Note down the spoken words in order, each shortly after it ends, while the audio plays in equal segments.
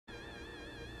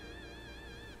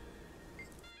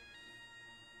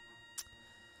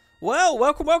Well,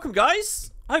 welcome,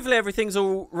 guys. Hopefully everything's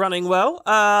all running well.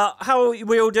 How are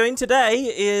we all doing?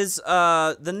 Today is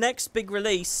the next big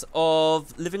release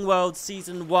of Living World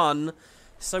Season 1.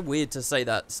 So weird to say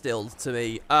that still to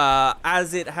me.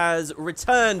 As it has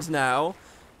returned now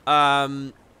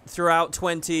throughout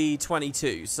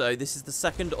 2022. So this is the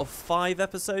second of 5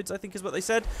 episodes, I think is what they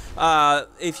said.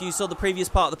 If you saw the previous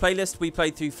part of the playlist, we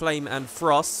played through Flame and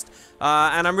Frost.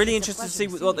 And I'm really interested to see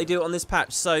what they do on this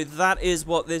patch. So that is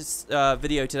what this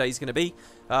video today is going to be.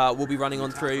 We'll be running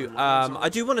on through. I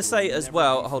do want to say as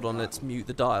well, hold on, let's mute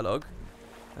the dialogue,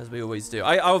 as we always do.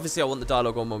 Obviously I want the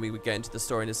dialogue on when we get into the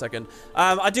story in a second.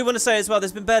 I do want to say as well,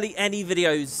 there's been barely any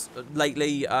videos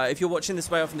lately. If you're watching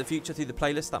this way off in the future through the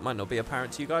playlist, that might not be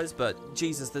apparent to you guys, but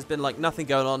Jesus, there's been like nothing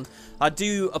going on. I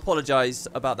do apologize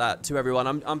about that to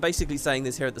everyone. I'm basically saying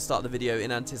this here at the start of the video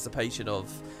in anticipation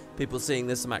of people seeing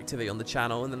there's some activity on the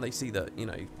channel, and then they see that, you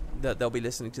know, that they'll be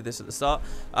listening to this at the start.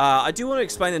 I do want to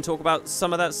explain and talk about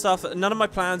some of that stuff. None of my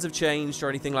plans have changed or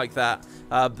anything like that.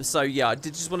 So yeah, I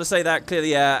did just want to say that, clear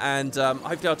the air, and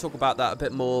hopefully I'll talk about that a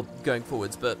bit more going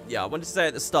forwards. But yeah, I wanted to say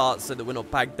at the start so that we're not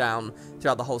bagged down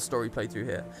throughout the whole story playthrough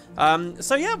here.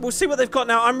 So yeah, we'll see what they've got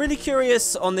now. I'm really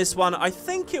curious on this one. I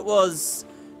think it was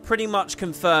pretty much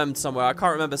confirmed somewhere. I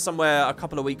can't remember, somewhere a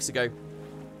couple of weeks ago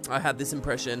I had this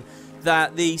impression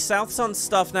that the South Sun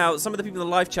stuff, now some of the people in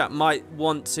the live chat might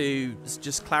want to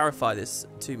just clarify this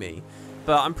to me,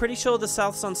 but I'm pretty sure the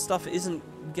South Sun stuff isn't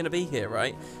going to be here,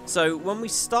 right? So when we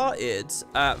started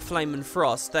at Flame and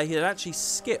Frost, they had actually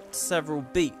skipped several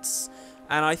beats,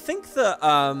 and I think that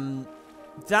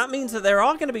that means that there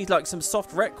are going to be like some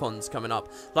soft retcons coming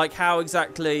up, like how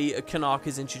exactly Canuck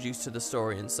is introduced to the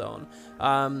story and so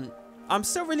on. I'm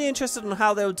still really interested in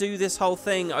how they'll do this whole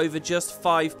thing over just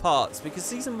 5 parts, because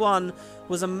Season 1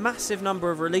 was a massive number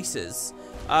of releases.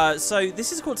 So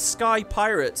this is called Sky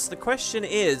Pirates. The question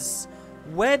is,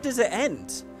 where does it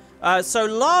end? So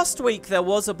last week there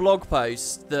was a blog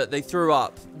post that they threw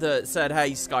up that said,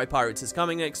 hey, Sky Pirates is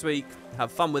coming next week,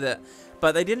 have fun with it.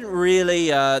 But they didn't really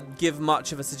give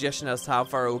much of a suggestion as to how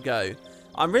far it will go.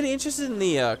 I'm really interested in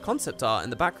the concept art in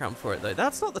the background for it, though.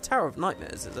 That's not the Tower of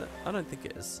Nightmares, is it? I don't think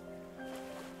it is.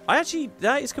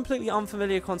 That is completely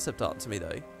unfamiliar concept art to me,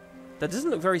 though. That doesn't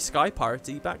look very Sky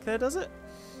Pirate-y back there, does it?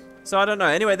 So I don't know.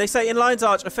 Anyway, they say in Lion's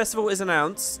Arch, a festival is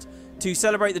announced to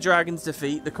celebrate the dragon's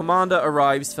defeat. The commander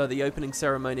arrives for the opening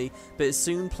ceremony, but is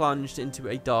soon plunged into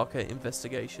a darker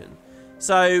investigation.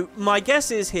 So my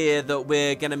guess is here that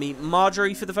we're going to meet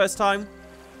Marjorie for the first time.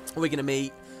 We're going to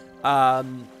meet...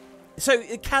 So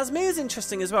Casimir is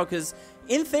interesting as well, because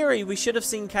in theory we should have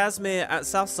seen Casimir at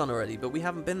South Sun already, but we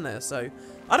haven't been there, so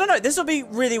I don't know. This will be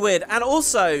really weird. And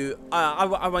also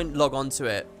I won't log on to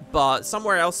it, but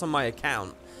somewhere else on my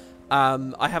account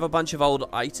I have a bunch of old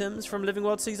items from Living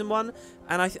World Season 1,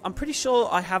 and I'm pretty sure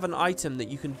I have an item that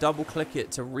you can double click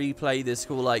it to replay this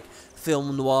cool like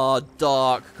film noir,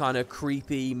 dark, kind of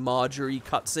creepy Marjorie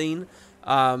cutscene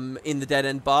in the Dead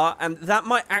End Bar, and that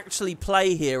might actually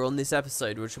play here on this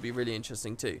episode, which will be really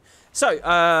interesting too. So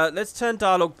let's turn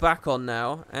dialogue back on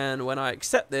now, and when I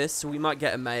accept this, we might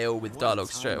get a mail with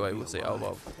dialogue straight away. We'll see. Oh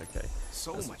well, okay.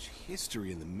 So much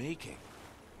history in the making.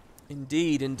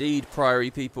 Indeed,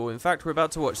 Priory people. In fact, we're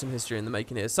about to watch some history in the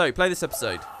making here. So play this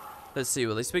episode. Let's see,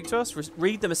 will they speak to us?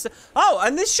 Read them. Oh,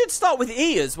 and this should start with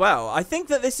E as well. I think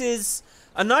that this is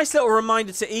a nice little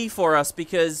reminder to E for us,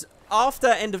 because after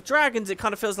End of Dragons, it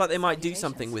kind of feels like they might do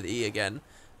something with E again.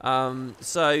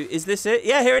 So, is this it?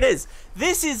 Yeah, here it is.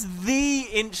 This is the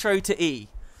intro to E.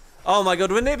 Oh my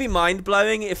god, wouldn't it be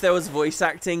mind-blowing if there was voice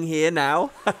acting here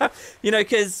now? You know,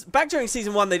 because back during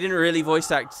Season 1, they didn't really voice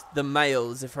act the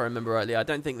males, if I remember rightly. I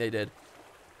don't think they did.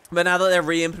 But now that they're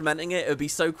re-implementing it, it would be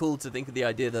so cool to think of the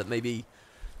idea that maybe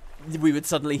we would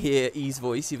suddenly hear E's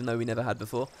voice, even though we never had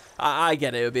before. I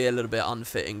get it, it would be a little bit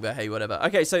unfitting, but hey, whatever.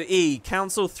 Okay, so E,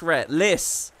 council threat,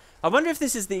 Liss. I wonder if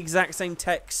this is the exact same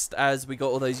text as we got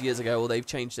all those years ago, or they've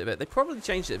changed it a bit. They probably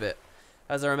changed it a bit,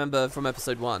 as I remember from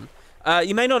episode 1.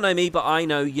 You may not know me, but I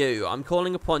know you. I'm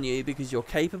calling upon you because you're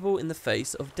capable in the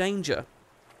face of danger.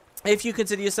 If you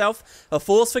consider yourself a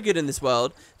force for good in this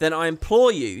world, then I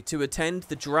implore you to attend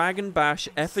the Dragon Bash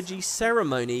effigy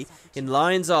ceremony in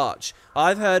Lion's Arch.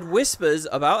 I've heard whispers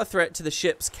about a threat to the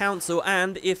ship's council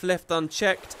and, if left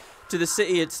unchecked, to the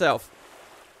city itself.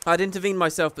 I'd intervene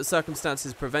myself, but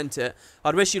circumstances prevent it.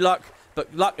 I'd wish you luck,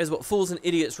 but luck is what fools and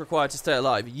idiots require to stay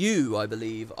alive. You, I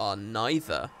believe, are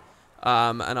neither.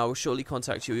 And I will surely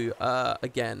contact you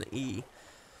again, E.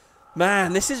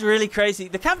 Man, this is really crazy.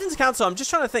 The Captain's Council, I'm just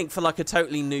trying to think for like a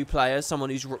totally new player, someone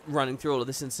who's running through all of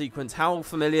this in sequence, how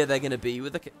familiar they're going to be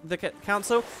with the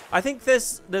Council. I think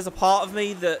there's a part of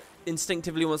me that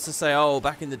instinctively wants to say, oh,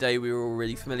 back in the day we were all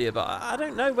really familiar, but I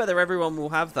don't know whether everyone will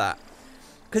have that.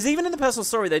 Because even in the personal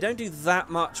story, they don't do that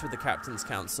much with the Captain's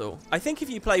Council. I think if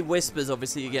you play Whispers,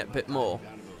 obviously you get a bit more.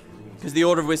 Because the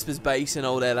Order of Whispers base in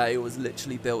Old LA was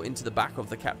literally built into the back of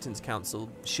the Captain's Council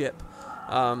ship.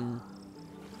 And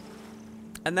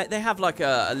they have like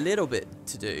a little bit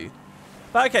to do.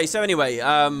 But okay, so anyway,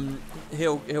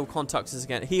 he'll contact us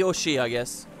again. He or she, I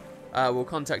guess, will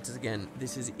contact us again.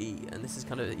 This is E, and this is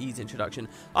kind of E's introduction.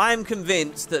 I am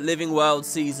convinced that Living World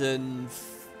Season...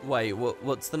 Wait,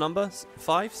 what's the number?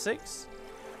 5? 6?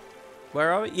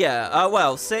 Where are we? Yeah,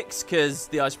 well, 6, because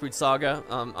the Icebrood Saga.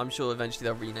 I'm sure eventually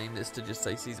they'll rename this to just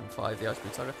say Season 5, the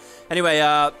Icebrood Saga. Anyway,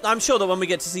 I'm sure that when we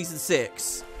get to Season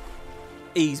 6,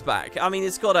 E's back. I mean,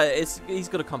 he's got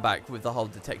to come back with the whole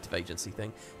detective agency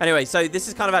thing. Anyway, so this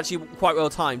is kind of actually quite well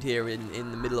timed here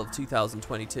in the middle of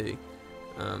 2022.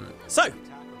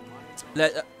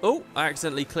 Oh, I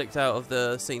accidentally clicked out of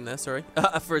the scene there, sorry,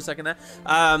 for a second there.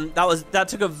 That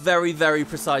took a very, very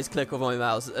precise click of my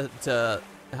mouse to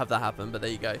have that happen, but there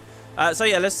you go. So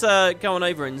yeah, let's go on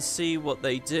over and see what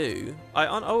they do.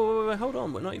 Oh, wait, hold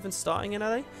on, we're not even starting in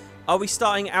LA? Are we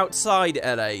starting outside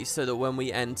LA so that when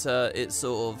we enter, it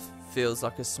sort of feels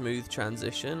like a smooth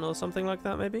transition or something like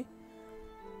that, maybe?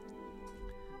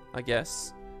 I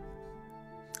guess.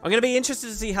 I'm going to be interested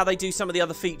to see how they do some of the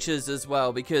other features as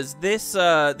well, because this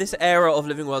era of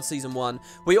Living World Season 1,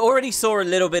 we already saw a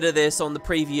little bit of this on the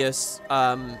previous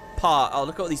part. Oh,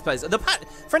 look at all these players.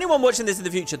 For anyone watching this in the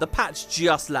future, the patch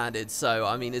just landed, so,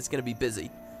 I mean, it's going to be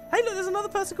busy. Hey, look, there's another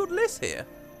person called Liz here.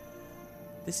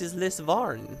 This is Liz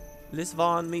Varn. Liz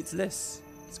Varn meets Liz.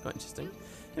 It's quite interesting.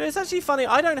 You know, it's actually funny.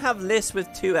 I don't have Liz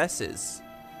with 2 S's.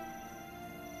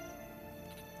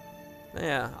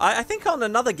 Yeah, I think on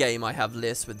another game I have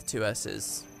Liz with 2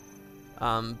 S's.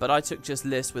 But I took just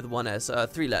Liz with 1 S.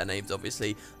 3-letter names,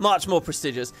 obviously. Much more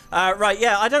prestigious. Right,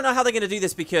 yeah, I don't know how they're going to do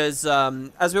this because,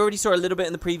 as we already saw a little bit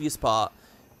in the previous part,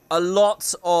 a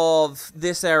lot of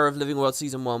this era of Living World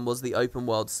Season 1 was the open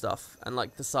world stuff and,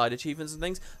 like, the side achievements and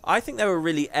things. I think they were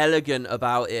really elegant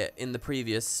about it in the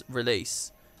previous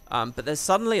release. But there's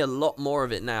suddenly a lot more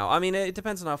of it now. I mean, it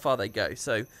depends on how far they go,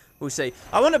 so we'll see.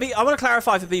 I want to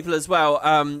clarify for people as well.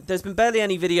 There's been barely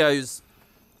any videos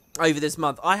over this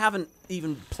month. I haven't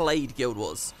even played Guild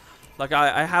Wars. Like,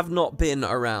 I have not been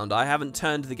around. I haven't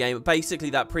turned the game. Basically,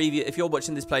 that preview, if you're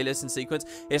watching this playlist in sequence,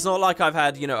 it's not like I've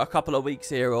had, you know, a couple of weeks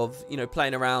here of, you know,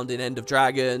 playing around in End of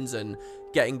Dragons and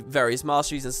getting various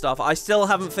masteries and stuff. I still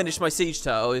haven't finished my Siege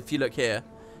Turtle, if you look here.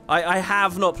 I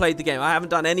have not played the game. I haven't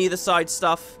done any of the side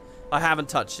stuff. I haven't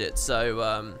touched it.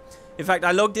 So, in fact,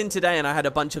 I logged in today and I had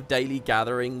a bunch of daily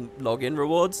gathering login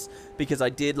rewards because I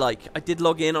did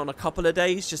log in on a couple of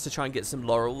days just to try and get some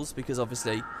laurels because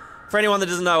obviously, for anyone that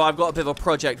doesn't know, I've got a bit of a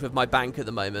project with my bank at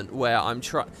the moment where I'm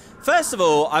first of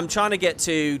all, I'm trying to get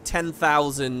to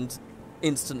 10,000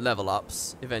 instant level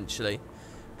ups eventually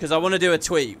because I want to do a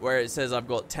tweet where it says I've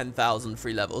got 10,000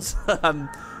 free levels.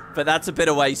 But that's a bit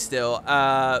away still.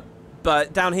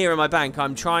 But down here in my bank,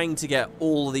 I'm trying to get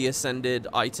all the ascended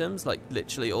items, like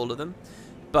literally all of them.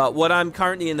 But what I'm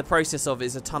currently in the process of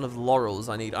is a ton of laurels.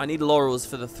 I need laurels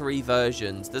for the 3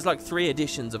 versions. There's like 3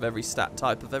 editions of every stat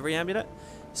type of every amulet.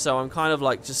 So I'm kind of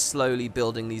like just slowly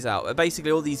building these out.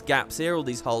 Basically, all these gaps here, all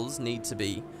these holes need to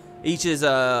be... Each is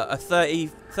a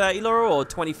 30 laurel or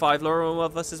 25 laurel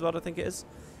versus what I think it is.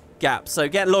 Gap. So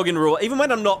get login reward. Even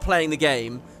when I'm not playing the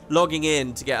game, logging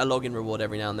in to get a login reward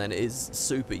every now and then is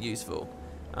super useful.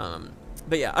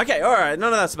 But yeah, okay, alright,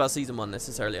 none of that's about Season 1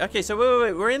 necessarily. Okay, so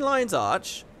wait, we're in Lion's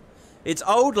Arch. It's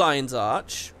Old Lion's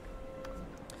Arch.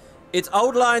 It's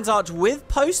Old Lion's Arch with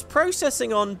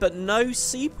post-processing on, but no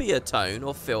sepia tone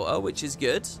or filter, which is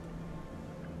good.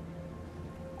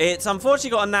 It's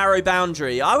unfortunately got a narrow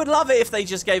boundary. I would love it if they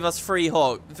just gave us free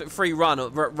run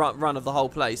of the whole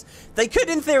place. They could,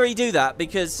 in theory, do that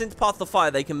because since Path of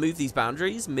Fire, they can move these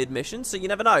boundaries mid-mission. So you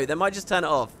never know. They might just turn it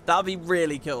off. That would be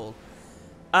really cool.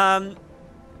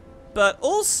 But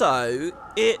also,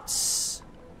 it's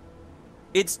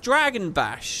Dragon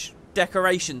Bash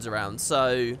decorations around.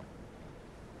 So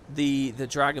the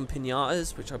Dragon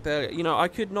Pinatas, which I barely, you know, I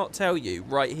could not tell you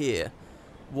right here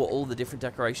what all the different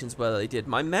decorations were that they did.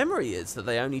 My memory is that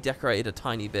they only decorated a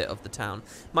tiny bit of the town.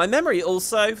 My memory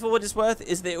also, for what it's worth,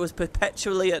 is that it was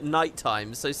perpetually at night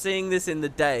time. So seeing this in the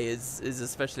day is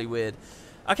especially weird.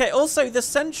 Okay, also the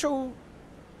central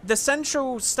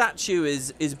statue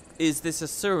is this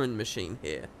Asuran machine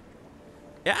here.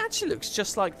 It actually looks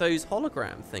just like those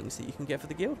hologram things that you can get for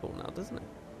the guild hall now, doesn't it?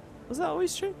 Was that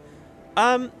always true?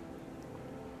 Now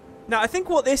I think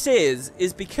what this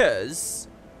is because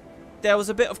there was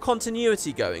a bit of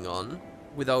continuity going on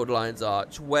with Old Lion's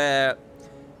Arch where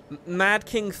Mad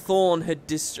King Thorn had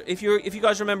if you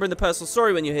guys remember in the personal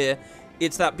story when you're here,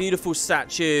 it's that beautiful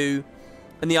statue,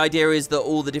 and the idea is that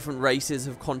all the different races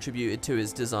have contributed to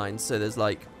his design. So there's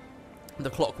like the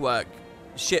clockwork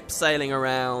ship sailing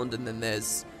around, and then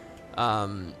there's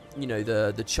you know,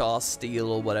 the char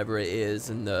steel or whatever it is,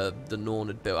 and the Norn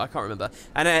had built. I can't remember.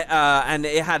 And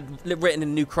it had written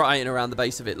in New Crichton around the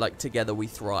base of it, like "Together we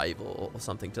thrive" or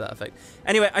something to that effect.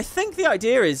 Anyway, I think the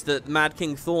idea is that Mad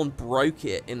King Thorn broke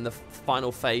it in the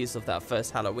final phase of that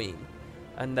first Halloween,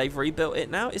 and they've rebuilt it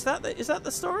now. Is that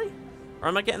the story, or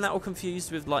am I getting that all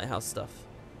confused with Lighthouse stuff?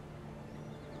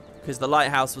 Because the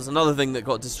Lighthouse was another thing that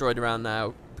got destroyed around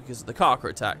now because of the Karka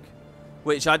attack.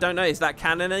 Which I don't know, is that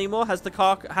canon anymore? Have the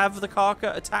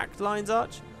Karka attacked Lion's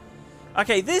Arch?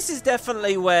 Okay, this is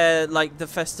definitely where, like, the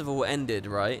festival ended,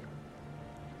 right?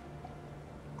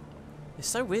 It's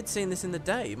so weird seeing this in the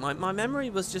day. My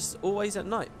memory was just always at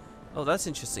night. Oh, that's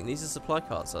interesting. These are supply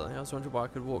carts, are they? I was wondering why I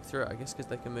could walk through it. I guess because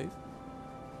they can move.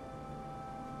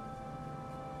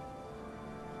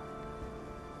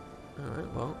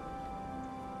 Alright, well.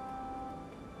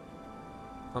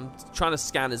 I'm trying to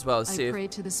scan as well, see I pray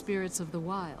to the spirits of the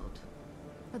wild,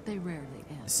 but they rarely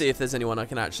answer. See if there's anyone I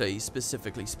can actually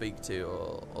specifically speak to,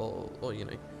 or you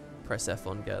know, press F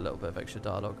on, get a little bit of extra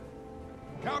dialogue.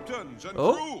 Captains and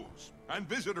crews and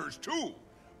visitors too,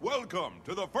 welcome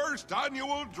to the first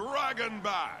annual Dragon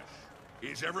Bash.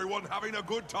 Is everyone having a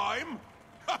good time?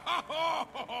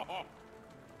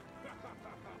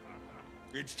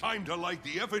 It's time to light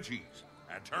the effigies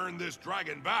and turn this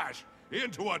Dragon Bash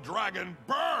into a dragon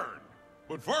burn.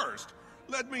 But first,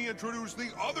 let me introduce the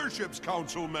other ship's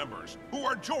council members who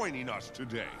are joining us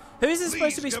today. Who is this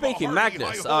supposed to be speaking?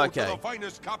 Magnus. Oh, okay. To the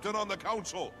finest captain on the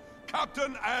council,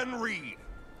 Captain Anne Reed.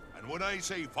 And when I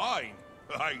say fine,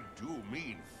 I do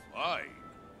mean fine.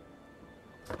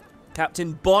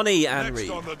 Captain Bonnie Anne Reed. Next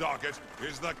on the docket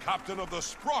is the captain of the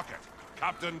Sprocket,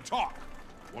 Captain Talk,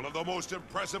 one of the most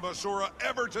impressive Asura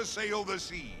ever to sail the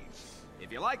seas.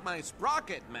 If you like my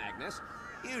sprocket, Magnus,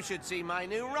 you should see my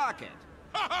new rocket.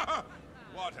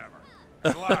 Whatever.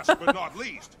 And last but not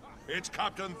least, it's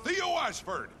Captain Theo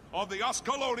Ashford of the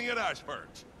Ascalonian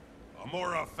Ashfords. A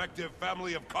more effective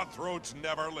family of cutthroats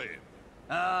never lived.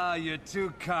 Ah, you're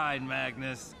too kind,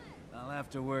 Magnus. I'll have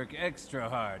to work extra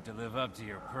hard to live up to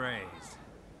your praise.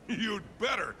 You'd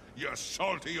better, you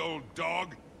salty old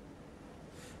dog.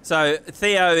 So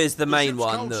Theo is the main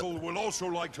one. The council will also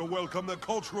like to welcome the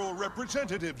cultural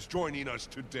representatives joining us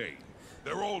today.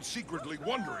 They're all secretly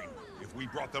wondering if we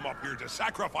brought them up here to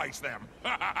sacrifice them.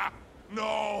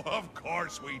 No, of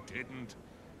course we didn't.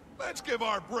 Let's give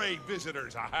our brave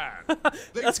visitors a hand.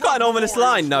 That's quite an ominous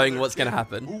line, knowing what's going to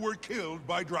happen. Who were killed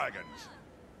by dragons.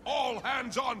 All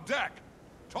hands on deck.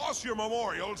 Toss your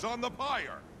memorials on the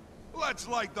pyre. Let's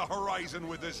light the horizon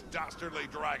with this dastardly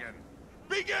dragon.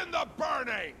 Begin the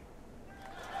burning!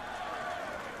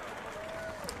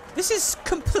 This is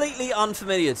completely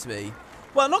unfamiliar to me.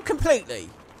 Well, not completely.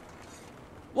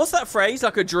 What's that phrase?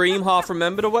 Like a dream half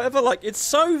remembered or whatever? Like, it's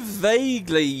so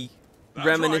vaguely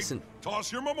reminiscent. Right.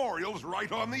 Toss your memorials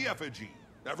right on the effigy.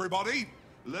 Everybody,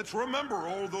 let's remember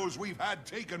all those we've had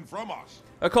taken from us.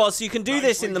 Of course, you can do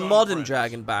this in the modern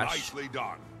Dragon Bash. Nicely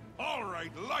done. All right,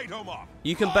 light them up.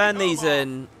 You can burn these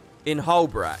in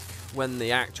Holbrack when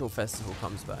the actual festival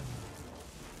comes back.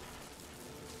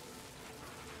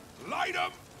 Light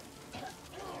them.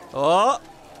 Oh,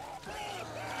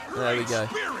 there we go.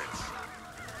 Spirits.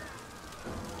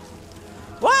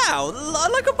 Wow,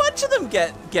 like a bunch of them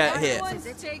get hit. Everyone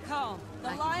stay calm.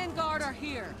 The Lion Guard are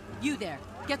here. You there,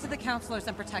 get to the counselors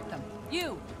and protect them.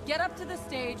 You, get up to the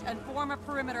stage and form a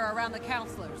perimeter around the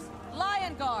counselors.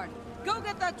 Lion Guard, go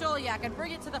get that Joliak and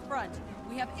bring it to the front.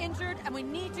 We have injured and we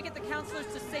need to get the counselors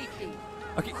to safety.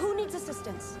 Okay. Who needs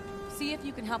assistance? See if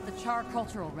you can help the Char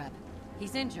cultural rep.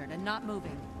 He's injured and not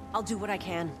moving. I'll do what I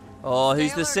can. Oh,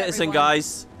 who's Stay the alert, citizen, everyone.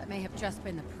 guys? That may have just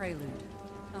been the prelude.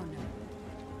 Oh no.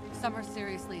 Some are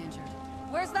seriously injured.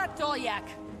 Where's that Joliak?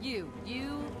 You,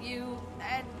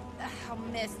 and...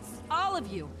 mists. All of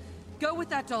you. Go with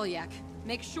that Joliak.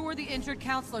 Make sure the injured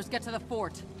counselors get to the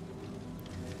fort.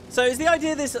 So is the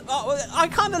idea this... I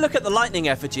kind of look at the lightning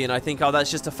effigy and I think, oh,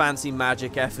 that's just a fancy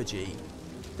magic effigy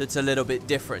that's a little bit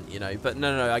different, you know. But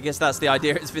no, I guess that's the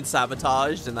idea. It's been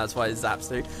sabotaged and that's why it zaps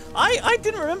through. I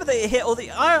didn't remember that it hit all the...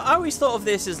 I always thought of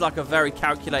this as like a very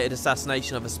calculated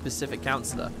assassination of a specific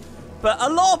counselor. But a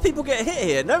lot of people get hit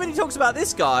here. Nobody talks about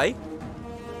this guy.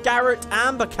 Garrett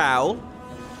Ambercowl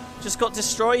just got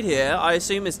destroyed here. I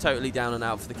assume is totally down and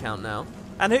out for the count now.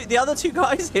 And the other two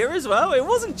guys here as well. It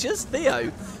wasn't just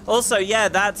Theo. Also, yeah,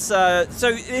 that's so.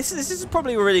 This is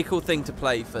probably a really cool thing to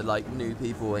play for like new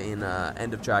people in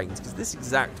End of Dragons, because this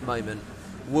exact moment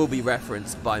will be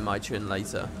referenced by my chin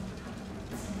later.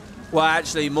 Well,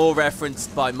 actually, more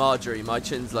referenced by Marjorie. My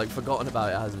chin's like forgotten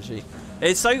about it, hasn't she?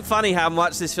 It's so funny how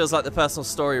much this feels like the personal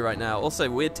story right now. Also,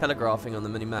 weird telegraphing on the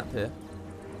mini map here.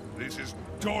 This is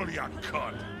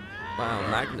Dolyakan. Wow,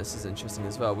 Magnus is interesting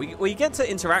as well. We get to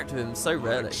interact with him so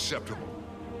rarely. Acceptable.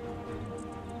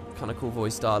 Kind of cool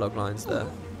voice dialogue lines there.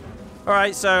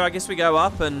 Alright, so I guess we go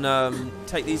up and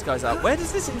take these guys out. Where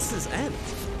does this instance end?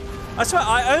 I swear,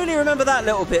 I only remember that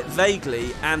little bit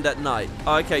vaguely and at night.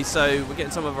 Okay, so we're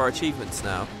getting some of our achievements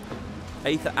now.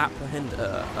 Aether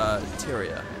Apprehender,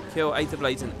 Tyria. Kill Aether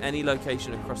Blades in any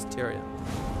location across Tyria.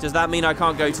 Does that mean I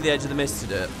can't go to the edge of the mist to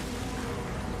do it?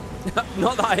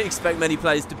 Not that I expect many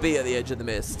players to be at the edge of the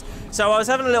mist. So I was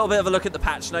having a little bit of a look at the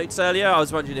patch notes earlier. I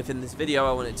was wondering if in this video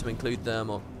I wanted to include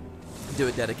them or do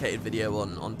a dedicated video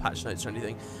on patch notes or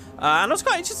anything. And I was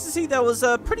quite interested to see there was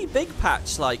a pretty big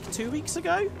patch like 2 weeks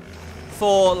ago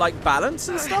for like balance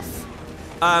and stuff.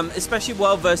 Especially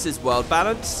world versus world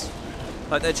balance.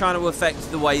 Like they're trying to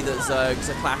affect the way that Zergs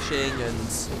are clashing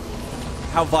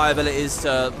and how viable it is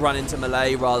to run into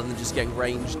melee rather than just getting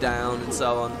ranged down and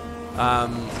so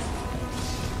on.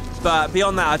 But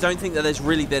beyond that, I don't think that there's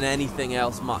really been anything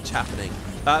else much happening.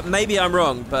 Maybe I'm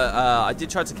wrong, but I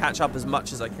did try to catch up as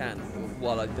much as I can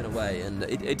while I've been away, and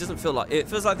it doesn't feel like... It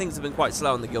feels like things have been quite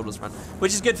slow on the Guild Wars front,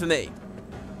 which is good for me.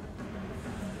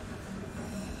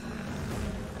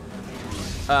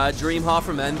 Dream Half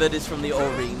Remembered is from the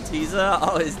Aurene teaser.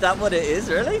 Oh, is that what it is,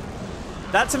 really?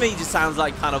 That to me just sounds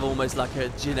like kind of almost like a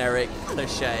generic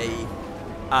cliche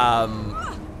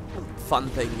fun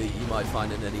thing that you might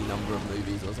find in any number of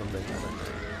movies or something.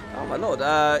 Oh my lord.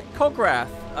 Cograth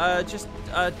just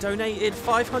donated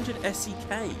 500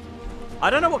 SEK. I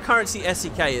don't know what currency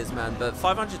SEK is, man, but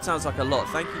 500 sounds like a lot.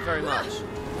 Thank you very much.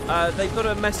 They've got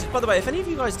a message. By the way, if any of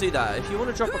you guys do that, if you want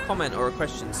to drop a comment or a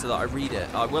question so that I read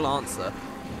it, I will answer.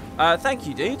 Thank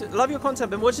you, dude. Love your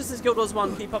content. Been watching since Guild Wars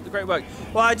 1. Keep up the great work.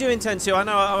 Well, I do intend to. I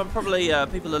know I'm probably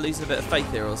people are losing a bit of faith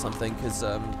here or something because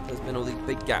there's been all these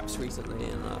big gaps recently,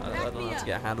 and I don't know how to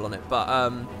get a handle on it.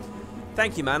 But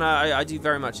thank you, man. I do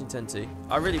very much intend to.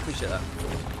 I really appreciate that.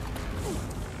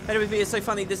 Anyway, it's so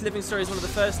funny. This living story is one of the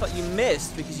first that you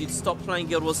missed because you'd stopped playing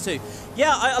Guild Wars 2.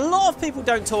 Yeah, a lot of people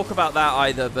don't talk about that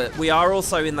either, but we are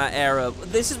also in that era.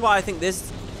 This is why I think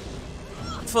this...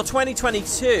 For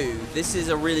 2022, this is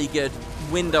a really good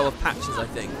window of patches, I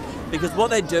think. Because what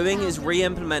they're doing is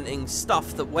re-implementing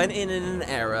stuff that went in an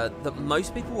era that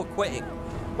most people were quitting.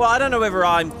 Well, I don't know whether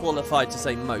I'm qualified to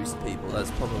say most people.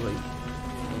 That's probably,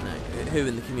 you know, who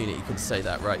in the community could say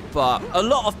that, right? But a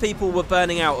lot of people were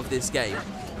burning out of this game.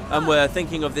 And were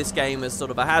thinking of this game as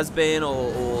sort of a has-been,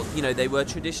 or, you know, they were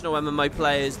traditional MMO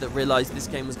players that realized this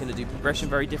game was going to do progression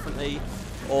very differently.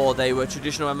 Or they were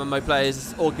traditional MMO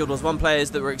players or Guild Wars 1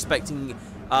 players that were expecting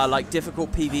like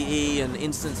difficult PvE and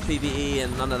instance PvE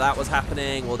and none of that was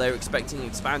happening, or they were expecting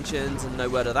expansions and no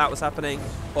word of that was happening,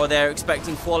 or they're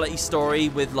expecting quality story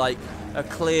with like a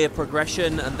clear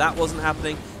progression and that wasn't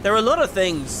happening. There are a lot of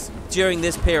things during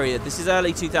this period, this is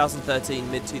early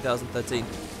 2013, mid 2013,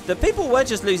 that people were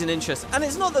just losing interest. And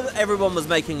it's not that everyone was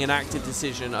making an active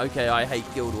decision, okay, I hate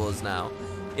Guild Wars now.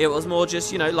 It was more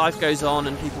just, you know, life goes on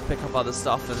and people pick up other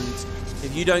stuff, and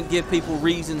if you don't give people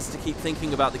reasons to keep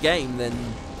thinking about the game, then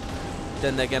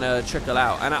they're going to trickle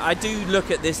out. And I do look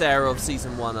at this era of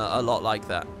Season 1 a lot like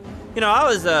that. You know, I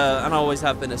was, and I always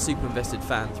have been a super invested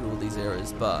fan through all these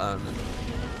eras, but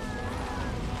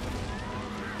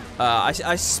I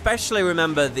especially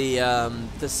remember the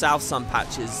South Sun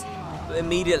patches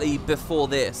immediately before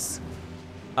this.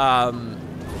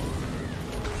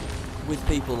 With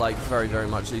people like very, very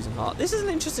much losing heart. This is an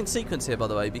interesting sequence here, by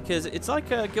the way, because it's like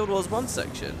a Guild Wars 1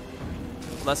 section.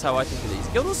 Well, that's how I think of these.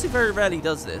 Guild Wars 2 very rarely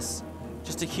does this.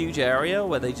 Just a huge area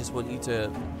where they just want you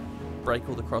to break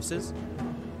all the crosses.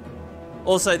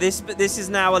 Also, this is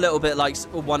now a little bit like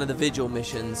one of the Vigil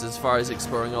missions as far as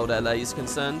exploring Old LA is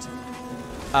concerned.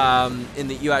 In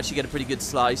that you actually get a pretty good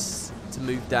slice to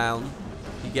move down.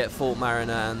 You get Fort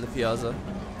Mariner and the Piazza.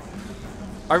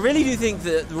 I really do think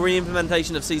that the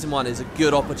re-implementation of Season 1 is a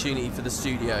good opportunity for the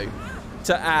studio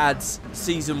to add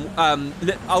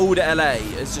Old LA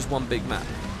as just one big map.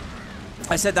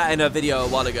 I said that in a video a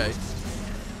while ago.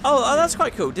 Oh, that's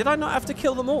quite cool. Did I not have to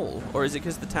kill them all? Or is it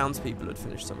because the townspeople had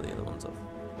finished some of the other ones off?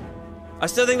 I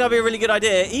still think that'd be a really good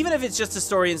idea, even if it's just a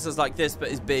story instance like this, but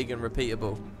is big and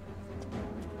repeatable.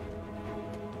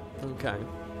 Okay.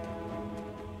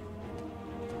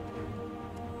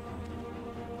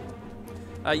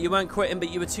 You weren't quitting, but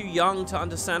you were too young to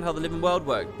understand how the living world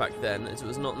worked back then, as it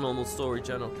was not normal story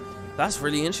journal. That's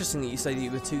really interesting that you say that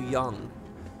you were too young.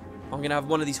 I'm going to have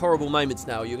one of these horrible moments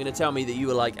now. You're going to tell me that you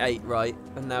were like 8, right?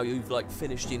 And now you've like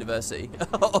finished university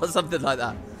or something like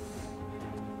that.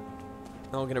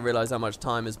 Now I'm going to realize how much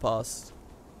time has passed.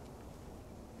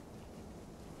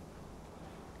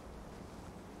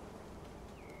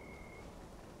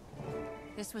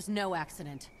 This was no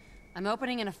accident. I'm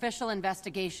opening an official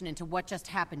investigation into what just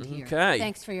happened here. Okay.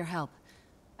 Thanks for your help.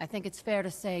 I think it's fair to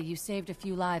say you saved a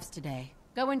few lives today.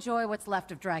 Go enjoy what's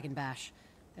left of Dragon Bash.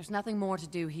 There's nothing more to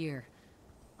do here.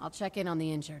 I'll check in on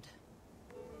the injured.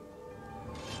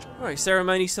 Alright,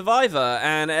 ceremony survivor,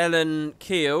 and Ellen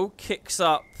Keel kicks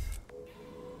up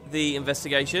the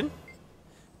investigation.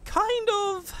 Kind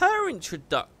of her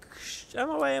introduction.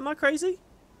 Am I crazy?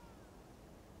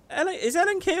 Is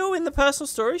Ellen Keel in the personal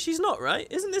story? She's not, right?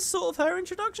 Isn't this sort of her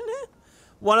introduction here?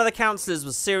 One of the counselors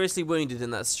was seriously wounded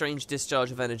in that strange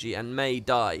discharge of energy and may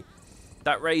die.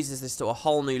 That raises this to a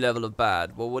whole new level of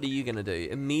bad. Well, what are you going to do?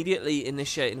 Immediately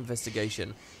initiate an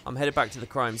investigation. I'm headed back to the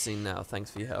crime scene now.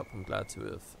 Thanks for your help. I'm glad to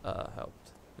have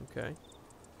helped. Okay.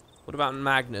 What about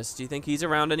Magnus? Do you think he's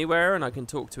around anywhere and I can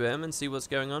talk to him and see what's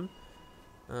going on?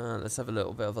 Let's have a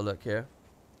little bit of a look here.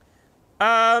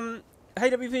 Hey,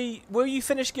 WP, will you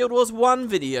finish Guild Wars 1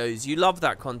 videos? You love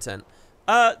that content.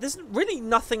 There's really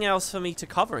nothing else for me to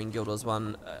cover in Guild Wars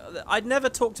 1. I'd never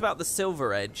talked about the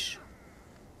Silver Edge,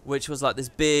 which was like this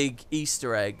big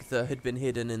Easter egg that had been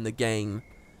hidden in the game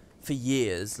for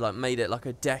years, like made it like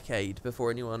a decade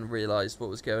before anyone realized what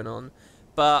was going on.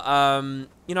 But,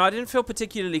 you know, I didn't feel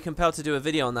particularly compelled to do a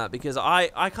video on that because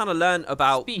I kind of learned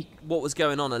about what was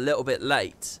going on a little bit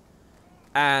late.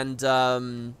 And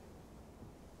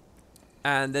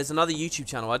there's another YouTube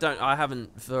channel. I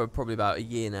haven't, for probably about a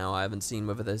year now, I haven't seen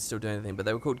whether they're still doing anything, but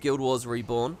they were called Guild Wars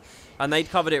Reborn, and they'd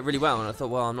covered it really well, and I thought,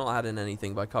 well, I'm not adding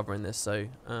anything by covering this, so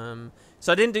I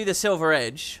didn't do the Silver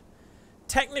Edge.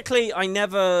 Technically, I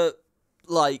never,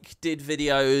 like, did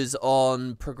videos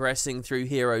on progressing through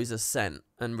Heroes Ascent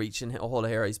and reaching a Hall of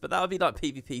Heroes, but that would be, like,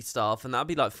 PvP stuff, and that would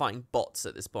be, like, fighting bots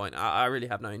at this point. I really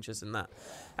have no interest in that.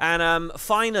 And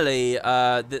finally,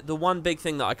 the one big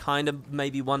thing that I kind of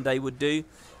maybe one day would do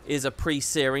is a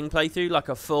pre-searing playthrough, like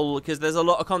a full, because there's a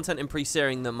lot of content in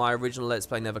pre-searing that my original Let's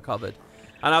Play never covered.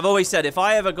 And I've always said, if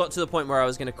I ever got to the point where I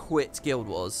was going to quit Guild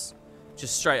Wars,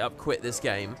 just straight up quit this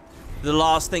game, the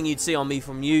last thing you'd see on me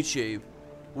from YouTube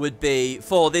would be,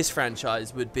 for this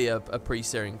franchise, would be a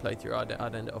pre-searing playthrough.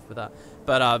 I'd end it off with that.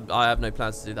 But I have no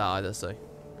plans to do that either, so,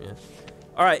 yeah.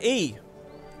 Alright, E.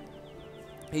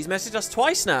 He's messaged us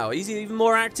twice now. He's even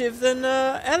more active than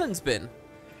Ellen's been.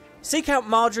 Seek out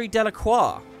Marjorie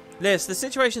Delacroix. Liz, the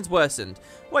situation's worsened.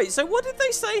 Wait, so what did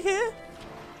they say here?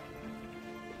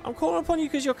 I'm calling upon you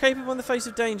because you're capable in the face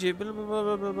of danger. Blah, blah,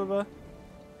 blah, blah, blah, blah.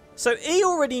 So E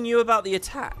already knew about the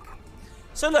attack.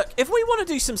 So look, if we want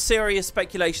to do some serious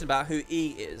speculation about who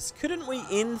E is, couldn't we,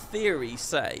 in theory,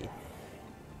 say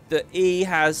that E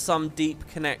has some deep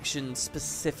connection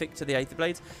specific to the Aether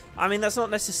Blades? I mean, that's not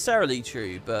necessarily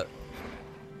true, but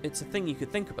it's a thing you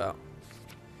could think about.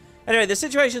 Anyway, the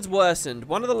situation's worsened.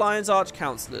 One of the Lion's Arch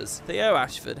Counselors, Theo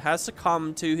Ashford, has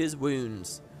succumbed to his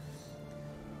wounds.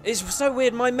 It's so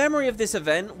weird. My memory of this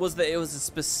event was that it was a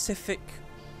specific,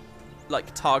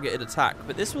 like, targeted attack,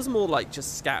 but this was more like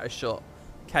just scattershot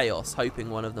chaos, hoping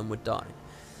one of them would die.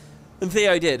 And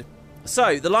Theo did.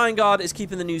 So, the Lion Guard is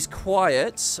keeping the news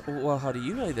quiet. Well, how do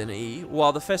you know then, E?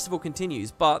 While the festival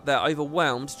continues, but they're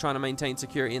overwhelmed trying to maintain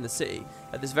security in the city.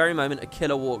 At this very moment, a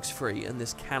killer walks free, and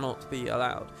this cannot be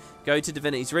allowed. Go to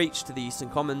Divinity's Reach, to the Eastern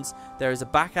Commons. There is a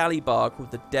back alley bar called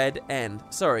the Dead End.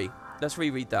 Sorry, let's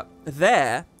reread that.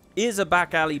 There is a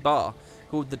back alley bar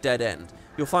called the Dead End.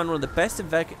 You'll find one of the best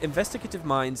investigative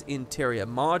minds in Tyria,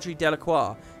 Marjorie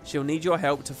Delacroix. She'll need your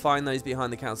help to find those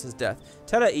behind the council's death.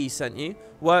 Tell her E sent you,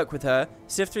 work with her,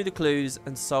 sift through the clues,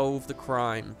 and solve the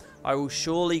crime. I will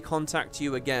surely contact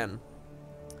you again.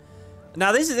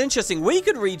 Now, this is interesting. We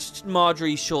could read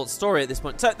Marjorie's short story at this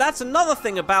point. So that's another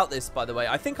thing about this, by the way.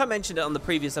 I think I mentioned it on the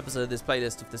previous episode of this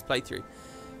playlist, of this playthrough.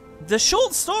 The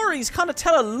short stories kind of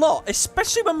tell a lot,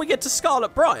 especially when we get to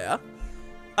Scarlet Briar.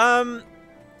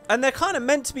 And they're kind of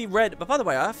meant to be read. But by the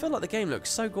way, I feel like the game looks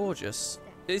so gorgeous.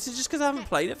 Is it just because I haven't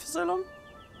played it for so long?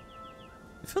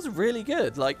 It feels really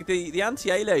good. Like, the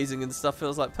anti-aliasing and stuff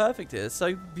feels like perfect here. It's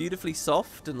so beautifully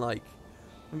soft and, like,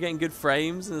 I'm getting good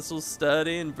frames and it's all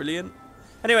sturdy and brilliant.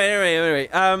 Anyway.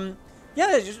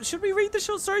 Yeah, should we read the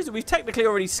short stories? We've technically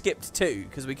already skipped 2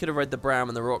 because we could have read the Bram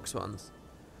and the Rocks ones.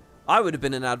 I would have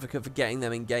been an advocate for getting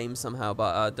them in game somehow,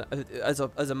 but as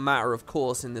a matter of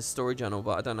course in this story journal,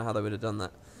 but I don't know how they would have done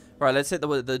that. Right, let's hit the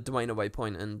Dwayne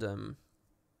waypoint and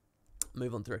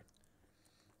move on through.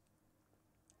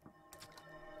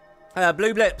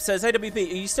 Blue Blip says, "Hey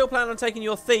WP, are you still planning on taking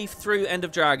your thief through End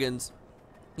of Dragons?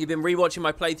 You've been rewatching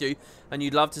my playthrough, and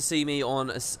you'd love to see me on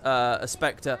a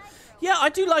Spectre." Yeah, I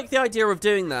do like the idea of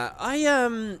doing that.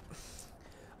 I'm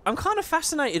kind of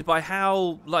fascinated by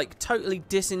how, like, totally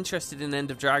disinterested in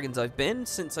End of Dragons I've been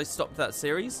since I stopped that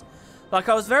series. Like,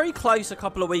 I was very close a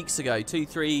couple of weeks ago, 2,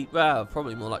 3, well,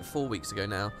 probably more like 4 weeks ago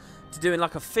now, to doing,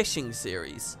 like, a fishing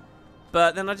series.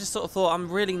 But then I just sort of thought, I'm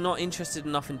really not interested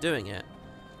enough in doing it.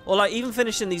 Or, like, even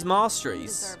finishing these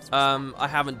masteries, I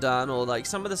haven't done, or, like,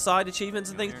 some of the side achievements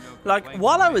and things. Like,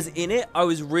 while I was in it, I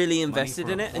was really invested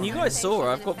in it, and you guys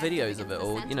saw, I've got videos of it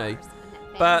all, you know.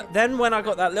 But then when I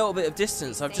got that little bit of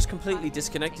distance, I've just completely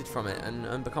disconnected from it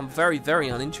and become very, very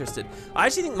uninterested. I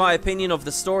actually think my opinion of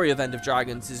the story of End of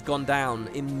Dragons has gone down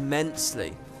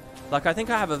immensely. Like, I think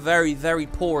I have a very, very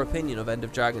poor opinion of End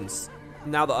of Dragons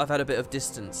now that I've had a bit of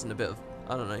distance and a bit of,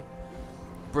 I don't know,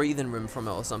 breathing room from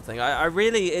it or something. I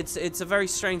really, it's a very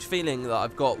strange feeling that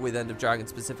I've got with End of Dragons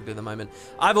specifically at the moment.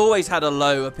 I've always had a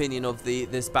low opinion of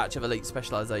this batch of elite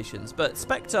specializations, but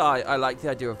Spectre I like the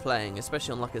idea of playing,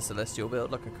 especially on like a Celestial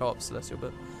build, like a co-op Celestial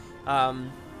build.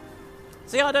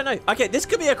 So yeah, I don't know. Okay, this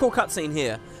could be a cool cutscene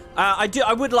here.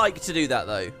 I would like to do that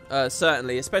though,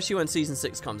 certainly, especially when Season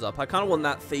 6 comes up. I kind of want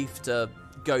that thief to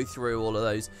go through all of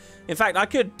those. In fact, I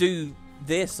could do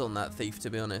this on that thief, to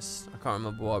be honest. I can't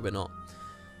remember why we're not.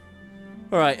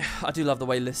 Alright, I do love the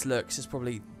way this looks. It's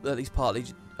probably at least partly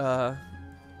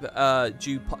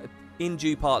due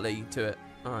partly to it.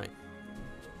 Alright.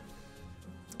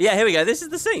 Yeah, here we go. This is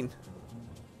the scene.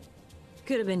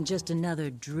 Could have been just another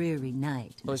dreary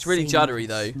night. Well, it's really juddery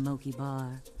though. Smoky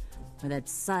bar, or that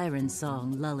siren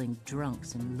song lulling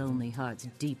drunks and lonely hearts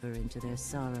deeper into their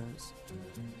sorrows.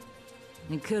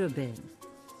 It could have been,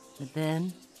 but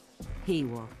then he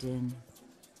walked in.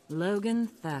 Logan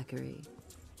Thackeray.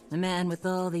 The man with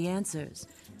all the answers.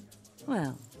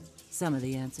 Well, some of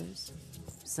the answers.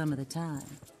 Some of the time.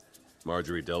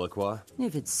 Marjorie Delacroix?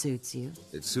 If it suits you.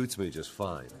 It suits me just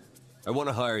fine. I want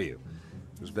to hire you.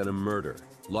 There's been a murder.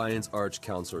 Lion's Arch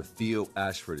Counselor Theo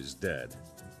Ashford is dead.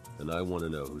 And I want to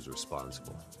know who's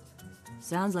responsible.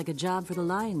 Sounds like a job for the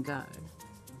Lion Guard.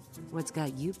 What's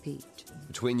got you peaked?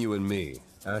 Between you and me,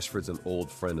 Ashford's an old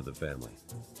friend of the family.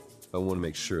 I want to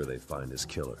make sure they find his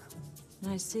killer.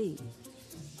 I see.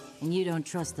 And you don't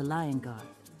trust the Lion Guard?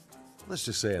 Let's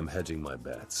just say I'm hedging my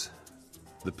bets.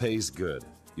 The pay's good.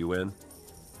 You in?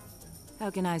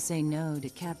 How can I say no to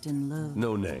Captain Lowe?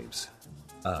 No names.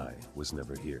 I was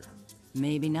never here.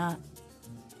 Maybe not,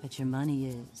 but your money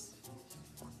is.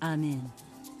 I'm in.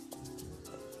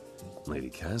 Lady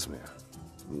Casimir,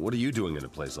 what are you doing in a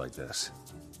place like this?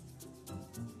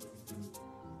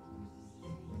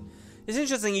 It's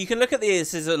interesting. You can look at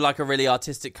this as like a really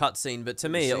artistic cutscene, but to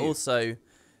me, it also...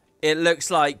 It looks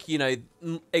like, you know,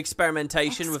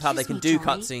 experimentation with how they can do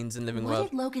cutscenes in Living World. What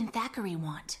did Logan Thackeray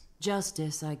want?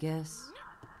 Justice, I guess.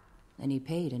 And he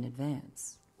paid in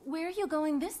advance. Where are you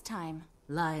going this time?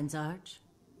 Lion's Arch.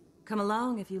 Come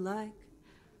along if you like.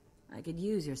 I could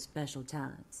use your special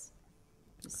talents.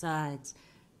 Besides,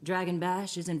 Dragon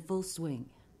Bash is in full swing.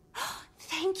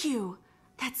 Thank you.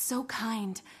 That's so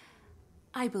kind.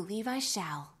 I believe I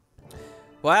shall.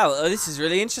 Wow, this is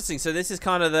really interesting. So this is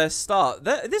kind of the start.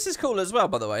 This is cool as well,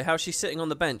 by the way, how she's sitting on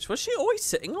the bench. Was she always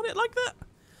sitting on it like that?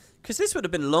 Because this would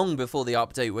have been long before the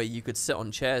update where you could sit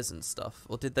on chairs and stuff.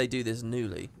 Or did they do this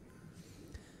newly?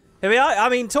 Here we are. I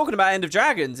mean, talking about End of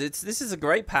Dragons, this is a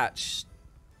great patch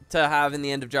to have in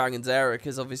the End of Dragons era,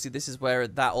 because obviously this is where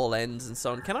that all ends and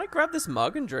so on. Can I grab this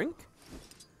mug and drink?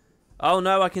 Oh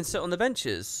no, I can sit on the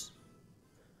benches.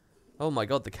 Oh my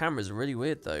god, the camera's really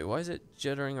weird though. Why is it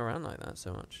jittering around like that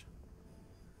so much?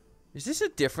 Is this a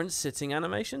different sitting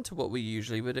animation to what we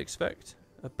usually would expect?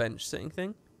 A bench sitting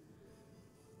thing?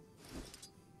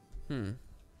 Who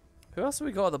else have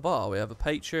we got at the bar? We have a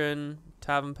patron,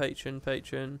 tavern patron.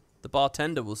 The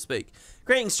bartender will speak.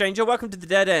 Greetings, stranger. Welcome to the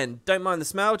Dead End. Don't mind the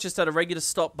smell. Just had a regular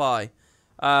stop by.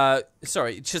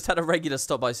 Sorry, just had a regular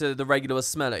stop by, so the regular was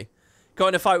smelly. Got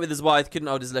in a fight with his wife. Couldn't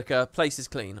hold his liquor. Place is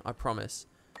clean, I promise.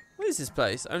 What is this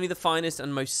place? Only the finest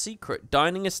and most secret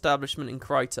dining establishment in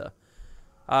Kryta.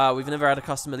 We've never had a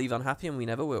customer leave unhappy, and we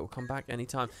never will. Come back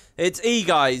anytime. It's E,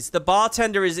 guys. The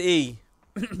bartender is E.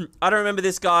 I don't remember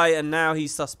this guy, and now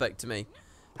he's suspect to me.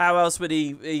 How else would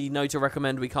he know to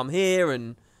recommend we come here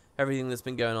and everything that's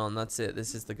been going on? That's it.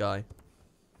 This is the guy.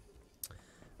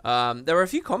 There were a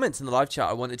few comments in the live chat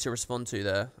I wanted to respond to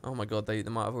there. Oh my god, they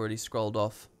might have already scrolled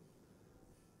off.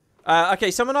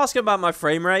 Okay, someone asking about my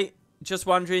frame rate. Just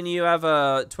wondering, you have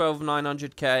a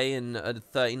 12900K and a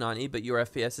 3090, but your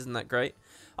FPS isn't that great.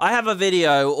 I have a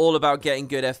video all about getting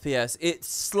good FPS. It's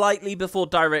slightly before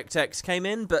DirectX came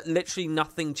in, but literally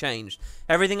nothing changed.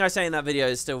 Everything I say in that video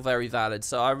is still very valid,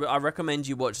 so I recommend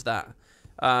you watch that.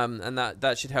 And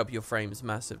that should help your frames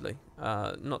massively.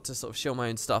 Not to sort of shill my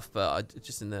own stuff, but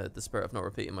just in the spirit of not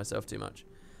repeating myself too much.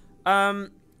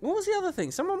 What was the other thing?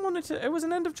 Someone wanted to... It was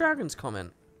an End of Dragons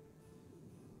comment.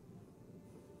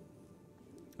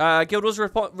 Guild Wars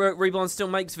Reborn still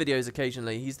makes videos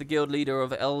occasionally. He's the guild leader of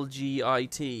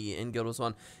LGIT in Guild Wars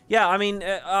 1. Yeah, I mean,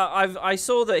 I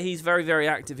saw that he's very, very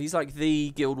active. He's like the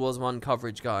Guild Wars 1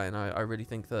 coverage guy, and I really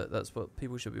think that that's what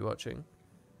people should be watching.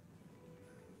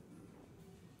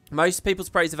 Most people's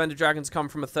praise of End of Dragons come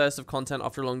from a thirst of content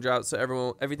after a long drought,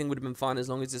 so everything would have been fine as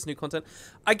long as it's new content.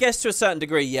 I guess to a certain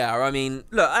degree, yeah. I mean,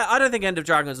 look, I don't think End of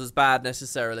Dragons was bad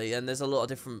necessarily, and there's a lot of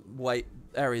different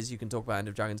areas you can talk about End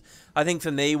of Dragons. I think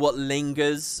for me, what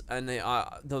lingers, and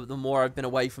the more I've been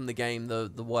away from the game,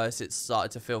 the worse it's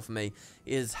started to feel for me,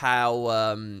 is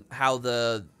how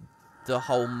the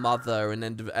whole Mother and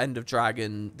the end of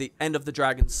the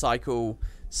Dragon cycle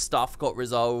stuff got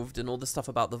resolved, and all the stuff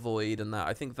about the Void and that.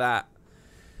 I think that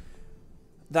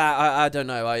I don't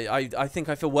know. I think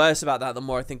I feel worse about that the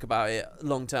more I think about it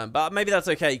long term. But maybe that's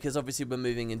okay, because obviously we're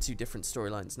moving into different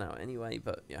storylines now anyway.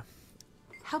 But yeah.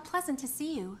 How pleasant to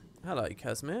see you. Hello,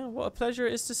 Casimir. What a pleasure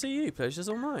it is to see you. Pleasure's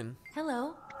all mine.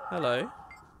 Hello. Hello.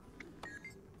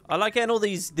 I like getting all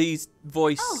these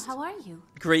voice. Oh, how are you?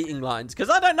 Greeting lines, because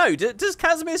I don't know. Does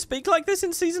Casimir speak like this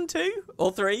in season 2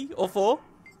 or 3 or 4?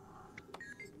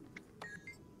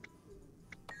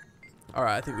 All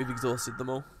right, I think we've exhausted them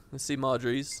all. Let's see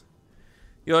Marjorie's.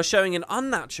 You're showing an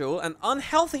unnatural and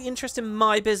unhealthy interest in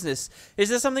my business. Is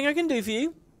there something I can do for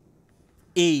you?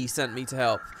 E sent me to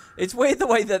help. It's weird the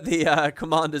way that the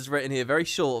commander's written here. Very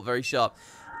short, very sharp.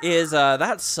 Is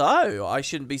that so? I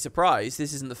shouldn't be surprised.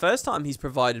 This isn't the first time he's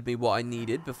provided me what I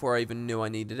needed before I even knew I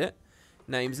needed it.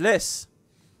 Name's Liz.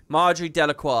 Marjorie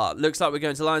Delacroix. Looks like we're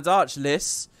going to Lion's Arch,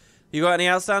 Liz. You got any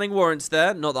outstanding warrants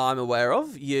there? Not that I'm aware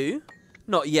of. You?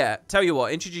 Not yet. Tell you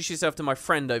what, introduce yourself to my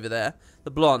friend over there,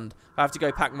 the blonde. I have to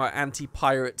go pack my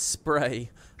anti-pirate spray.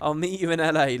 I'll meet you in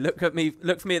LA. Look for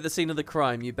me at the scene of the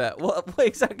crime, you bet. What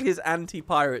exactly is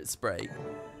anti-pirate spray?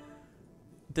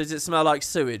 Does it smell like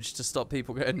sewage to stop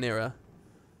people getting nearer?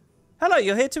 Hello,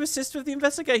 you're here to assist with the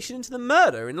investigation into the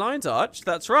murder in Lion's Arch?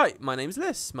 That's right. My name's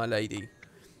Liz, my lady.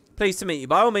 Pleased to meet you.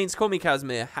 By all means, call me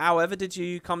Casimir. However did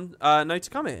you know to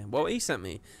come here? Well, he sent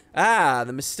me. Ah,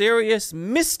 the mysterious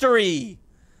mystery.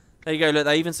 There you go. Look,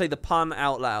 they even say the pun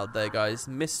out loud there, guys.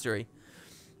 Mystery.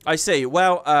 I see.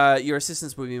 Well, your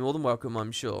assistance will be more than welcome,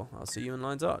 I'm sure. I'll see you in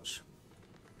Lion's Arch.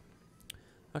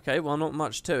 Okay, well, not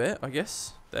much to it, I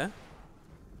guess. There.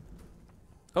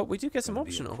 Oh, we do get some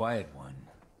optional. Be a quiet one.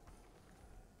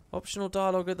 Optional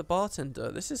dialogue at the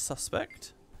bartender. This is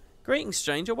suspect. Greetings,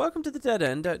 stranger. Welcome to the dead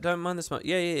end. Don't mind the smoke.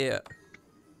 Yeah.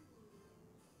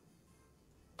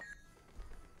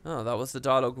 Oh, that was the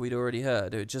dialogue we'd already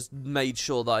heard. It just made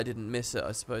sure that I didn't miss it,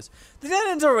 I suppose. The dead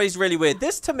end's always really weird.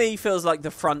 This, to me, feels like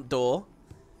the front door.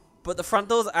 But the front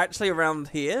door's actually around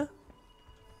here.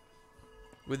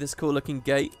 With this cool-looking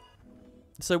gate.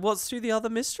 So what's through the other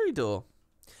mystery door?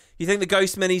 You think the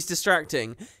ghost mini's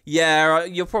distracting? Yeah,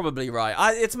 you're probably right.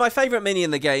 It's my favourite mini in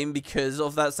the game because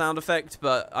of that sound effect,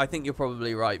 but I think you're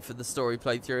probably right. For the story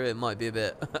playthrough, it might be a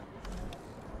bit...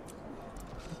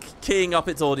 keying up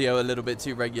its audio a little bit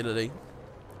too regularly.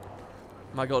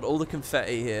 My god, all the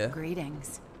confetti here.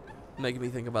 Greetings. Making me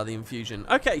think about the infusion.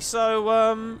 Okay,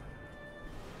 so,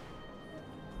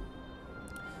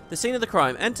 the scene of the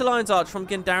crime. Enter Lion's Arch from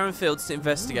Gandaren Fields to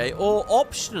investigate, or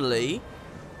optionally...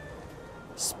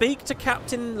 speak to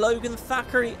Captain Logan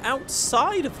Thackeray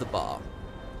outside of the bar.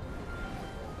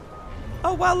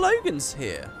 Oh, wow, Logan's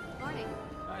here. Morning.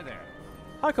 Hi there.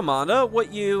 Hi, Commander.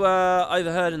 What you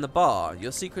overheard in the bar?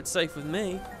 Your secret's safe with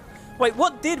me. Wait,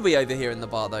 what did we overhear in the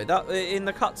bar, though? That in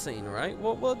the cutscene, right?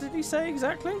 What did he say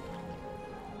exactly?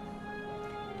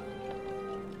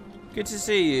 Good to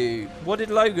see you. What did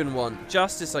Logan want?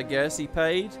 Justice, I guess. He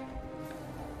paid.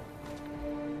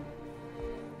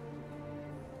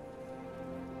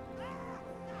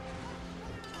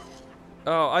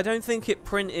 Oh, I don't think it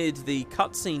printed the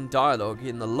cutscene dialogue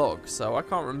in the log, so I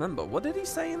can't remember. What did he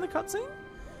say in the cutscene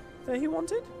that he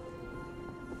wanted?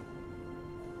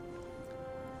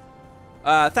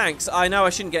 Thanks. I know I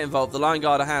shouldn't get involved. The Lion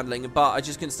Guard are handling, but I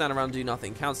just couldn't stand around and do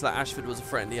nothing. Councillor Ashford was a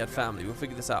friend. He had family. We'll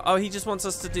figure this out. Oh, he just wants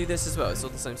us to do this as well. It's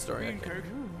all the same story. Okay.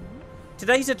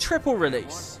 Today's a triple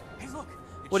release.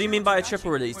 What do you mean by a triple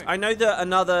release? I know that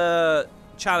another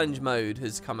challenge mode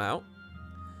has come out.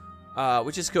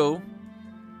 which is cool.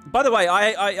 By the way,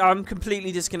 I'm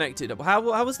completely disconnected.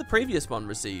 How was the previous one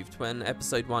received when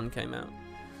episode 1 came out?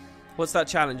 What's that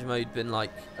challenge mode been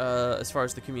like as far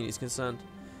as the community is concerned?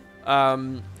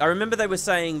 I remember they were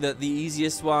saying that the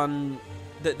easiest one,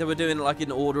 that they were doing like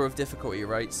in order of difficulty,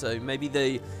 right? So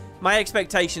maybe my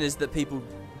expectation is that people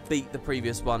beat the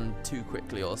previous one too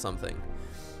quickly or something.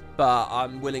 But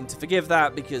I'm willing to forgive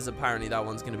that because apparently that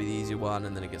one's going to be the easier one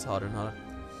and then it gets harder and harder.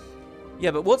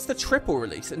 Yeah, but what's the triple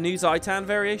release? New Zaitan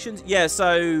variations? Yeah,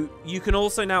 so you can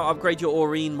also now upgrade your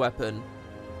Aurine weapon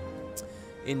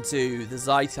into the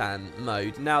Zaitan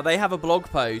mode. Now, they have a blog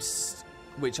post,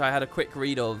 which I had a quick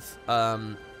read of,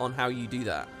 on how you do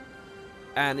that.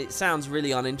 And it sounds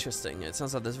really uninteresting. It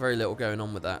sounds like there's very little going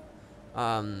on with that.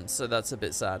 So that's a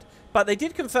bit sad. But they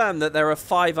did confirm that there are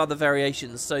 5 other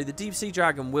variations, so the Deep Sea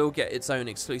Dragon will get its own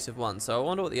exclusive one. So I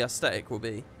wonder what the aesthetic will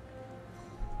be.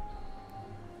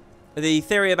 The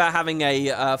theory about having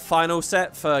a final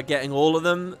set for getting all of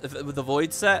them with the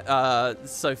Void set,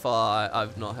 so far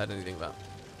I've not heard anything about.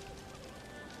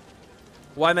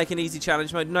 Why make an easy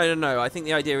challenge mode? No. I think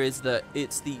the idea is that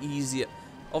it's the easier.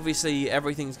 Obviously,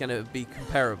 everything's going to be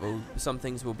comparable. Some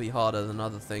things will be harder than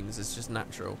other things. It's just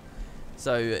natural.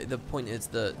 So the point is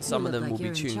that some of them will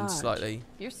be tuned slightly.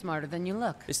 You're smarter than you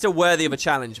look. It's still worthy of a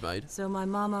challenge mode. So my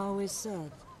mama always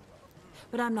said.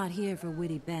 But I'm not here for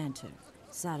witty banter,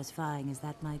 satisfying as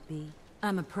that might be.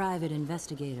 I'm a private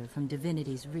investigator from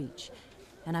Divinity's Reach,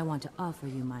 and I want to offer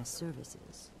you my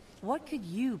services. What could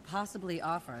you possibly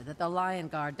offer that the Lion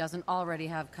Guard doesn't already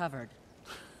have covered?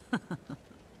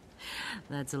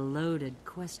 That's a loaded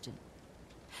question.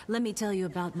 Let me tell you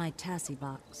about my Tassie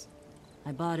box.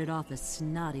 I bought it off a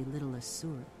snotty little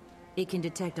Asura. It can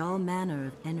detect all manner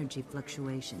of energy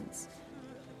fluctuations.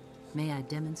 May I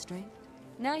demonstrate?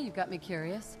 Now you've got me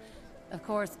curious. Of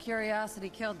course, curiosity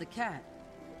killed the cat.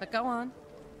 But go on.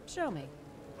 Show me.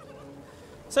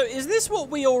 So is this what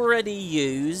we already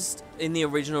used in the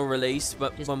original release?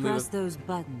 But just when press those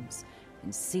buttons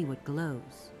and see what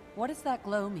glows. What does that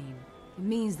glow mean? It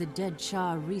means the dead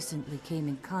Char recently came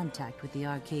in contact with the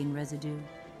arcane residue.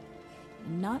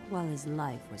 Not while his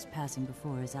life was passing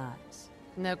before his eyes.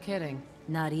 No kidding.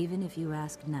 Not even if you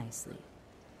ask nicely.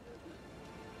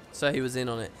 So he was in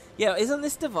on it. Yeah, isn't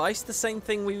this device the same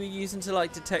thing we were using to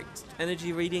like detect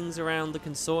energy readings around the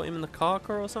consortium and the Karka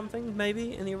or something,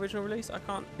 maybe, in the original release? I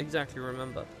can't exactly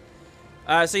remember.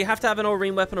 So you have to have an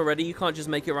Aurine weapon already. You can't just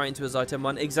make it right into a Zaitan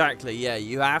one. Exactly, yeah.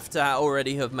 You have to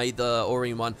already have made the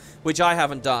Aurine one, which I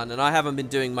haven't done. And I haven't been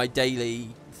doing my daily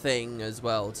thing as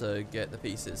well to get the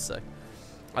pieces, so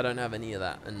I don't have any of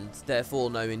that. And therefore,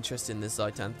 no interest in this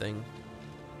Zaitan thing.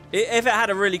 If it had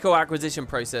a really cool acquisition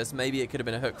process, maybe it could have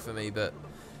been a hook for me, but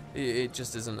it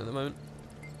just isn't at the moment.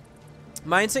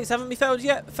 My instincts haven't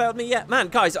failed me yet. Man,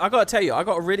 guys, I gotta tell you, I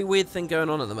got a really weird thing going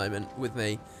on at the moment with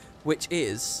me, which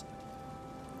is,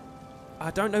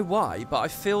 I don't know why, but I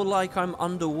feel like I'm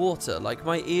underwater. Like,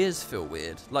 my ears feel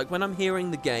weird. Like, when I'm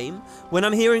hearing the game, when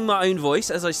I'm hearing my own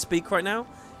voice as I speak right now,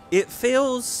 it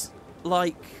feels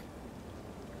like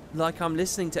I'm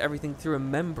listening to everything through a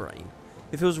membrane.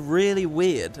 It feels really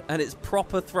weird, and it's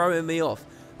proper throwing me off.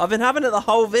 I've been having it the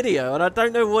whole video, and I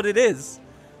don't know what it is.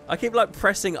 I keep, like,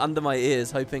 pressing under my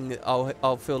ears, hoping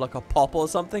I'll feel like a pop or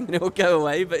something, and it will go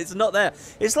away, but it's not there.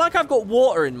 It's like I've got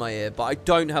water in my ear, but I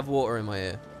don't have water in my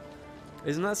ear.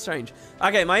 Isn't that strange?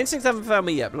 Okay, my instincts haven't failed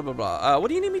me yet, blah, blah, blah. What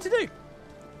do you need me to do?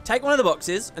 Take one of the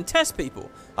boxes and test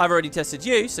people. I've already tested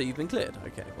you, so you've been cleared.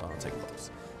 Okay, well, I'll take a box.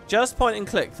 Just point and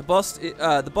click.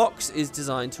 The box is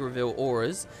designed to reveal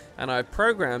auras, and I've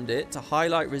programmed it to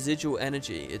highlight residual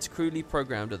energy. It's crudely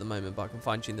programmed at the moment, but I can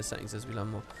fine-tune the settings as we learn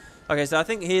more. Okay, so I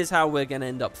think here's how we're going to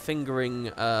end up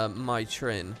fingering my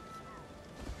Trin.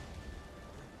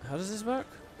 How does this work?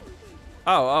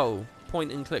 Oh,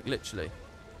 point and click, literally.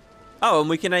 Oh, and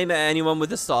we can aim at anyone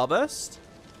with a starburst?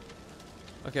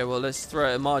 Okay, well, let's throw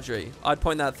it at Marjorie. I'd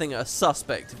point that thing at a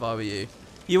suspect if I were you.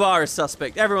 You are a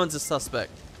suspect. Everyone's a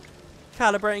suspect.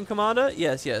 Calibrating, Commander?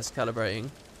 Yes, calibrating.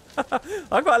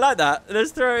 I quite like that.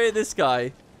 Let's throw it at this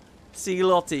guy.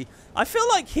 Cielotti. I feel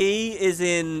like he is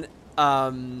in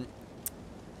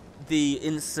the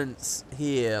instance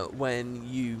here when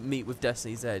you meet with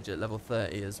Destiny's Edge at level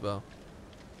 30 as well.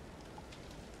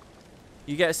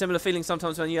 You get a similar feeling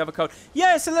sometimes when you have a cold.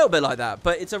 Yeah, it's a little bit like that,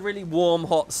 but it's a really warm,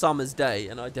 hot summer's day,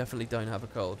 and I definitely don't have a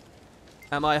cold.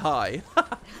 Am I high?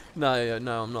 No,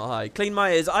 I'm not high. Clean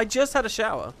my ears. I just had a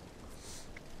shower.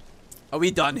 Are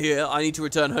we done here? I need to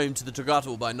return home to the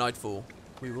Togato by nightfall.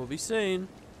 We will be soon.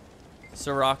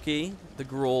 Saraki, the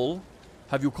Grawl.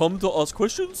 Have you come to ask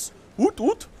questions? Woot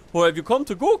woot. Why have you come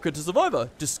to Gorka to survivor?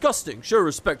 Disgusting. Show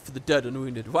respect for the dead and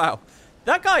wounded. Wow.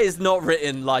 That guy is not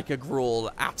written like a Grawl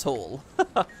at all.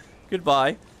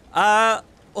 Goodbye.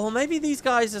 Or maybe these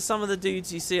guys are some of the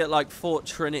dudes you see at, like, Fort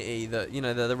Trinity that, you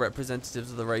know, they're the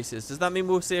representatives of the races. Does that mean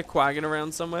we'll see a Quaggan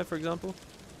around somewhere, for example?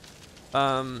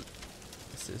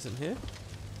 This isn't here.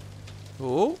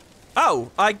 Oh.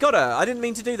 Oh, I got her. I didn't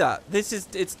mean to do that. This is,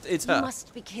 it's her. You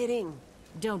must be kidding.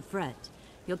 Don't fret.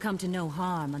 You'll come to no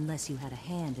harm unless you had a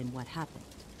hand in what happened.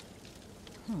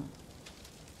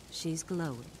 She's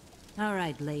glowing. All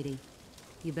right, lady.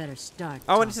 You better start.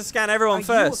 I wanted to scan everyone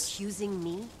first. Are you accusing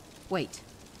me? Wait.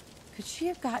 Could she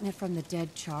have gotten it from the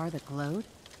dead Char that glowed?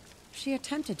 She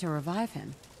attempted to revive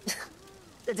him.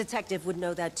 The detective would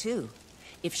know that too,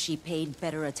 if she paid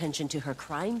better attention to her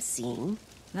crime scene.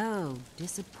 Oh,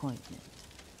 disappointment.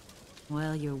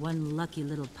 Well, you're one lucky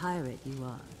little pirate, you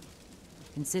are.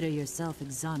 Consider yourself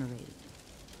exonerated.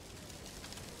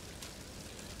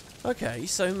 Okay,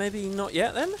 so maybe not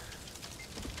yet then?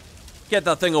 Get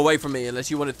that thing away from me unless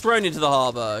you want it thrown into the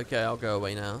harbor. Okay, I'll go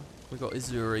away now. We've got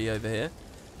Izuri over here.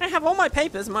 I have all my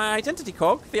papers, my identity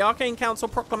cog, the Arcane Council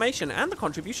proclamation, and the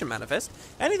contribution manifest.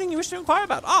 Anything you wish to inquire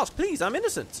about, ask, please, I'm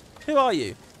innocent. Who are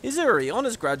you? Izuri,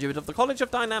 honors graduate of the College of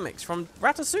Dynamics from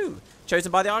Ratasum,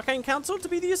 chosen by the Arcane Council to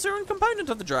be the Isuran component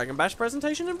of the Dragon Bash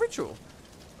presentation and ritual.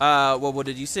 Well, what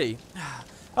did you see?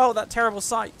 Oh, that terrible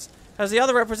sight. As the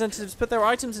other representatives put their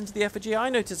items into the effigy, I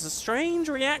noticed a strange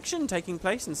reaction taking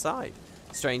place inside.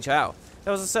 Strange how?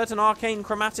 There was a certain arcane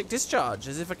chromatic discharge,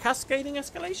 as if a cascading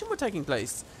escalation were taking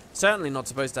place. Certainly not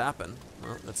supposed to happen.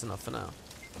 Well, that's enough for now.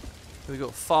 We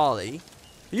got Farley.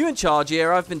 Are you in charge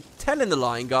here? I've been telling the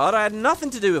Lion Guard I had nothing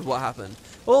to do with what happened.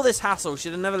 All this hassle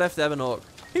should have never left Ebonhawk.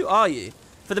 Who are you?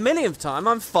 For the millionth time,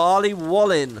 I'm Farley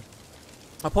Wallin.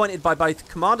 Appointed by both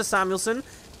Commander Samuelson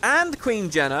and Queen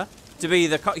Jenna to be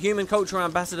the human cultural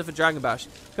ambassador for Dragon Bash.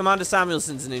 Commander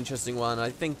Samuelson's an interesting one.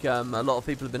 I think a lot of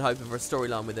people have been hoping for a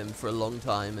storyline with him for a long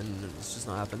time, and it's just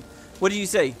not happened. What do you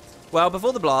see? Well,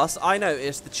 before the blast, I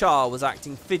noticed the Char was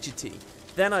acting fidgety.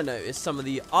 Then I noticed some of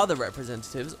the other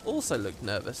representatives also looked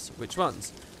nervous. Which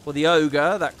ones? Well, the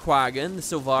Ogre, that Quaggan, the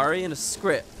Sylvari, and a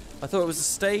Script. I thought it was a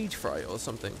stage fright or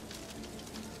something.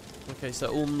 Okay,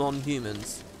 so all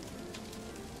non-humans.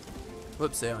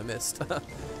 Whoopsie, I missed.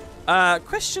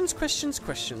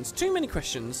 Questions. Too many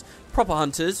questions. Proper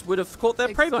hunters would have caught their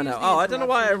prey by now. Oh, I don't know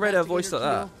why I read her voice like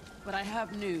that. But I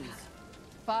have news.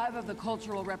 5 of the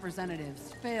cultural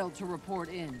representatives failed to report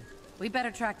in. We better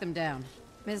track them down.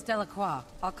 Ms. Delacroix,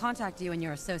 I'll contact you and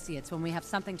your associates when we have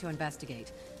something to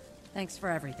investigate. Thanks for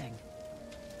everything.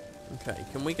 Okay,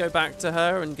 can we go back to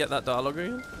her and get that dialogue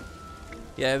again?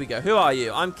 Yeah, here we go. Who are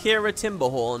you? I'm Kira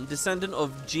Timberhorn, descendant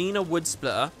of Gina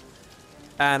Woodsplitter,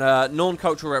 and a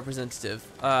non-cultural representative.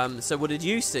 So what did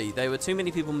you see? There were too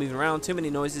many people moving around, too many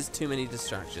noises, too many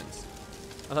distractions.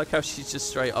 I like how she's just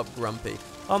straight up grumpy.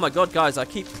 Oh my god, guys, I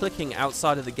keep clicking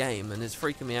outside of the game and it's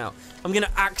freaking me out. I'm going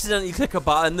to accidentally click a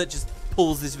button that just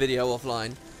pulls this video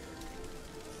offline.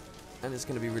 And it's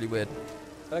going to be really weird.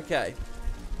 Okay.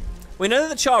 We know that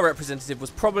the Char representative was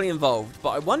probably involved,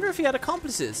 but I wonder if he had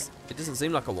accomplices. It doesn't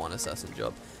seem like a one-assassin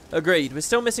job. Agreed. We're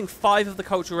still missing 5 of the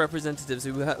cultural representatives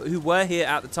who were here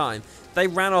at the time. They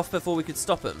ran off before we could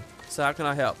stop them. So how can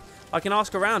I help? I can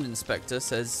ask around, Inspector,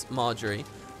 says Marjorie.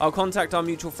 I'll contact our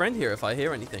mutual friend here if I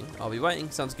hear anything. I'll be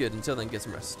waiting. Sounds good. Until then, get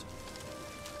some rest.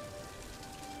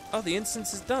 Oh, the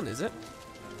instance is done, is it?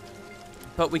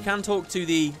 But we can talk to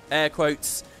the, air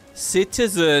quotes,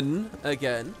 citizen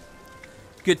again.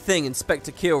 Good thing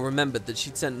Inspector Keel remembered that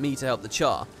she'd sent me to help the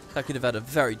Char. That could have had a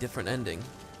very different ending.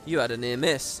 You had a near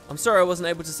miss. I'm sorry I wasn't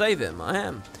able to save him. I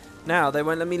am. Now they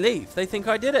won't let me leave. They think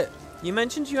I did it. You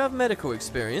mentioned you have medical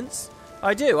experience.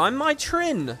 I do. I'm my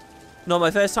Trin. Not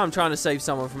my first time trying to save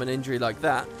someone from an injury like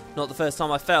that. Not the first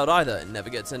time I failed either. It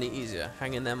never gets any easier.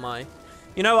 Hang in there, my...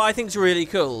 You know what I think's really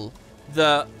cool?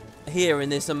 That here in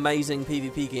this amazing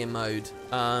PvP game mode,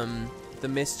 the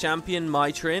Miss Champion,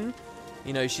 my Trin,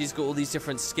 you know, she's got all these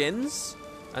different skins.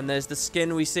 And there's the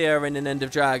skin we see her in End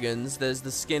of Dragons. There's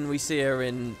the skin we see her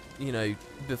in, you know,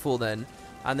 before then.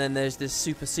 And then there's this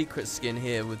super secret skin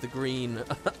here with the green...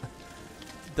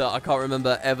 that I can't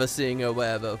remember ever seeing her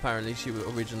wear, but apparently she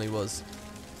originally was.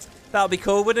 That would be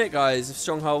cool, wouldn't it, guys, if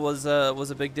Stronghold was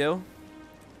a big deal?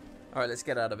 Alright, let's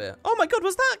get out of here. Oh my god,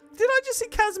 was that... Did I just see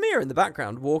Casimir in the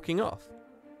background walking off?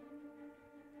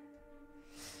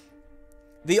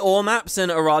 The ore maps in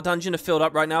Arar Dungeon are filled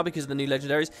up right now because of the new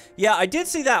legendaries. Yeah, I did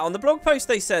see that. On the blog post,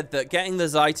 they said that getting the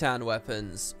Zaitan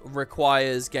weapons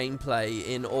requires gameplay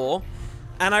in ore.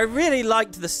 And I really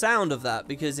liked the sound of that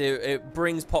because it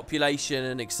brings population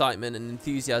and excitement and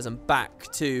enthusiasm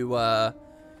back to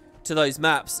to those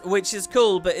maps, which is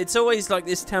cool, but it's always like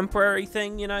this temporary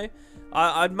thing, you know?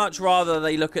 I'd much rather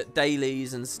they look at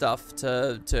dailies and stuff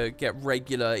to get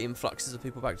regular influxes of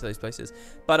people back to those places.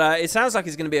 But it sounds like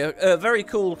it's going to be a very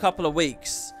cool couple of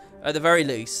weeks, at the very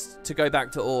least, to go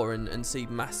back to Ore and see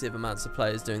massive amounts of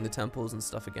players doing the temples and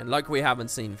stuff again, like we haven't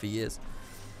seen for years.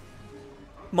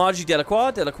 Margie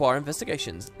Delacroix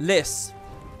investigations. Liss.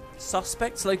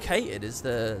 Suspects located is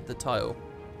the title.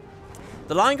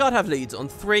 The Lion Guard have leads on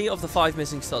 3 of the 5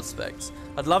 missing suspects.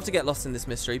 I'd love to get lost in this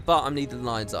mystery, but I'm needed in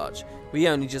Lion's Arch. We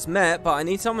only just met, but I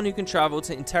need someone who can travel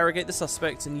to interrogate the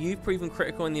suspects, and you've proven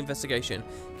critical in the investigation.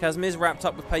 Kazmir's wrapped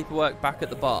up with paperwork back at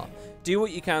the bar. Do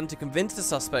what you can to convince the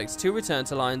suspects to return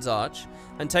to Lion's Arch,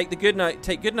 and take good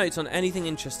notes on anything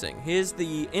interesting. Here's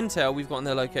the intel we've got on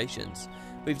their locations.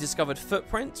 We've discovered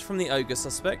footprints from the ogre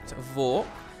suspect, Vork,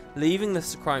 leaving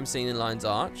the crime scene in Lion's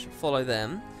Arch. Follow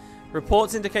them.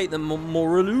 Reports indicate that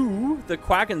Morelu, the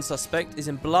Quaggan suspect, is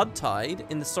in Blood Tide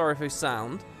in the Sorrowful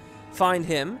Sound. Find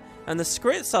him. And the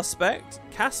Skrit suspect,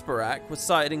 Kasparak, was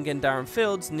sighted in Gendaran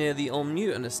Fields near the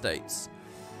Olmutan estates.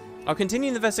 I'll continue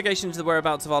the investigation into the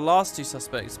whereabouts of our last 2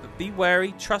 suspects, but be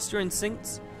wary, trust your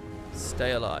instincts,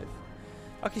 stay alive.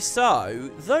 Okay,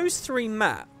 so those 3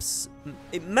 maps,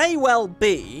 it may well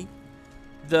be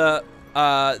that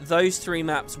those 3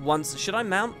 maps once... Should I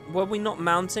mount? Were we not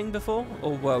mounting before?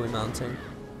 Or were we mounting?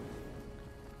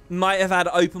 Might have had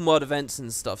open world events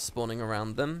and stuff spawning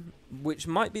around them, which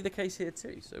might be the case here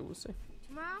too, so we'll see.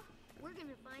 Tomorrow, we're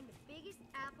gonna find the biggest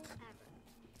apple ever.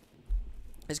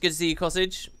 It's good to see you,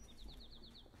 Cottage.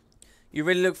 You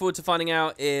really look forward to finding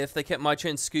out if they kept Mitra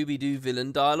and Scooby-Doo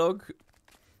villain dialogue.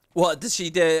 What, does she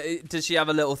do? Does she have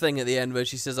a little thing at the end where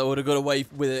she says, I would have got away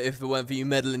with it if it weren't for you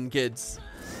meddling kids?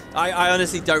 I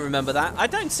honestly don't remember that. I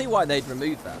don't see why they'd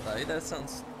remove that, though. That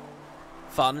sounds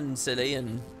fun and silly,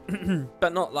 and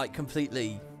but not, like,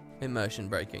 completely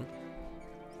immersion-breaking.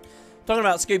 Talking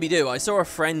about Scooby-Doo, I saw a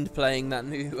friend playing that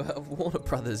new Warner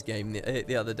Brothers game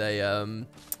the other day.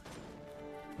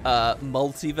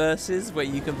 Multiverses, where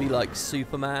you can be, like,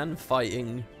 Superman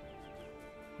fighting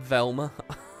Velma.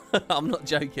 I'm not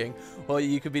joking. Or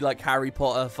you could be, like, Harry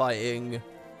Potter fighting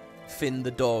Finn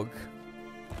the dog.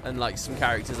 And, like, some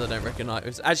characters I don't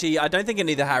recognize. Actually, I don't think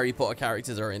any of the Harry Potter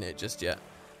characters are in it just yet.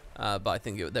 But I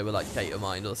think they were, like,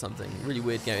 Datamind or something. Really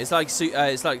weird game. It's like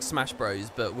Smash Bros,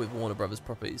 but with Warner Brothers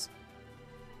properties.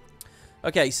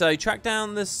 Okay, so track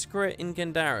down the Skrit in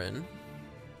Gendaran.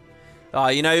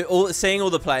 You know, seeing all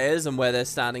the players and where they're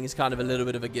standing is kind of a little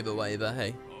bit of a giveaway, but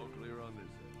hey.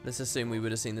 Let's assume we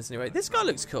would have seen this anyway. This guy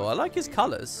looks cool. I like his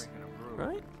colors.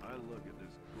 Right?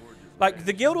 Like,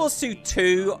 the Guild Wars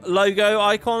 2 logo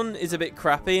icon is a bit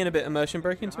crappy and a bit immersion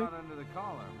breaking to me.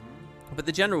 But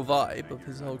the general vibe of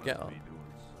his whole get-up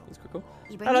is quite cool.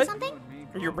 You bring me something?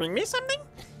 You bring me something?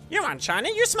 You want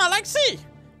shiny? You smell like sea.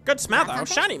 Good smell, though.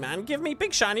 Shiny, man. Give me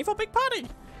big shiny for big party.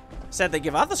 Said they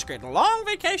give other Skrit a long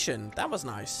vacation. That was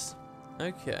nice.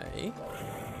 Okay.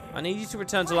 I need you to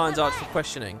return to Lion's Arch for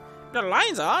questioning. The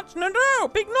Lion's Arch? No, no.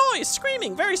 Big noise.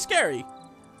 Screaming. Very scary.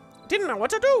 Didn't know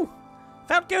what to do.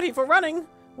 Felt guilty for running.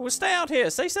 We'll stay out here.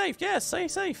 Stay safe. Yes, stay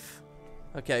safe.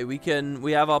 Okay,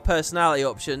 we have our personality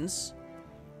options.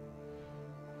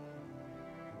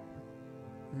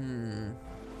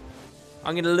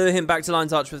 I'm going to lure him back to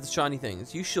Lion's Arch with the shiny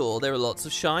things. You sure? There are lots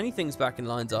of shiny things back in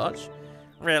Lion's Arch.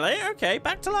 Really? Okay,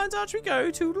 back to Lion's Arch we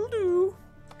go. Toodle-doo.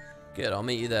 Good, I'll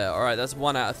meet you there. Alright, that's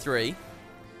 1 out of 3.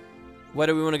 Where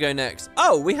do we want to go next?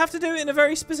 Oh, we have to do it in a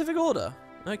very specific order.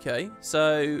 Okay,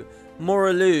 so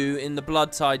Morelu in the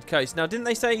Blood Tide Coast. Now, didn't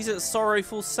they say he's at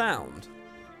Sorrowful Sound?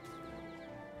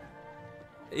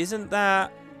 Isn't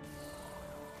that...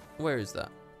 Where is that?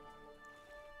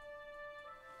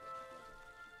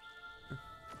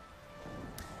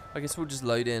 I guess we'll just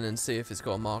load in and see if it's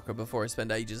got a marker before I spend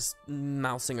ages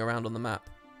mousing around on the map.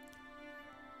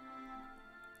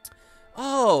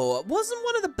 Oh, wasn't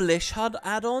one of the Blish HUD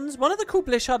add-ons? One of the cool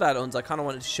Blish HUD add-ons I kind of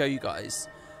wanted to show you guys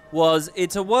was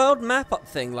it's a world map-up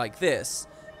thing like this,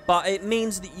 but it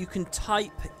means that you can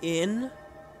type in.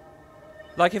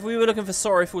 Like if we were looking for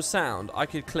Sorrowful Sound, I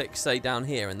could click, say, down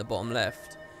here in the bottom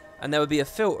left, and there would be a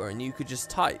filter, and you could just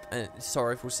type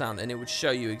Sorrowful Sound, and it would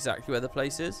show you exactly where the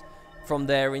place is from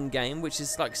there in game, which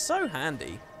is like so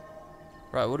handy.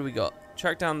 Right, what do we got?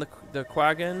 Track down the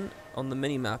Quaggan on the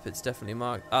mini map. It's definitely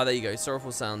marked. Ah, there you go.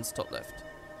 Sorrowful Sounds, top left.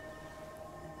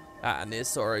 Ah, near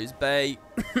Sorrow's Bay,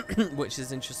 which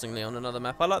is interestingly on another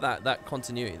map. I like that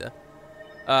continuity there.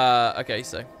 Okay,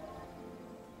 so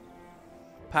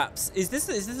perhaps is this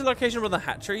the location of the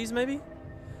hatcheries? Maybe.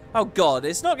 Oh God,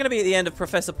 it's not going to be at the end of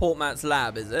Professor Portmat's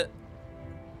lab, is it?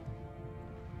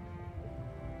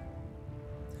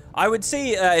 I would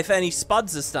see if any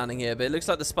Spuds are standing here, but it looks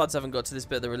like the Spuds haven't got to this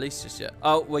bit of the release just yet.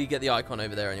 Oh, well, you get the icon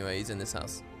over there anyway. He's in this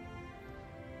house.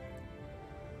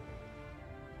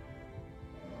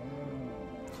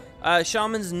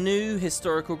 Shaman's new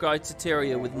historical guide to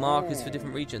Tyria with markers for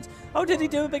different regions. Oh, did he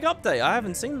do a big update? I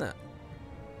haven't seen that.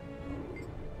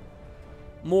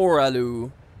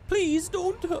 Moralu. Please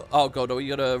don't hurt. Oh, God, oh,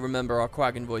 you gotta remember our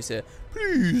Quaggan voice here.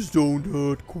 Please don't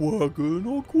hurt Quaggan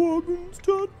or Quaggan's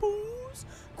tadpoles.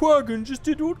 Quaggan just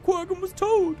did what Quaggan was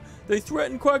told. They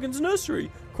threatened Quaggan's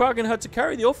nursery. Quaggan had to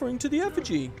carry the offering to the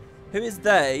effigy. Who is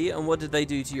they, and what did they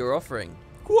do to your offering?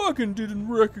 Quaggan didn't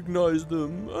recognize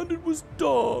them, and it was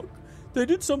dark. They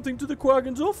did something to the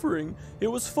Quaggan's offering. It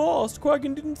was fast.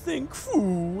 Quaggan didn't think.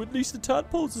 Phew, at least the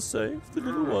tadpoles are safe, the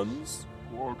little ones.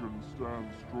 Quaggan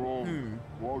stands strong.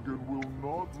 Quaggan will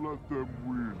not let them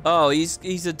win. Oh,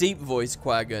 he's a deep voice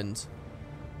Quaggan.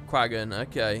 Quaggan,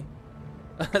 okay.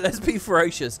 Let's be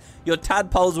ferocious. Your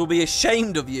tadpoles will be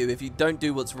ashamed of you if you don't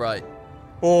do what's right.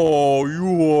 Oh,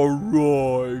 you are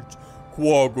right.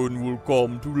 Quaggan will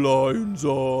come to Lion's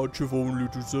Arch, if only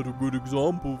to set a good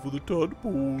example for the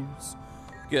tadpoles.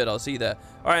 Good, I'll see you there.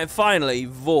 Alright, and finally,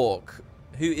 Vork,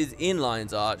 who is in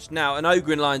Lion's Arch. Now, an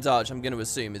ogre in Lion's Arch, I'm going to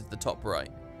assume, is the top right.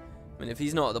 I mean, if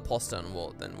he's not at the postern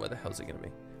wall, then where the hell's he going to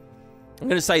be? I'm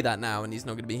going to say that now, and he's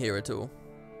not going to be here at all.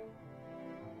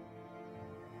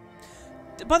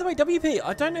 By the way, WP,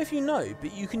 I don't know if you know,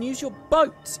 but you can use your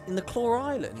boat in the Claw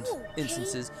Island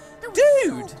instances.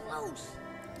 Dude! So close.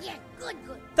 Yeah, good.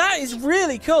 That is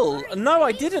really cool. No,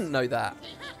 I didn't know that.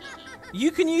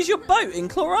 You can use your boat in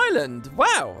Claw Island.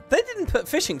 Wow, they didn't put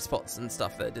fishing spots and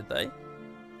stuff there, did they?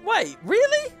 Wait,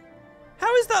 really?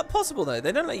 How is that possible though?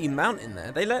 They don't let you mount in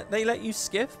there. They let you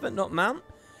skiff but not mount.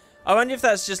 I wonder if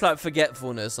that's just like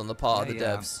forgetfulness on the part of the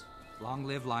devs. Long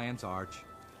live Lion's Arch.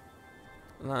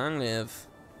 Long live.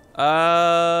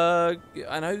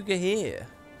 An ogre here.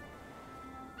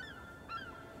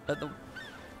 At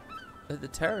the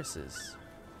terraces.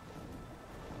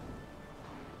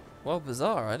 Well,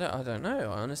 bizarre. I don't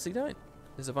know. I honestly don't.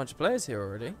 There's a bunch of players here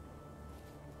already.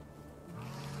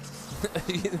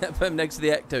 Put him next to the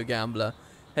Ecto Gambler.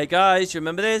 Hey guys, you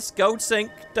remember this? Gold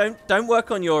Sync. Don't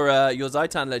work on your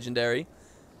Zaitan Legendary.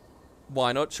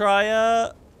 Why not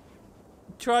try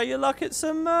your luck at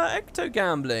some Ecto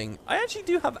Gambling? I actually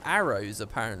do have arrows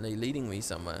apparently leading me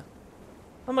somewhere.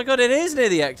 Oh my god, it is near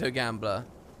the Ecto Gambler.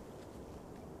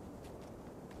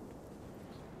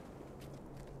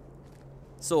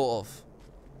 Sort of.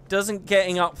 Doesn't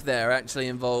getting up there actually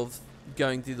involve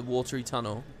going through the watery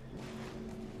tunnel?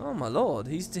 Oh my lord,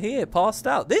 he's here, passed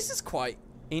out. This is quite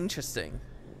interesting.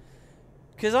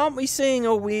 Because aren't we seeing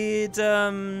a weird...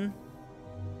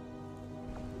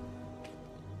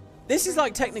 This is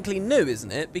like technically new,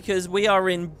 isn't it? Because we are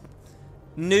in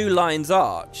New Lion's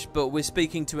Arch, but we're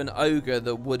speaking to an ogre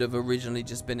that would have originally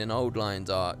just been in Old Lion's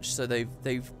Arch. So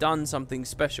they've done something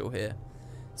special here.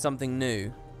 Something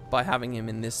new by having him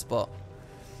in this spot.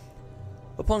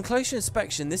 Upon closer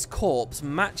inspection, this corpse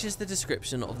matches the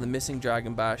description of the missing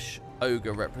Dragon Bash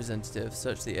ogre representative.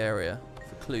 Search the area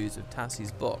for clues of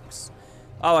Tassie's box.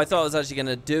 Oh, I thought I was actually going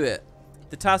to do it.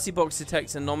 The Tassie box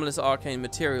detects anomalous arcane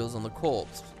materials on the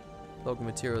corpse. Log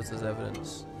materials as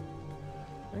evidence.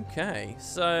 Okay,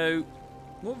 so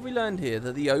what have we learned here?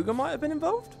 That the ogre might have been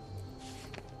involved?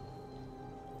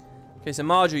 Okay, so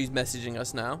Marjorie's messaging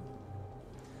us now.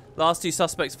 Last two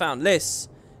suspects found. Liz,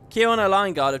 Keo and her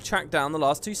line guard have tracked down the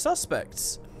last two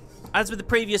suspects. As with the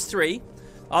previous three,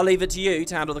 I'll leave it to you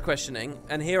to handle the questioning,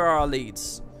 and here are our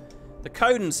leads. The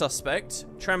Coden suspect,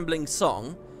 Trembling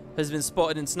Song, has been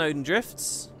spotted in Snowden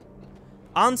Drifts.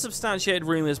 Unsubstantiated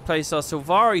rumours place our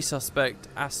Silvari suspect,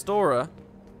 Astora,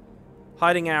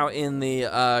 hiding out in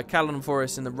the Caledon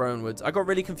Forest in the Rowan Woods. I got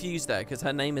really confused there because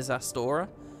her name is Astora,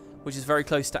 which is very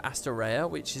close to Astorea,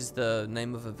 which is the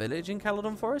name of a village in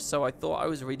Caledon Forest. So I thought I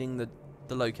was reading the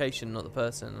location, not the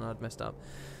person, and I'd messed up.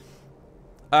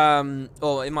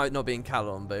 Or it might not be in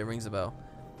Caledon, but it rings a bell.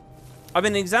 I've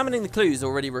been examining the clues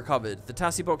already recovered. The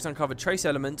Tassie box uncovered trace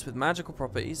elements with magical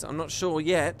properties. I'm not sure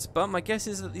yet, but my guess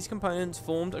is that these components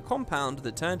formed a compound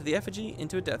that turned the effigy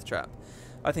into a death trap.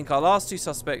 I think our last two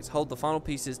suspects hold the final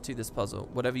pieces to this puzzle.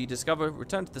 Whatever you discover,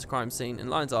 return to this crime scene in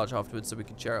Lion's Arch afterwards so we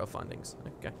can share our findings.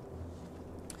 Okay.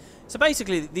 So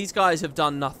basically, these guys have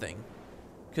done nothing.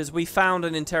 Because we found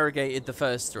and interrogated the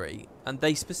first three, and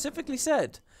they specifically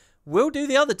said, we'll do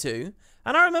the other two.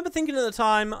 And I remember thinking at the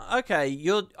time, okay,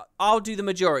 I'll do the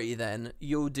majority then.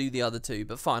 You'll do the other two,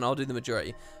 but fine, I'll do the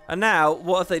majority. And now,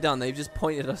 what have they done? They've just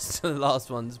pointed us to the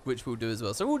last ones, which we'll do as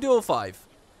well. So we'll do all five.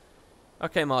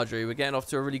 Okay, Marjorie, we're getting off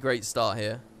to a really great start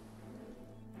here.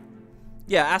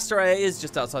 Yeah, Asteroid is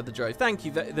just outside the Grove. Thank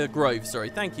you, the Grove, sorry.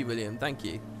 Thank you, William. Thank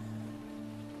you.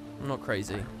 I'm not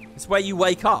crazy. It's where you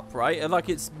wake up, right? Like,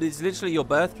 it's literally your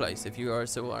birthplace if you are a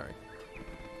Silvari.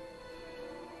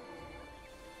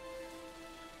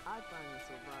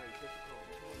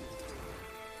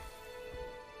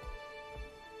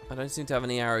 I don't seem to have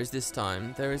any arrows this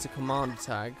time. There is a commander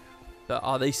tag. But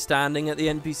are they standing at the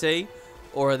NPC?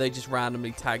 Or are they just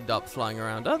randomly tagged up flying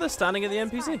around? Oh, they're standing at the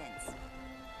NPC.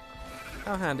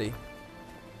 How handy.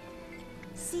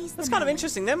 That's kind of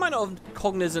interesting. They might not have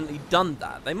cognizantly done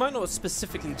that. They might not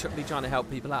specifically be trying to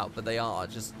help people out, but they are,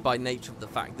 just by nature of the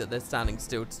fact that they're standing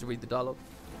still to read the dialogue.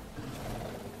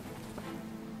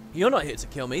 You're not here to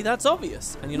kill me, that's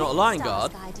obvious. And you're not a lion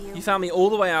guard. You found me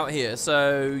all the way out here,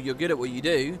 so you're good at what you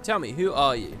do. Tell me, who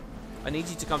are you? I need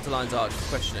you to come to Lion's Arch for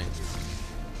questioning.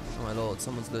 Oh my lord,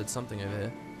 someone's lured something over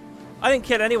here. I didn't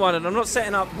kill anyone, and I'm not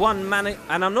setting up one manicured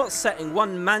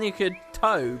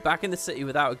toe back in the city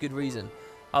without a good reason.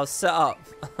 I'll set up.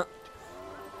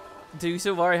 Do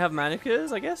Silvari have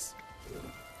manicures, I guess?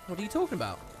 What are you talking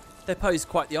about? They pose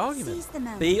quite the argument.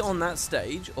 Be on that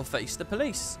stage or face the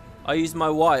police. I used my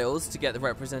wiles to get the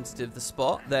representative of the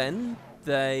spot, then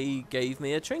they gave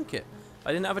me a trinket.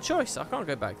 I didn't have a choice. I can't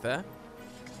go back there.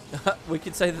 We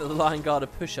could say that the Lion Guard are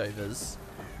pushovers.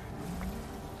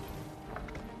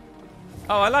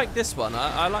 Oh, I like this one.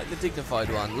 I like the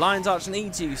dignified one. Lion's Arch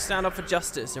needs you. Stand up for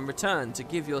justice in return to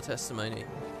give your testimony.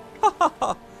 Ha ha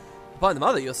ha. By the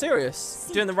mother, you're serious.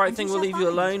 Doing the right thing will leave you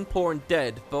alone, poor and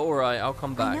dead. But alright, I'll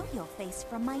come back. I know your face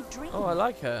from my dream. Oh, I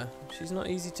like her. She's not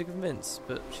easy to convince,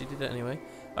 but she did it anyway.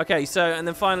 Okay, so, and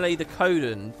then finally, the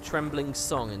Coden, Trembling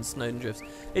Song in Snowden Drifts.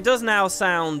 It does now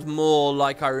sound more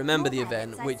like I remember the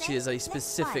event, which is a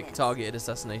specific targeted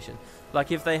assassination.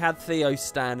 Like if they had Theo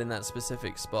stand in that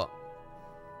specific spot.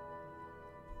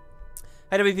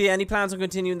 Hey WP, any plans on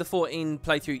continuing the 14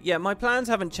 playthrough? Yeah, my plans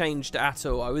haven't changed at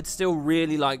all. I would still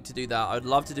really like to do that. I'd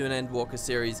love to do an Endwalker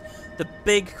series. The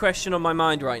big question on my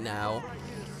mind right now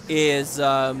is, do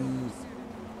I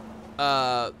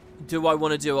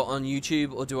want to do it on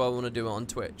YouTube or do I want to do it on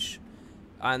Twitch?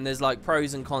 And there's like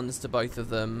pros and cons to both of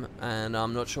them, and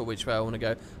I'm not sure which way I want to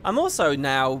go. I'm also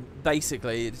now,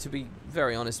 basically, to be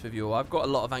very honest with you all, I've got a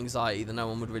lot of anxiety that no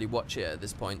one would really watch it at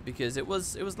this point, because it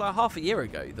was like half a year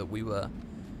ago that we were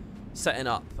setting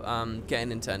up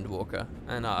getting into Endwalker,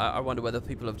 and I wonder whether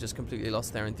people have just completely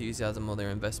lost their enthusiasm or their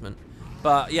investment.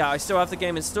 But yeah, I still have the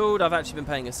game installed. I've actually been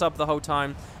paying a sub the whole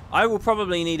time. I will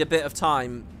probably need a bit of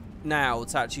time now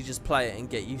to actually just play it and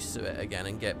get used to it again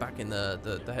and get back in the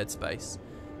headspace.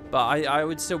 But I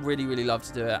would still really, really love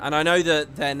to do it. And I know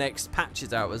that their next patch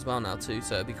is out as well now too,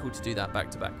 so it'd be cool to do that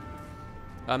back to back.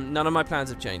 None of my plans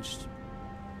have changed.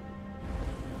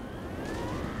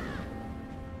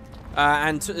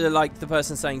 And like the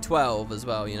person saying 12 as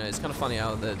well, you know, it's kind of funny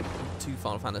how the two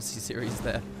Final Fantasy series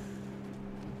there.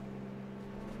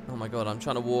 Oh my god, I'm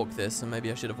trying to walk this, and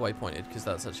maybe I should have waypointed, because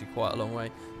that's actually quite a long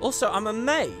way. Also, I'm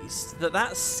amazed that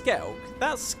that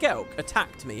Skelk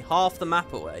attacked me half the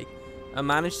map away and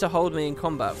managed to hold me in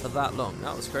combat for that long.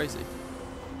 That was crazy.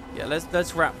 Yeah,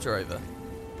 let's Raptor over.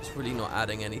 It's really not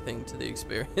adding anything to the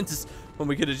experience when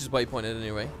we could have just waypointed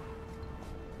anyway.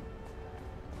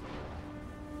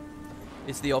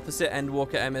 It's the opposite.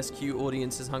 Endwalker MSQ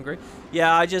audience is hungry.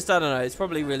 Yeah, I don't know. It's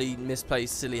probably really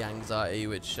misplaced silly anxiety,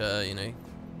 which, you know,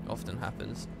 often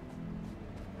happens.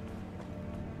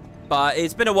 But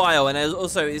it's been a while, and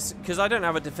also it's because I don't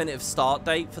have a definitive start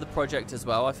date for the project as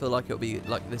well. I feel like it'll be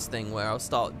like this thing where I'll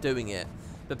start doing it,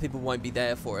 but people won't be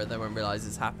there for it. They won't realize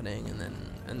it's happening, and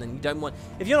then you don't want.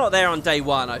 If you're not there on day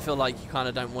one, I feel like you kind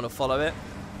of don't want to follow it.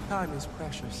 Time is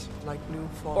precious, like new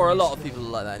fall. Or a lot of people are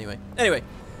like that anyway. Anyway,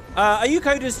 are you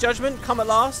Coda's judgment come at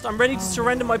last? I'm ready to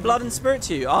surrender my blood and spirit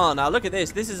to you. Oh, now look at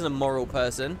this. This is an immoral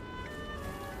person.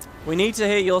 We need to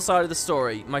hear your side of the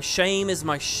story. My shame is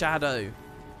my shadow.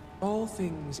 All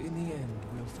things in the end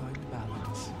will find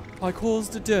balance. I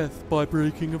caused a death by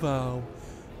breaking a vow.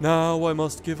 Now I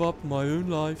must give up my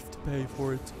own life to pay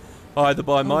for it, either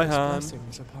by my hand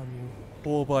upon you.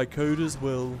 or by Coda's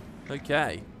will.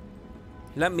 Okay.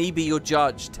 Let me be your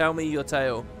judge. Tell me your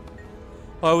tale.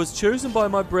 I was chosen by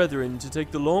my brethren to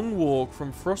take the long walk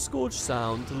from Frostgorge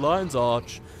Sound to Lion's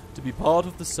Arch to be part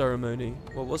of the ceremony.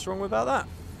 Well, what's wrong about that?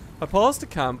 I passed a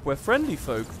camp where friendly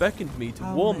folk beckoned me to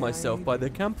warm myself by their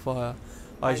campfire.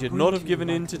 I should not have given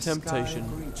in to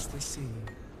temptation.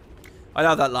 I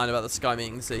know that line about the sky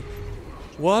meeting the sea.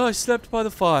 While I slept by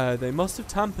the fire, they must have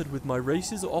tampered with my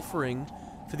race's offering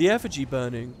for the effigy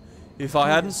burning. If I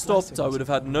hadn't stopped, I would have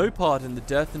had no part in the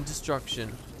death and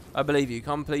destruction. I believe you.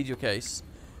 Come plead your case.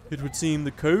 It would seem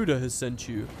the coder has sent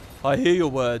you. I hear your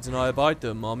words and I abide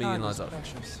them, Army and Time is Liza.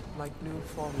 precious, like new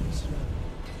fallen snow.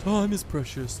 Time is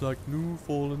precious, like new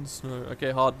fallen snow.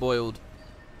 Okay, hard-boiled.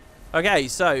 Okay,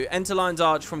 so enter Lion's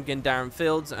Arch from Gindaren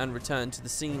Fields and return to the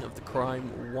scene of the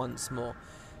crime once more.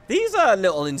 These are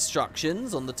little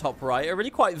instructions on the top right are really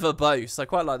quite verbose. I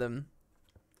quite like them.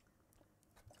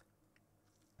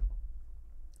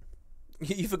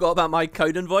 You forgot about my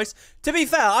Coden voice? To be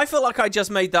fair, I feel like I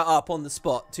just made that up on the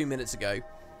spot 2 minutes ago.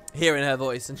 Hearing her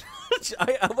voice. And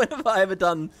when have I ever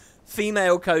done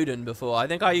female Coden before? I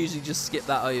think I usually just skip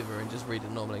that over and just read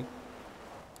it normally.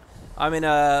 I'm in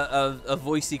a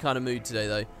voicey kind of mood today,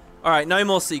 though. Alright, no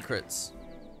more secrets.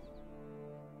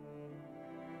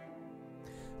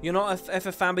 You're not a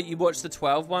FF fan, but you watched the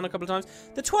 12 one a couple of times.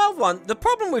 The 12 one, the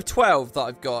problem with 12 that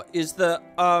I've got is that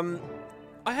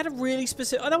I had a really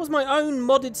specific... That was my own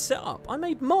modded setup. I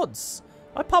made mods.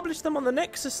 I published them on the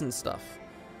Nexus and stuff.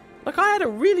 Like, I had a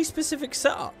really specific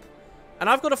setup. And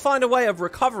I've got to find a way of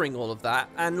recovering all of that.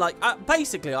 And, like,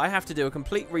 basically, I have to do a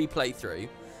complete replay through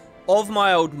of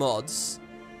my old mods.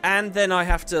 And then I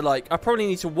have to, like... I probably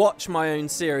need to watch my own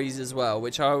series as well,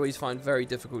 which I always find very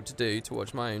difficult to do, to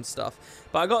watch my own stuff.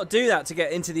 But I got to do that to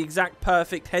get into the exact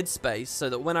perfect headspace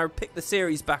so that when I pick the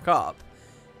series back up,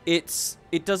 it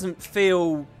doesn't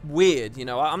feel weird, you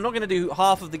know. I'm not going to do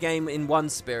half of the game in one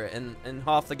spirit and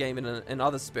half the game in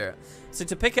another spirit. So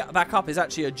to pick it back up is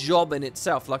actually a job in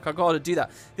itself. Like, I got to do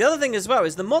that. The other thing as well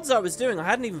is the mods I was doing, I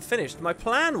hadn't even finished. My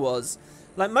plan was,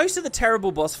 like, most of the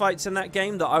terrible boss fights in that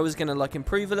game that I was going to, like,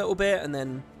 improve a little bit and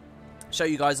then show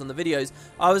you guys on the videos,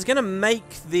 I was going to make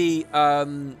the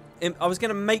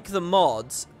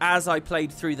mods as I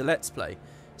played through the Let's Play.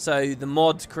 So the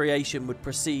mod creation would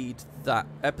precede that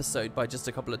episode by just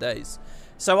a couple of days.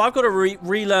 So I've got to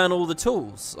relearn all the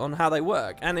tools on how they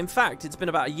work. And in fact, it's been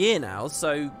about a year now,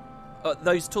 so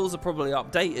those tools are probably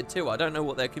updated too. I don't know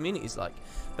what their community's like.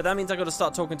 But that means I've got to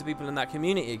start talking to people in that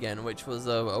community again, which was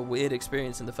a weird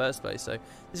experience in the first place. So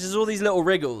this is all these little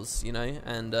wriggles, you know,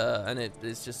 and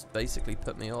it's just basically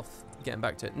put me off getting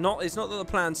back to it. It's not that the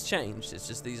plans changed, it's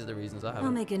just these are the reasons I haven't.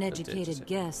 I'll make an educated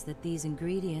guess that these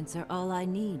ingredients are all I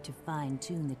need to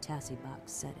fine-tune the Tassie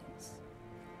box settings.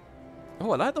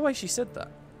 Oh, I like the way she said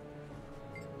that.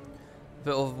 A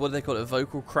bit of, what do they call it,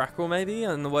 vocal crackle maybe,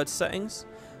 and the word settings.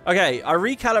 Okay, I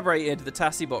recalibrated the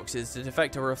Tassie boxes to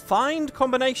effect a refined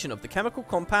combination of the chemical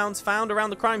compounds found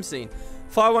around the crime scene.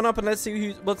 Fire one up and let's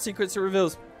see what secrets it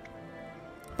reveals.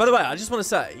 By the way, I just want to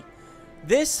say,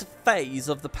 this phase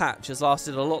of the patch has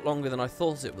lasted a lot longer than I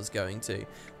thought it was going to.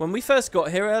 When we first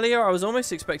got here earlier, I was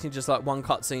almost expecting just like one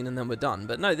cutscene and then we're done.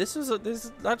 But no, this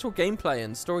is actual gameplay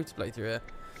and story to play through here.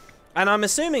 And I'm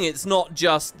assuming it's not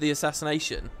just the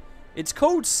assassination. It's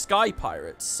called Sky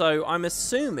Pirates, so I'm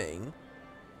assuming...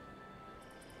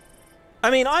 I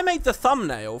mean, I made the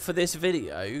thumbnail for this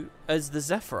video as the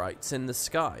Zephyrite in the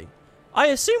sky. I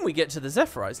assume we get to the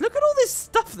Zephyrite. Look at all this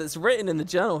stuff that's written in the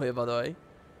journal here, by the way.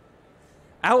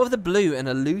 Out of the blue, an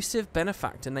elusive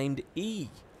benefactor named E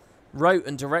wrote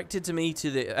and directed to me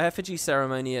to the effigy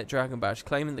ceremony at Dragon Bash,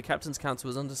 claiming the Captain's Council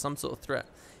was under some sort of threat.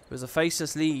 It was a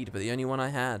faceless lead, but the only one I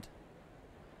had.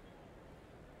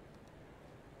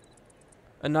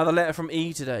 Another letter from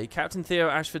E today. Captain Theo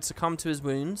Ashford succumbed to his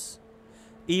wounds.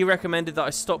 E recommended that I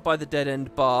stop by the Dead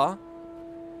End Bar.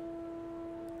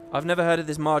 I've never heard of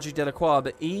this Marjorie Delacroix,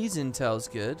 but E's intel's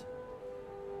good.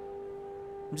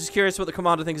 I'm just curious what the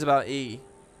commander thinks about E.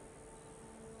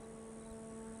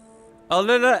 Oh,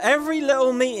 look, every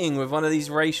little meeting with one of these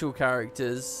racial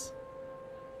characters.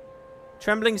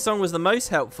 Trembling's song was the most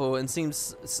helpful and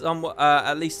seems somewhat,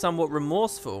 at least somewhat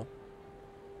remorseful.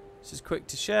 This is quick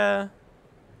to share.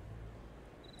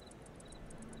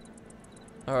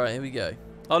 Alright, here we go.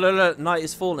 Oh, look, night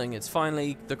is falling. It's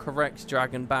finally the correct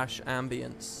Dragon Bash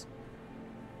ambience.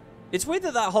 It's weird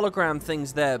that that hologram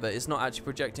thing's there, but it's not actually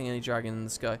projecting any dragon in the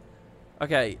sky.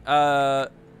 Okay,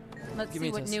 let's see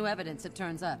what new evidence it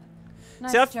turns up.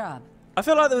 Nice job. I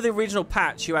feel like with the original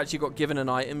patch, you actually got given an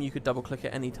item you could double click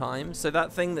at any time. So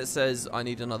that thing that says, I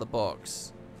need another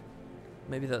box,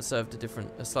 maybe that served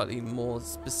a slightly more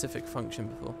specific function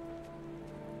before.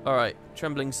 Alright,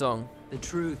 Trembling Song. The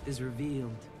truth is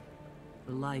revealed.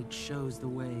 The light shows the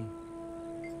way.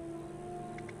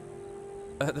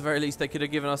 At the very least, they could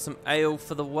have given us some ale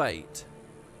for the wait.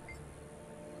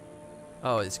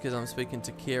 Oh, it's because I'm speaking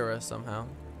to Kira somehow.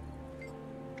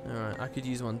 Alright, I could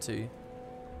use one too.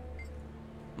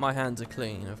 My hands are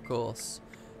clean, of course.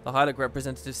 The Hylic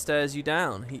representative stares you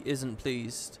down. He isn't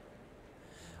pleased.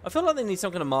 I feel like they need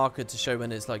some kind of marker to show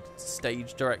when it's like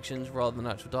stage directions rather than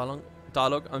actual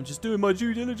dialogue. I'm just doing my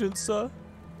due diligence, sir.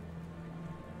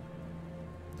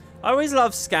 I always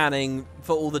love scanning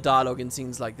for all the dialogue in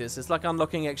scenes like this. It's like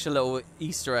unlocking extra little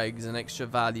Easter eggs and extra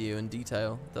value and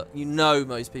detail that you know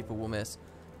most people will miss.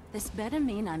 This better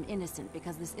mean I'm innocent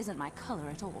because this isn't my color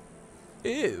at all.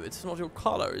 Ew, it's not your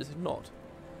color, is it not?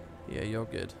 Yeah, you're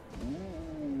good.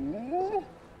 Ooh,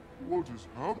 what is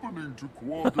happening to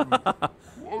Quaggan?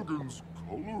 Quaggan's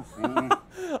colorful.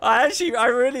 I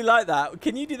really like that.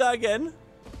 Can you do that again?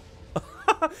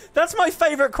 That's my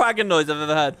favorite Quaggan noise I've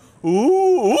ever heard.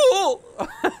 Ooh, ooh.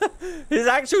 His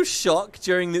actual shock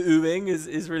during the oohing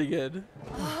is really good.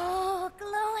 Oh,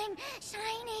 glowing,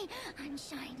 shiny. I'm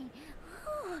shiny.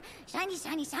 Ooh, shiny,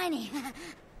 shiny, shiny.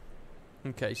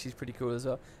 Okay, she's pretty cool as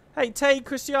well. Hey, Tay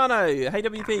Cristiano. Hey,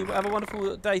 WP. Have a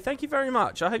wonderful day. Thank you very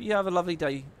much. I hope you have a lovely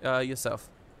day yourself.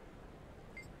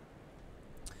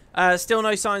 Still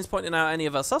no signs pointing out any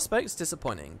of our suspects.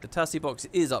 Disappointing. The Tassie box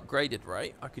is upgraded,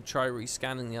 right? I could try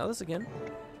rescanning the others again.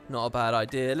 Not a bad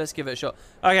idea. Let's give it a shot.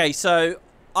 Okay, so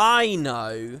I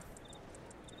know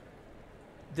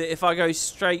that if I go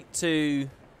straight to...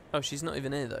 Oh, she's not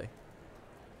even here, though.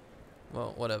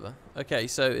 Well, whatever. Okay,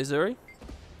 so Izuri.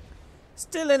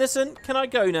 Still innocent. Can I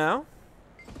go now?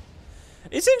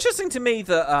 It's interesting to me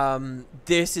that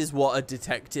this is what a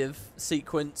detective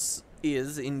sequence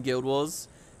is in Guild Wars.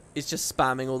 It's just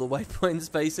spamming all the waypoints,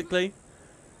 basically.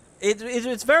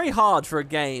 It's very hard for a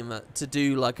game to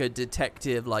do like a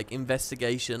detective, like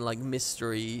investigation, like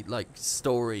mystery, like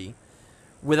story,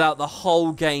 without the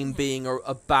whole game being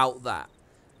about that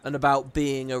and about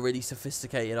being a really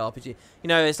sophisticated RPG. You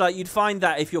know, it's like you'd find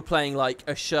that if you're playing like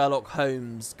a Sherlock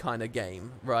Holmes kind of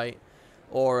game, right?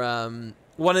 Or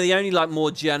one of the only like more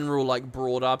general, like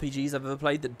broad RPGs I've ever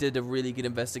played that did a really good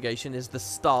investigation is the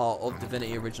start of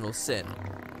Divinity Original Sin,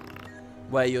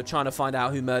 where you're trying to find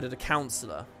out who murdered a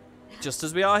counselor. Just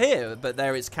as we are here, but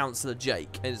there it's Counselor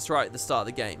Jake, and it's right at the start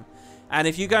of the game. And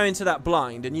if you go into that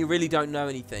blind and you really don't know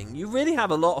anything, you really have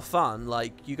a lot of fun.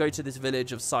 Like, you go to this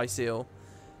village of Sicil,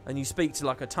 and you speak to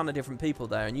like a ton of different people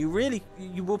there, and you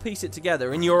will piece it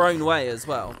together in your own way as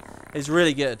well. It's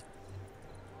really good.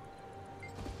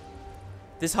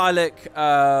 This Hylic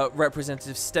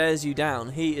representative stares you down.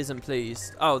 He isn't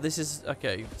pleased. Oh, this is...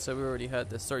 Okay, so we already heard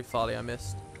this. Sorry, Farley, I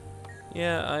missed.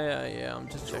 Yeah, I'm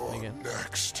just checking again.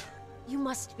 Next. You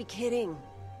must be kidding.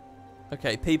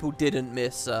 Okay, people didn't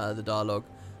miss the dialogue.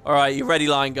 Alright, you ready,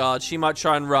 Lion Guard? She might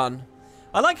try and run.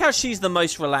 I like how she's the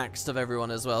most relaxed of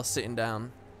everyone as well, sitting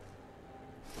down.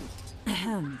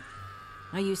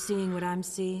 Are you seeing what I'm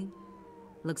seeing?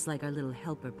 Looks like our little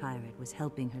helper pirate was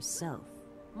helping herself.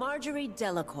 Marjorie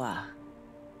Delacroix.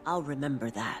 I'll remember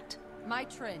that.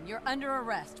 Maitrin, you're under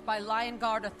arrest by Lion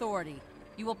Guard authority.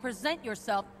 You will present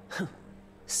yourself...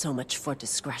 So much for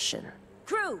discretion.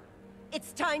 Crew,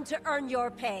 it's time to earn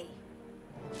your pay.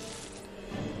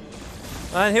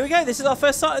 And here we go. This is our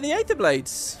first sight of the Aether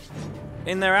Blades.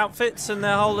 In their outfits and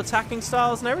their whole attacking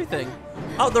styles and everything.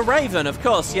 Oh, the Raven, of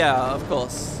course. Yeah, of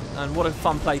course. And what a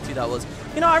fun playthrough that was.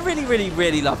 You know, I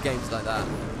really love games like that.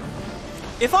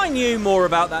 If I knew more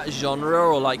about that genre,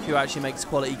 or like who actually makes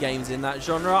quality games in that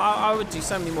genre, I would do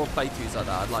so many more playthroughs like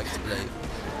that, I'd like to believe.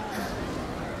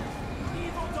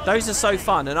 Those are so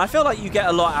fun, and I feel like you get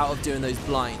a lot out of doing those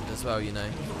blind as well, you know.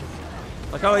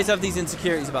 Like, I always have these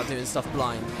insecurities about doing stuff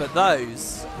blind, but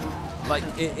those, like,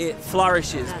 it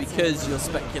flourishes because you're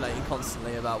speculating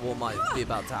constantly about what might be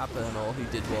about to happen, or who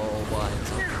did what, or why, and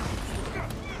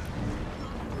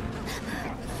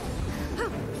so.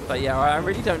 But yeah, I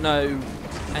really don't know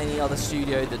any other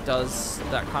studio that does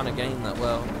that kind of game that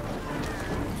well.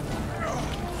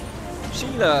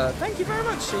 Sheila, thank you very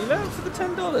much, Sheila, for the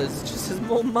 $10. Just as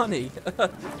more money.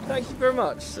 Thank you very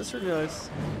much. That's really nice.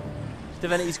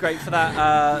 Divinity's great for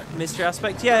that mystery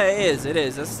aspect. Yeah, it is. It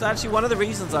is. That's actually one of the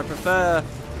reasons I prefer.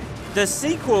 The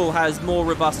sequel has more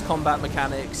robust combat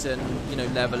mechanics and, you know,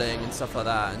 leveling and stuff like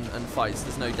that, and fights.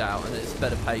 There's no doubt, and it's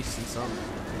better paced and so on.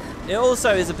 It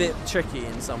also is a bit tricky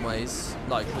in some ways,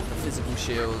 like with the physical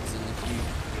shields, and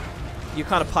if you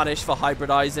kind of punish for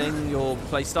hybridizing your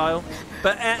playstyle.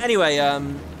 But anyway,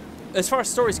 as far as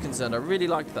story's concerned, I really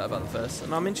liked that about the first,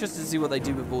 and I'm interested to see what they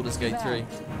do with Baldur's Gate 3.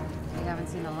 We haven't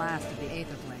seen the last of the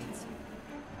Aether Blades.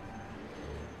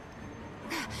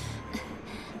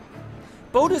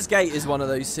 Baldur's Gate is one of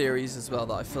those series as well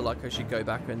that I feel like I should go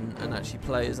back and actually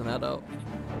play as an adult.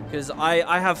 Because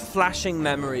I have flashing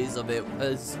memories of it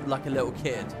as like a little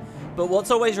kid. But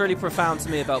what's always really profound to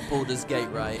me about Baldur's Gate,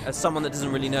 right, as someone that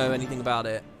doesn't really know anything about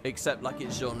it, except like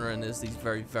its genre and there's these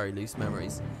very, very loose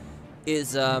memories,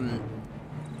 is like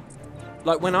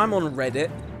when I'm on Reddit,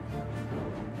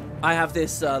 I have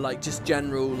this like just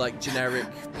general, like generic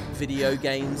video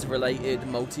games related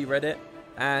multi-Reddit,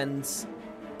 and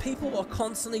people are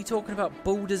constantly talking about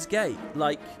Baldur's Gate.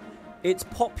 Like, it's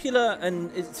popular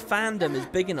and its fandom is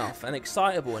big enough and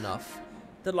excitable enough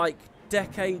that, like,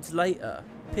 decades later,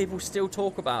 people still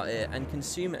talk about it and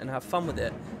consume it and have fun with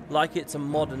it like it's a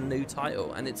modern new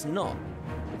title, and it's not.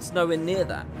 It's nowhere near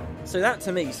that. So that,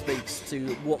 to me, speaks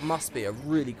to what must be a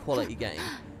really quality game.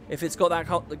 If it's got that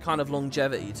kind of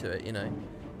longevity to it, you know,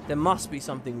 there must be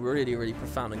something really, really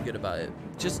profound and good about it.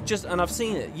 And I've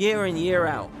seen it year in, year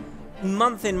out.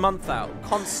 Month in, month out,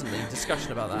 constantly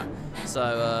discussion about that.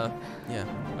 So, yeah.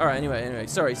 Alright, anyway,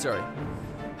 sorry.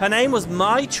 Her name was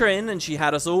Mai Trin, and she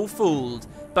had us all fooled.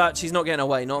 But she's not getting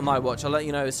away, not on my watch. I'll let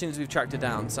you know as soon as we've tracked her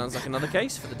down. Sounds like another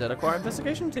case for the Delacroix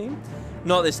investigation team.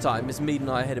 Not this time. Miss Mead and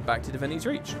I are headed back to Divinity's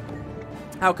Reach.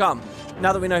 How come?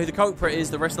 Now that we know who the culprit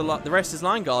is, the rest is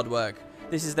line guard work.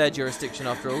 This is their jurisdiction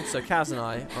after all, so Kaz and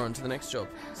I are on to the next job.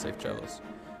 Safe travels.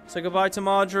 So goodbye to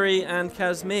Marjorie and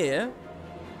Casimir.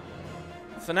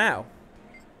 For now.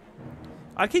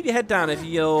 I'd keep your head down if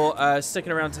you're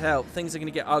sticking around to help. Things are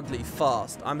going to get ugly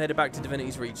fast. I'm headed back to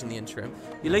Divinity's Reach in the interim.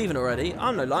 You're leaving already?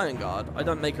 I'm no lion guard. I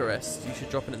don't make arrests. You should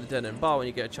drop in at the dead end bar when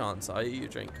you get a chance. I owe you a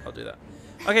drink. I'll do that.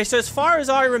 Okay, so as far as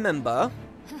I remember,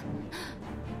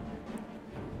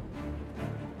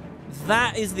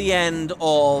 that is the end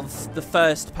of the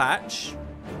first patch.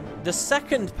 The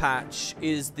second patch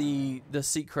is the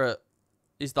secret,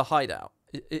 is the hideout,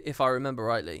 if I remember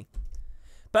rightly.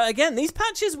 But again, these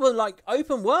patches were like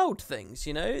open world things,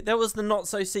 you know? There was the not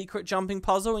so secret jumping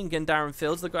puzzle in Gandharan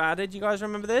Fields that got added. You guys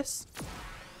remember this?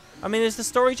 I mean, is the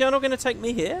story journal going to take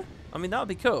me here? I mean, that would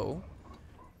be cool.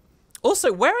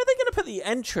 Also, where are they going to put the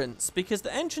entrance? Because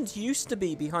the entrance used to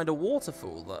be behind a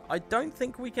waterfall that I don't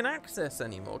think we can access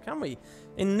anymore, can we?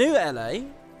 In New LA,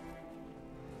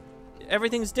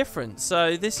 everything's different.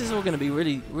 So this is all going to be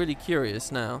really, really curious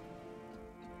now.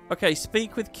 Okay,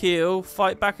 speak with Keel.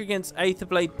 Fight back against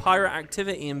Aetherblade pirate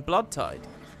activity in Bloodtide.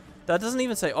 That doesn't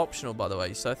even say optional, by the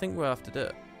way, so I think we'll have to do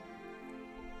it.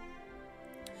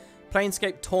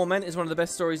 Planescape Torment is one of the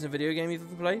best stories in a video game you've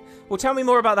ever played. Well, tell me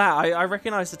more about that. I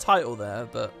recognise the title there,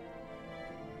 but...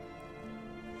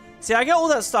 See, I get all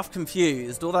that stuff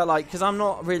confused. All that, like, because I'm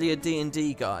not really a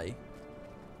D&D guy.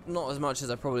 Not as much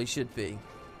as I probably should be.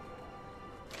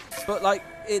 But, like,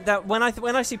 when I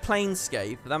see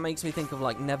Planescape, that makes me think of,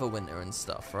 like, Neverwinter and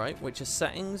stuff, right? Which are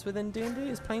settings within D&D.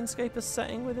 Is Planescape a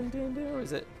setting within D&D, or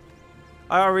is it...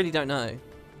 I really don't know.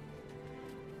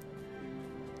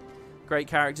 Great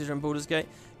characters in Baldur's Gate.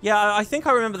 Yeah, I think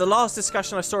I remember the last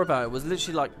discussion I saw about it was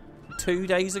literally like 2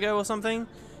 days ago or something.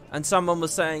 And someone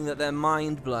was saying that they're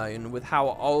mind blown with how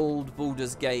old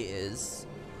Baldur's Gate is.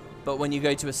 But when you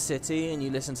go to a city and you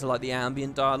listen to like the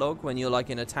ambient dialogue, when you're like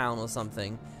in a town or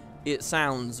something, it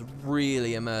sounds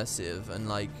really immersive and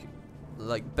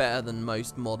like better than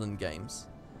most modern games.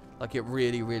 Like it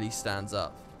really, really stands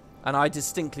up. And I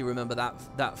distinctly remember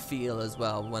that feel as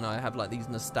well when I have like these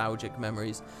nostalgic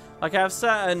memories. Like I have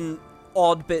certain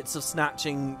odd bits of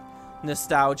snatching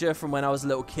nostalgia from when I was a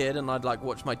little kid and I'd like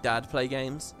watch my dad play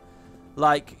games.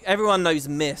 Like everyone knows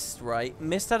Myst, right?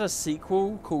 Myst had a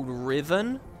sequel called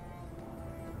Riven.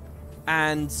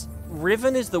 And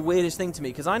Riven is the weirdest thing to me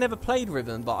because I never played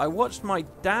Riven, but I watched my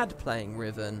dad playing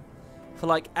Riven for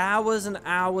like hours and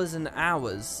hours and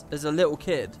hours as a little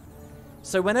kid.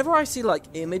 So whenever I see like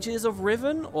images of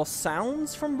Riven or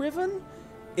sounds from Riven,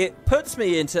 it puts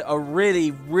me into a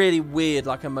really, really weird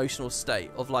like emotional state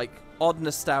of like odd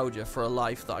nostalgia for a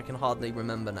life that I can hardly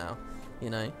remember now, you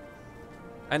know?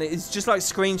 And it's just like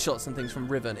screenshots and things from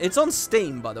Riven. It's on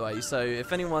Steam, by the way, so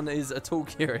if anyone is at all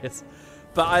curious.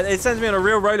 But it sends me on a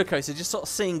real roller coaster, just sort of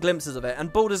seeing glimpses of it.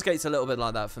 And Baldur's Gate's a little bit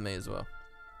like that for me as well.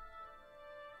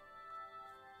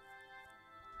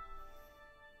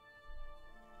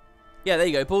 Yeah, there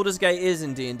you go. Baldur's Gate is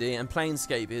in D&D, and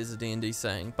Planescape is a D&D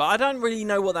saying. But I don't really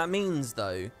know what that means,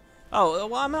 though. Oh,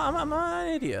 well, I'm an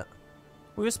idiot.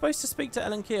 We were supposed to speak to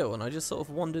Ellen Keel, and I just sort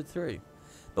of wandered through.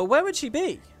 But where would she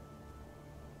be?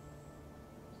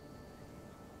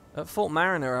 At Fort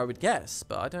Mariner, I would guess,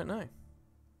 but I don't know.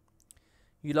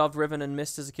 You loved Riven and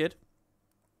Myst as a kid?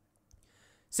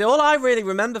 See, all I really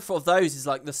remember of those is,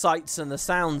 like, the sights and the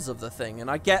sounds of the thing. And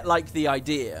I get, like, the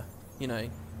idea, you know.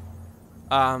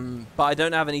 But I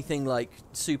don't have anything, like,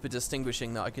 super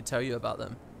distinguishing that I could tell you about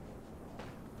them.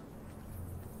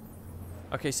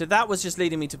 Okay, so that was just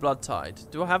leading me to Bloodtide.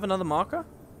 Do I have another marker?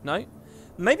 No?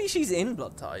 Maybe she's in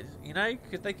Bloodtide, you know?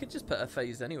 They could just put her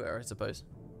phased anywhere, I suppose.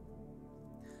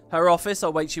 Her office?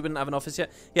 Oh, wait, she wouldn't have an office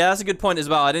yet? Yeah, that's a good point as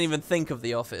well. I didn't even think of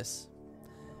the office.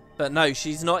 But no,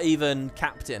 she's not even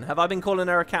captain. Have I been calling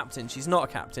her a captain? She's not a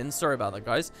captain. Sorry about that,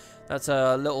 guys. That's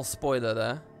a little spoiler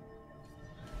there.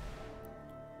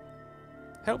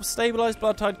 Help stabilize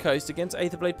Blood-Tide Coast against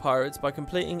Aetherblade pirates by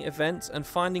completing events and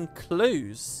finding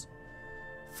clues.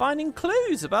 Finding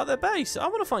clues about their base. I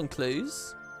want to find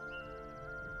clues.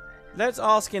 Let's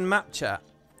ask in map chat.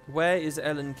 Where is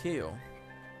Ellen Keel?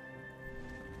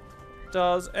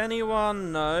 Does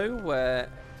anyone know where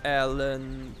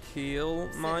Ellen Keel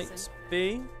might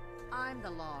be? I'm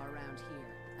the law around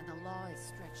here, and the law is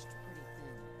stretched pretty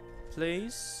thin.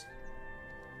 Please?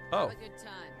 Oh. Have a good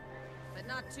time, but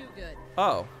not too good.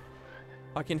 Oh.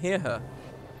 I can hear her.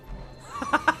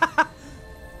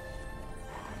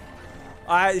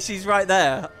 She's right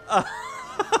there. I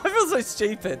feel so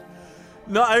stupid.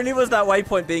 Not only was that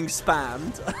waypoint being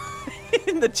spammed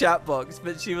in the chat box,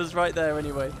 but she was right there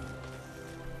anyway.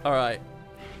 Alright.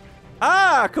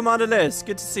 Ah, Commander Liz.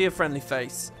 Good to see a friendly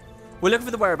face. We're looking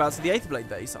for the whereabouts of the Aetherblade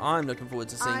base. I'm looking forward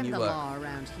to seeing you work. I'm the law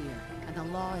around here, and the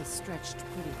law is stretched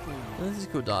pretty thin. This is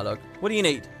cool dialogue. What do you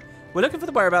need? We're looking for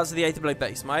the whereabouts of the Aetherblade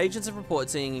base. My agents have reported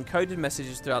seeing encoded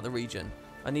messages throughout the region.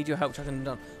 I need your help tracking them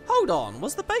down. Hold on.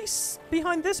 Was the base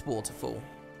behind this waterfall?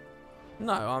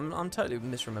 No, I'm totally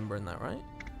misremembering that, right?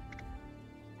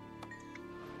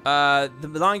 The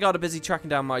Lion Guard are busy tracking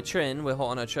down my Trin. We're hot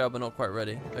on her trail, but not quite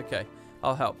ready. Okay,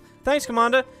 I'll help. Thanks,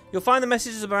 Commander. You'll find the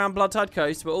messages around Blood-Tide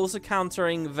Coast. We're also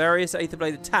countering various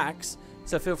Aetherblade attacks,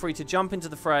 so feel free to jump into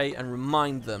the fray and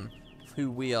remind them of who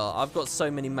we are. I've got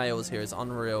so many mails here, it's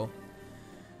unreal.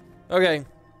 Okay.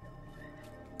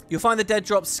 You'll find the dead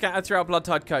drops scattered throughout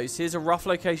Blood-Tide Coast. Here's a rough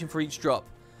location for each drop.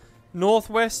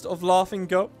 Northwest of Laughing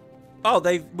Gull. Oh,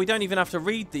 we don't even have to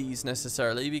read these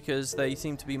necessarily because they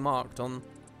seem to be marked on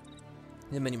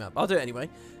the minimap. I'll do it anyway.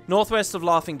 Northwest of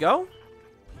Laughing Gull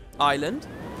Island.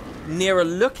 Near a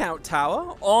lookout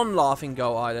tower on Laughing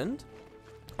Gull Island.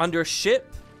 Under a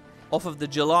ship off of the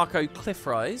Jalaco Cliff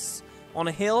Rise. On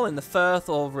a hill in the Firth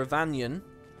of Rivanion.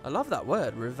 I love that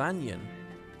word, Rivanion.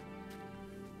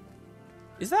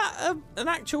 Is that an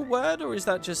actual word, or is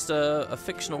that just a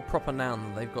fictional proper noun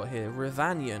that they've got here?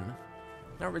 Rivanion.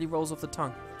 That really rolls off the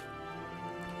tongue.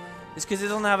 It's because it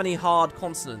doesn't have any hard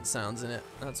consonant sounds in it.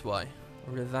 That's why.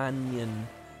 Rivanion.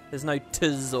 There's no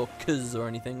t's or k's or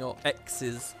anything, or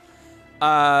x's.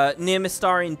 Near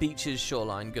Mystarian Beaches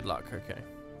shoreline. Good luck. Okay.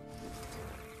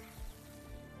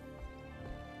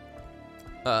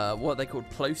 What are they called?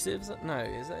 Plosives? No,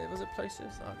 was it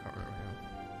plosives? Oh, I can't remember.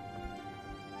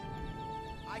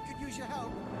 I could use your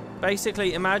help.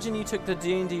 Basically, imagine you took the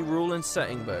D&D rule and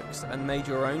setting books and made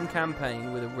your own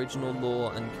campaign with original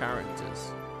lore and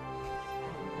characters.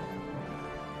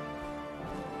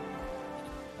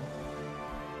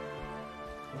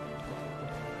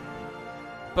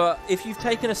 But if you've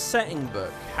taken a setting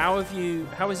book, how is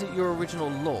it your original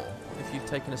lore if you've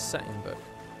taken a setting book?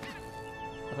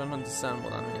 I don't understand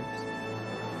what that means.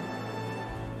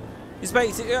 It's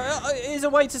basically is a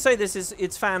way to say this is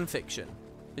it's fan fiction.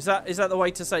 Is that the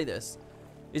way to say this?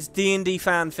 It's D&D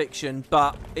fan fiction,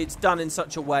 but it's done in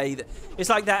such a way that it's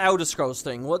like that Elder Scrolls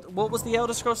thing. What was the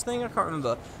Elder Scrolls thing? I can't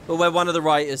remember. But where one of the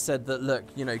writers said that, look,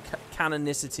 you know,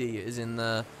 canonicity is in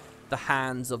the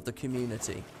hands of the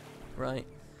community, right?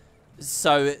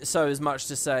 So as much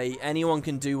to say anyone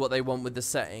can do what they want with the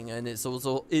setting, and it's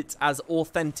as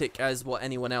authentic as what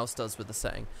anyone else does with the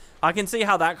setting. I can see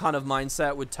how that kind of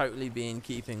mindset would totally be in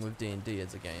keeping with D&D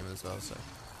as a game as well. So.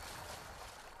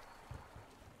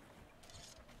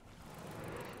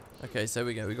 Okay, so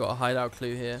we go. We got a hideout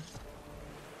clue here.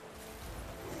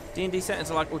 D&D settings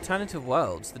are like alternative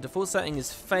worlds. The default setting is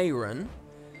Faerun.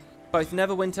 Both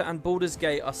Neverwinter and Baldur's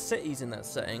Gate are cities in that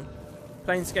setting.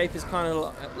 Planescape is kind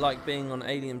of like being on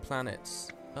alien planets.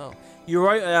 Oh, you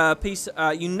wrote a piece.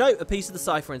 You note a piece of the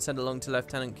cipher and send it along to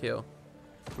Lieutenant Keel.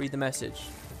 Read the message.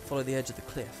 Follow the edge of the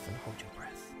cliff and hold your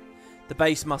breath. The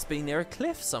base must be near a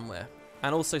cliff somewhere,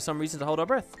 and also some reason to hold our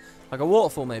breath, like a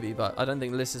waterfall maybe. But I don't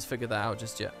think Liz has figured that out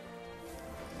just yet.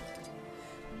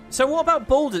 So what about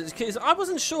Baldur's? Because I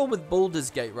wasn't sure with Baldur's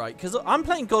Gate, right? Because I'm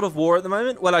playing God of War at the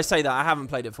moment. Well, I say that I haven't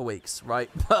played it for weeks, right?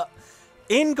 But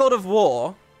in God of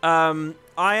War.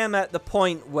 I am at the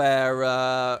point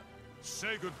where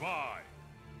say goodbye.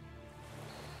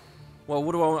 Well,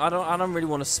 what do I don't really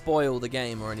want to spoil the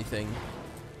game or anything.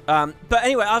 But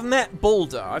anyway, I've met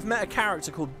Baldur. I've met a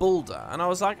character called Baldur, and I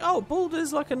was like, "Oh,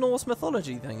 Baldur's like a Norse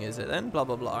mythology thing, is it then?" Blah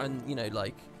blah blah. And you know,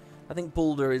 like I think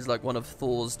Baldur is like one of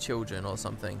Thor's children or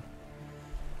something.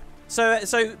 So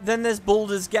then there's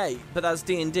Baldur's Gate, but that's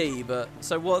D&D, but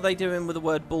so what are they doing with the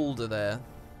word Baldur there?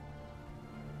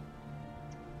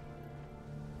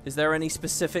 Is there any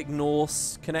specific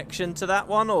Norse connection to that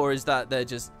one, or is that they're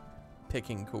just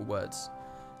picking cool words?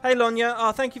 Hey, Lonya.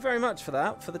 Oh, thank you very much for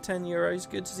that, for the 10 euros.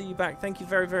 Good to see you back. Thank you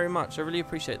very, very much. I really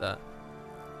appreciate that.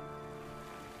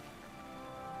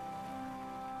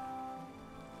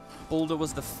 Baldur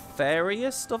was the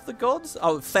fairiest of the gods?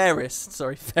 Oh, fairest.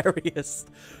 Sorry, fairiest.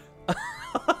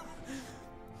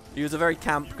 He was a very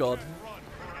camp god.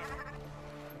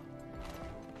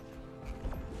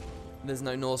 There's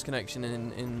no Norse connection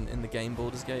in the game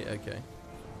Baldur's Gate? Okay.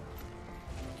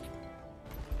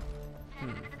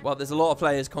 Well, there's a lot of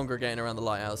players congregating around the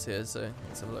lighthouse here, so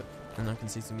let's have a look. And I can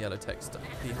see some yellow text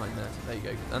behind there. There you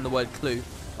go. And the word clue.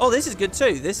 Oh, this is good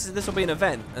too. This will be an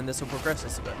event, and this will progress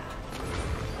us a bit.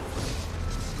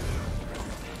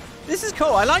 This is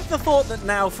cool. I like the thought that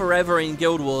now forever in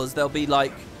Guild Wars there'll be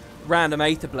like random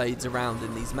Aether Blades around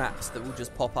in these maps that will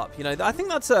just pop up. You know, I think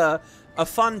that's a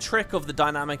fun trick of the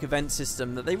dynamic event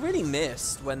system that they really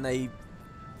missed when they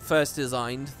first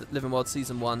designed Living World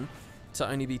Season 1 to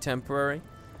only be temporary.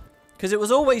 Because it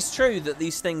was always true that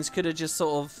these things could have just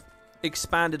sort of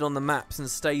expanded on the maps and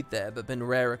stayed there, but been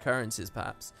rare occurrences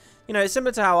perhaps. You know, it's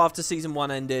similar to how after Season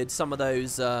 1 ended, some of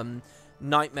those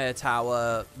Nightmare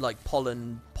Tower, like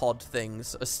pollen pod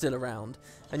things are still around.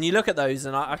 And you look at those,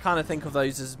 and I kind of think of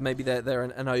those as maybe they're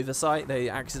an oversight. They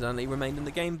accidentally remained in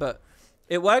the game, but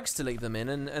it works to leave them in,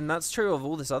 and that's true of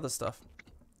all this other stuff.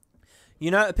 You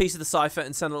note a piece of the cipher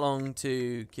and send it along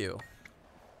to Q.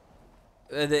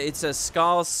 It says,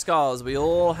 scars, scars. We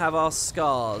all have our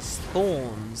scars.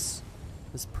 Thorns.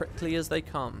 As prickly as they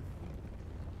come.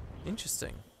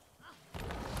 Interesting.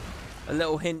 A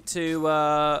little hint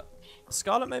to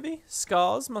Scarlet, maybe?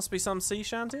 Scars must be some sea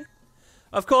shanty.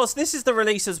 Of course, this is the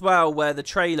release as well where the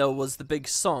trailer was the big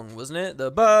song, wasn't it?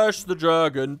 The Bash the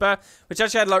Dragon Bash, which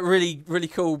actually had like really, really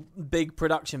cool big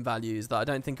production values that I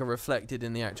don't think are reflected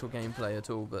in the actual gameplay at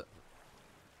all, but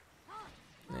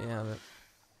there you have it.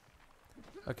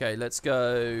 Okay, let's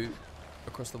go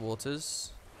across the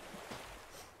waters.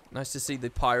 Nice to see the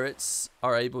pirates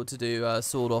are able to do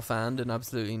sword offhand and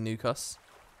absolutely nuke us.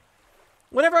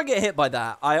 Whenever I get hit by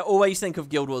that, I always think of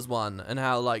Guild Wars 1 and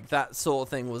how like that sort of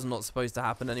thing was not supposed to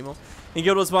happen anymore. In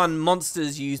Guild Wars 1,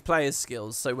 monsters use players'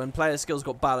 skills, so when player skills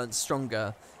got balanced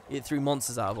stronger, it threw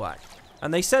monsters out of whack.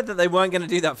 And they said that they weren't going to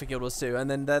do that for Guild Wars 2,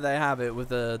 and then there they have it with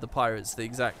the pirates, the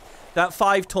exact... That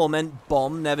 5 torment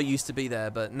bomb never used to be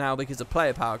there, but now because of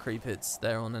player power creep, it's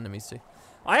there on enemies too.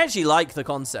 I actually like the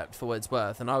concept for what it's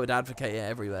worth, and I would advocate it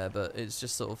everywhere, but it's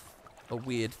just sort of a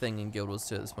weird thing in Guild Wars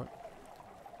 2 at this point.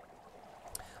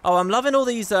 Oh, I'm loving all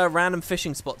these random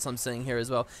fishing spots I'm seeing here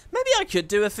as well. Maybe I could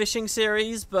do a fishing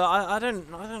series, but I don't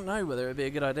know whether it'd be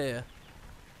a good idea.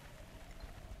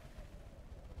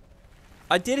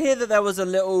 I did hear that there was a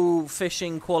little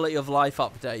fishing quality of life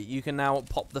update. You can now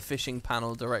pop the fishing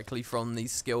panel directly from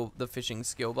the fishing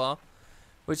skill bar,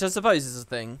 which I suppose is a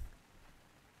thing.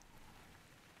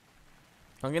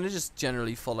 I'm gonna just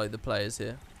generally follow the players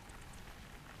here.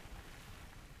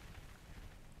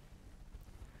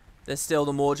 There's still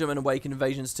the Morgem and Awakened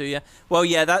Invasions too, yeah. Well,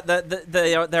 yeah,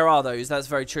 there are those. That's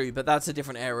very true, but that's a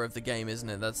different era of the game, isn't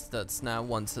it? That's now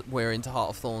once we're into Heart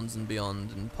of Thorns and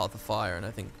beyond and Path of Fire, and I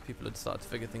think people had started to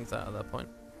figure things out at that point.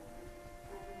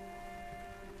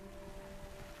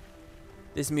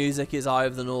 This music is Eye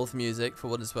of the North music, for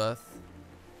what it's worth.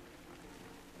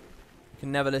 You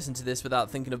can never listen to this without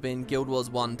thinking of being Guild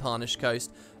Wars 1 Tarnished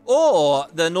Coast, or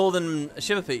the Northern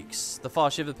Shiver Peaks, the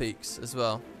Far Shiver Peaks as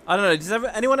well. I don't know, does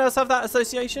anyone else have that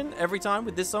association every time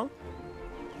with this song?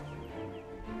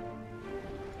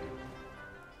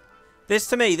 This,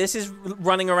 to me, this is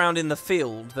running around in the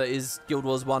field that is Guild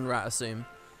Wars 1 rat, assume.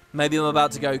 Maybe I'm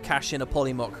about to go cash in a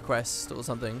Polymock quest or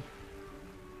something.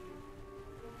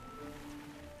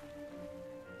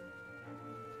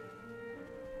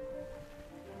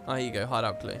 Oh, here you go,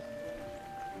 hideout clue.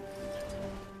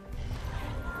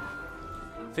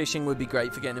 Fishing would be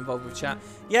great for getting involved with chat.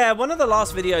 Yeah, one of the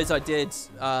last videos I did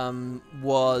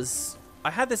was... I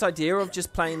had this idea of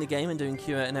just playing the game and doing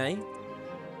Q&A.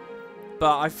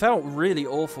 But I felt really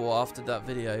awful after that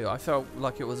video. I felt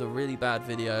like it was a really bad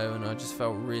video and I just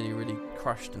felt really, really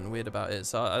crushed and weird about it.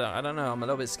 So I don't know, I'm a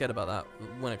little bit scared about that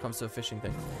when it comes to a fishing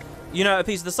thing. You know a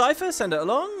piece of the cipher? Send it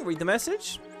along, read the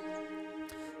message.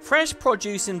 Fresh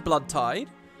produce in Bloodtide.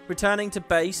 Returning to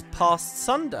base past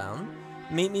sundown.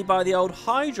 Meet me by the old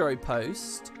hydro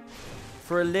post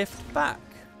for a lift back.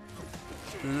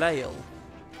 Lael.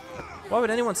 Why would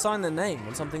anyone sign their name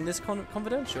on something this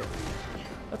confidential?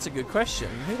 That's a good question.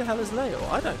 Who the hell is Lael?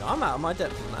 I don't know. I'm out of my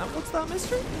depth on that. What's that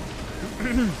mystery?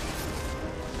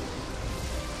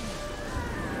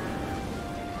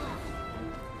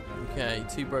 Okay,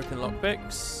 2 broken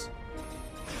lockpicks.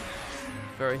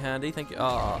 Very handy, thank you.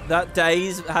 Ah, that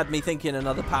daze had me thinking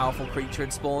another powerful creature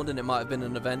had spawned and it might have been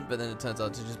an event, but then it turns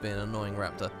out to just be an annoying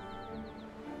raptor.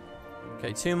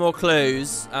 Okay, 2 more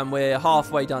clues, and we're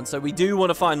halfway done. So we do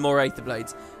want to find more Aether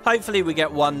Blades. Hopefully we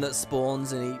get one that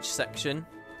spawns in each section.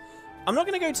 I'm not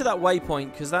going to go to that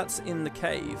waypoint, because that's in the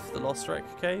cave, the Lost Wreck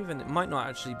Cave, and it might not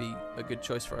actually be a good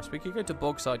choice for us. We could go to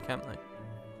Bogside Camp, though.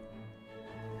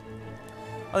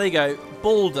 Oh, there you go.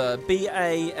 Baldur,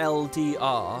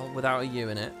 B-A-L-D-R, without a U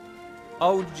in it.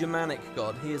 Old Germanic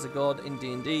god. He is a god in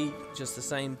D&D, just the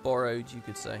same, borrowed, you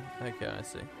could say. Okay, I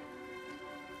see.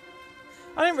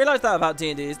 I didn't realise that about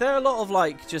D&D. Is there a lot of,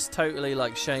 like, just totally,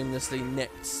 like, shamelessly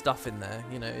nicked stuff in there?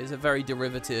 You know, is it very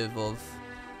derivative of...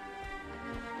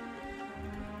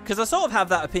 Because I sort of have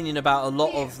that opinion about a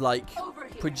lot of, like,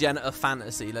 progenitor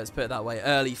fantasy, let's put it that way,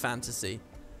 early fantasy.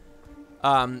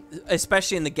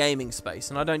 Especially in the gaming space,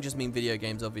 and I don't just mean video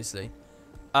games, obviously.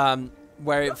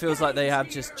 Where it feels like they have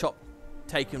just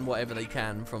taken whatever they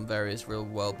can from various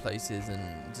real-world places, and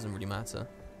it doesn't really matter.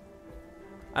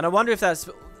 And I wonder if that's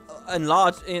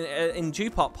in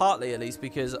due part, partly at least,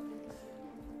 because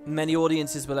many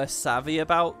audiences were less savvy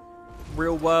about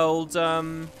real-world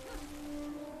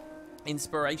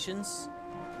inspirations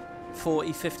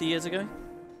 40, 50 years ago.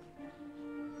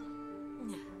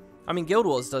 I mean, Guild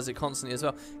Wars does it constantly as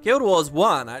well. Guild Wars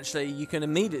 1, actually, you can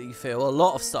immediately feel a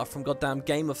lot of stuff from goddamn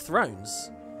Game of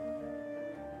Thrones.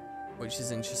 Which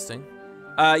is interesting.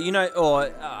 You know,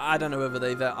 or I don't know whether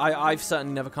they've... I've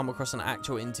certainly never come across an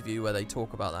actual interview where they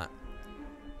talk about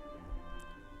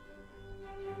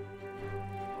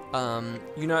that.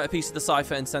 You know, a piece of the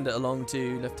cipher and send it along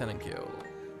to Lieutenant Kill.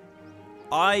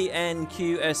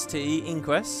 INQST,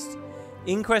 Inquest.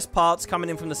 Inquest parts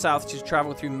coming in from the south to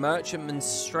travel through Merchantman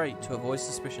Strait to avoid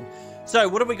suspicion. So,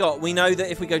 what have we got? We know that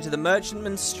if we go to the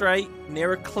Merchantman Strait,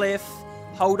 near a cliff,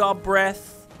 hold our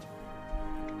breath.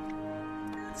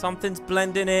 Something's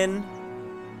blending in.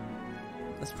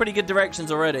 That's pretty good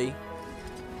directions already.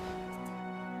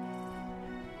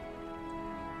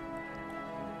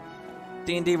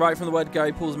 D&D right from the word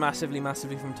go pulls massively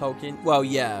from Tolkien. Well,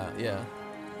 yeah.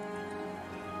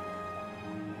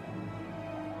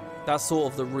 That's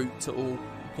sort of the root to all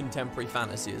contemporary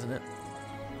fantasy, isn't it?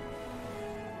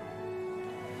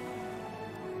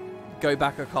 Go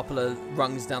back a couple of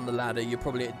rungs down the ladder, you're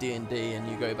probably at D&D, and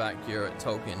you go back, you're at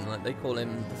Tolkien. Like, they call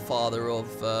him the father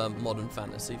of modern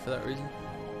fantasy for that reason.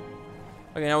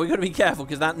 Okay, now we've got to be careful,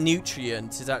 because that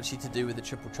nutrient is actually to do with the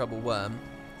Triple Trouble worm.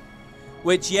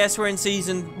 Which, yes, we're in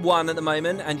Season 1 at the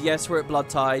moment, and yes, we're at Blood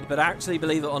Tide, but actually,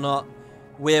 believe it or not,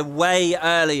 we're way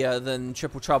earlier than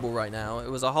Triple Trouble right now. It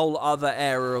was a whole other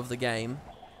era of the game.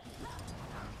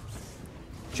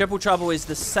 Triple Trouble is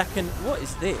the second... What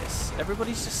is this?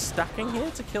 Everybody's just stacking here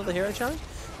to kill the hero challenge?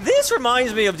 This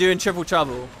reminds me of doing Triple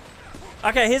Trouble.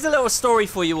 Okay, here's a little story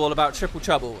for you all about Triple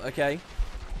Trouble, okay?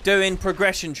 Doing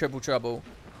progression Triple Trouble.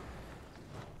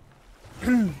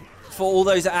 For all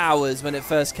those hours when it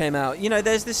first came out. You know,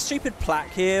 there's this stupid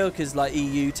plaque here, because, like,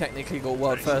 EU technically got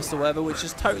world first or whatever, which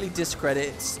just totally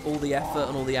discredits all the effort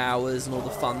and all the hours and all the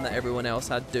fun that everyone else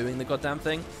had doing the goddamn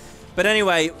thing. But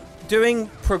anyway, doing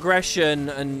progression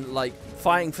and, like,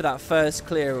 fighting for that first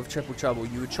clear of Triple Trouble,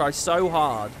 you would try so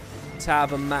hard to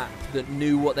have a map that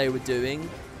knew what they were doing.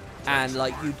 And,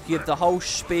 like, you'd give the whole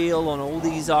spiel on all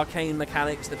these arcane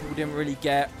mechanics that people didn't really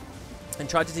get. And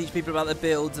tried to teach people about their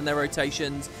builds and their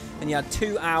rotations, and you had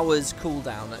 2 hours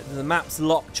cooldown. The map's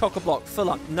locked, chock-a-block, full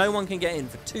up. No one can get in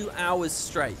for 2 hours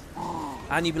straight.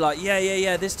 And you'd be like,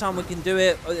 yeah, this time we can do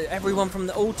it. Everyone from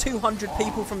all 200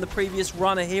 people from the previous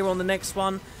run are here on the next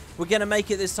one. We're going to make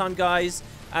it this time, guys.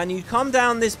 And you'd come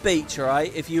down this beach, all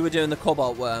right, if you were doing the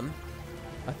Cobalt Worm.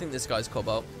 I think this guy's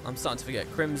Cobalt. I'm starting to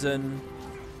forget. Crimson.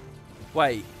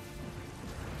 Wait.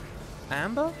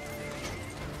 Amber?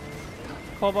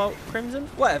 Cobalt, Crimson,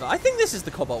 whatever. I think this is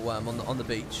the Cobalt Worm on the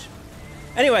beach.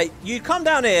 Anyway, you'd come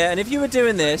down here, and if you were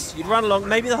doing this, you'd run along.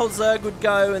 Maybe the whole Zerg would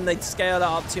go, and they'd scale it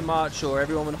up too much, or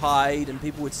everyone would hide, and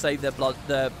people would save their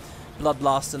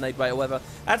bloodlust, and they'd wait or whatever.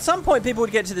 At some point, people would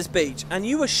get to this beach, and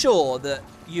you were sure that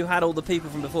you had all the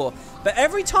people from before. But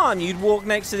every time you'd walk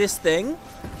next to this thing,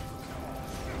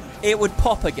 it would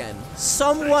pop again.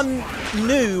 Someone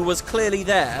new was clearly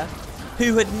there,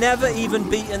 who had never even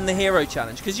beaten the hero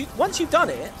challenge. Because once you've done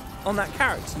it on that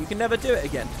character, you can never do it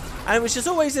again. And it was just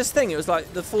always this thing. It was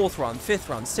like the 4th run, 5th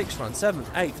run, 6th run, 7th,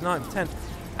 8th, 9th, 10th.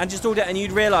 And just all that. And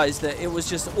you'd realise that it was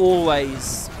just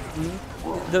always...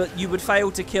 you would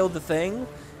fail to kill the thing,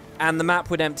 and the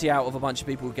map would empty out of a bunch of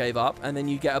people who gave up. And then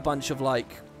you get a bunch of, like,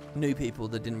 new people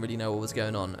that didn't really know what was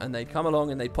going on. And they'd come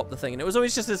along and they'd pop the thing. And it was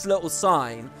always just this little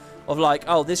sign of like,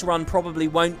 oh, this run probably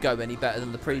won't go any better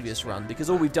than the previous run,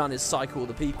 because all we've done is cycle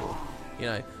the people. You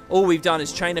know, all we've done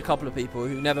is train a couple of people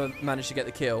who never managed to get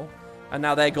the kill, And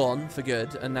now they're gone for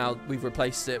good, and now we've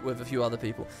replaced it with a few other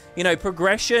people. You know,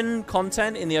 progression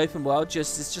content in the open world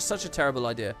is just such a terrible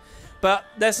idea. But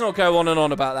let's not go on and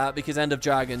on about that, because End of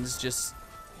Dragons just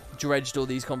dredged all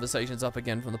these conversations up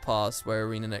again from the past, where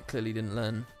ArenaNet clearly didn't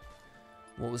learn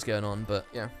what was going on. But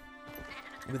yeah,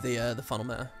 with the funnel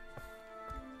meta.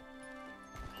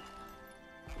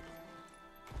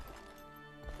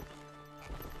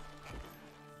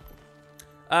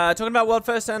 Talking about World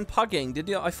First and pugging, did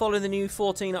I follow the new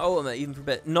 14 Ultimate even for a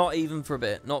bit? Not even for a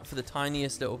bit. Not for the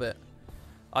tiniest little bit.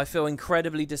 I feel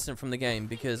incredibly distant from the game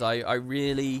because I've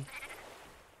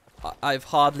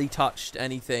hardly touched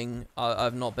anything.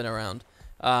 I've not been around.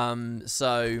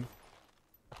 So,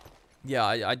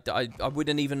 yeah, I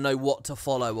wouldn't even know what to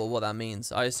follow or what that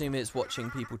means. I assume it's watching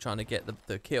people trying to get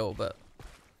the kill, but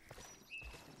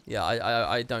yeah,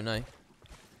 I don't know.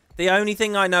 The only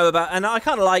thing I know about, and I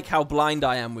kind of like how blind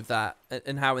I am with that,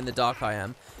 and how in the dark I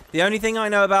am. The only thing I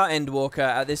know about Endwalker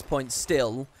at this point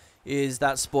still is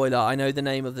that spoiler. I know the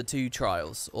name of the 2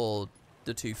 trials, or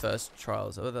the 2 first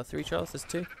trials. Are there 3 trials? There's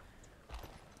 2.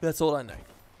 That's all I know.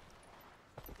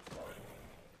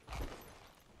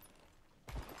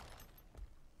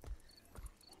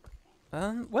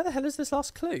 Where the hell is this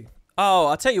last clue? Oh,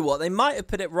 I'll tell you what. They might have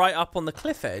put it right up on the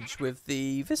cliff edge with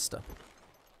the vista.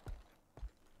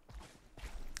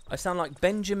 I sound like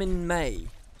Benjamin May,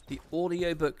 the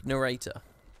audiobook narrator.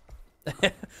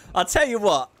 I'll tell you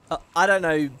what, I don't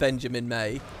know Benjamin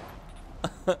May.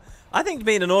 I think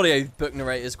being an audiobook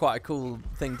narrator is quite a cool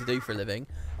thing to do for a living.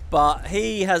 But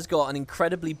he has got an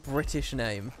incredibly British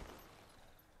name.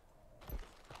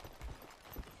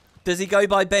 Does he go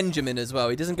by Benjamin as well?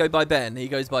 He doesn't go by Ben, he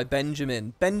goes by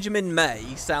Benjamin. Benjamin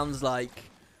May sounds like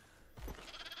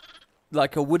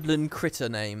a woodland critter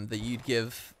name that you'd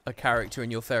give a character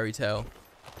in your fairy tale.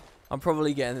 I'm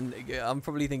probably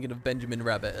thinking of Benjamin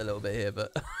Rabbit a little bit here,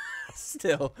 but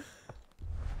still.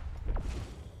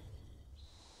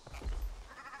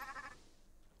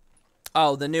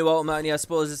 Oh, the new Ultimate only has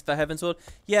spoilers for Heavensward.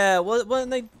 Yeah, weren't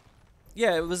they?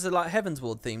 Yeah, it was like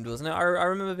Heavensward themed, wasn't it? I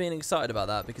remember being excited about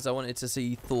that because I wanted to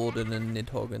see Thordan and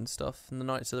Nidhogg and stuff in the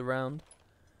Knights of the Round.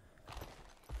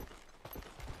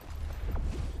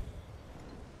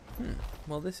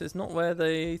 Well, this is not where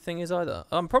the thing is either.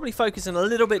 I'm probably focusing a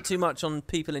little bit too much on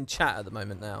people in chat at the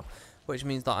moment now, which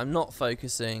means that I'm not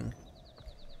focusing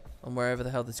on wherever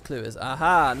the hell this clue is.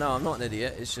 Aha! No, I'm not an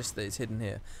idiot. It's just that it's hidden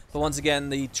here. But once again,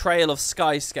 the trail of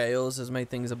sky scales has made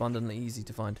things abundantly easy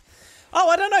to find. Oh,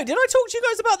 I don't know. Did I talk to you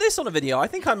guys about this on a video? I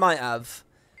think I might have.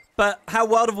 But how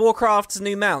World of Warcraft's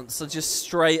new mounts are just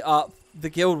straight up the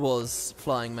Guild Wars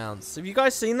flying mounts. Have you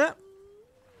guys seen that?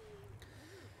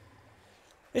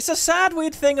 It's a sad,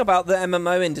 weird thing about the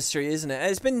MMO industry, isn't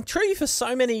it? It's been true for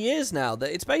so many years now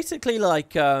that it's basically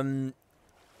like,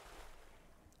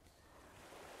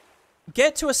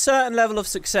 get to a certain level of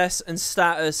success and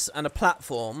status and a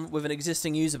platform with an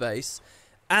existing user base,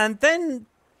 and then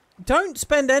don't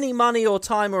spend any money or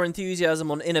time or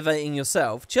enthusiasm on innovating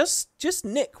yourself. Just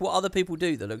nick what other people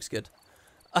do that looks good.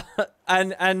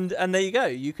 and there you go.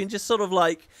 You can just sort of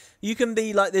like, you can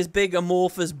be like this big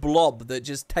amorphous blob that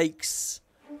just takes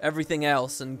everything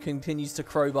else and continues to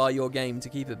crowbar your game to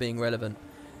keep it being relevant,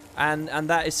 and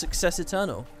that is success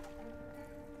eternal.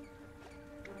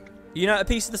 You know, a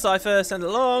piece of the cipher, send it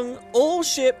along. All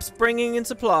ships bringing in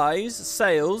supplies,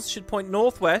 sails, should point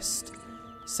northwest,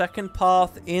 second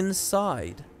path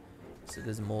inside. So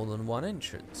there's more than one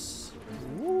entrance.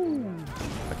 Ooh.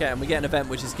 Okay, and we get an event,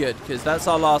 which is good because that's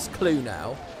our last clue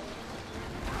now.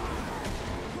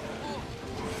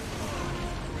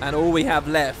 And all we have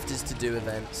left is to do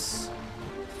events.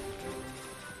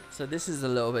 So this is a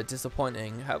little bit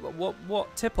disappointing.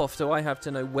 What tip-off do I have to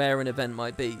know where an event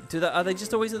might be? Are they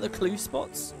just always at the clue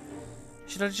spots?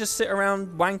 Should I just sit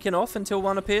around wanking off until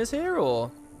one appears here,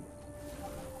 or...?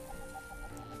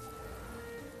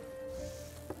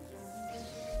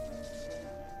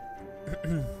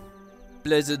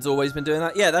 Blizzard's always been doing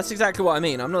that. Yeah, that's exactly what I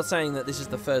mean. I'm not saying that this is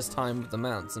the first time with the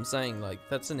mounts. I'm saying, like,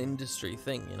 that's an industry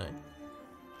thing, you know?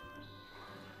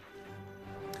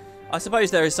 I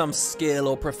suppose there is some skill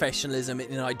or professionalism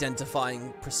in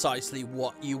identifying precisely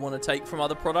what you want to take from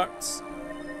other products.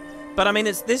 But I mean,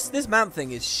 it's this mount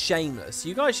thing is shameless.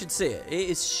 You guys should see it. It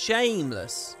is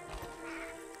shameless.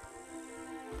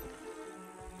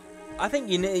 I think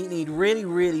you need really,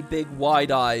 really big,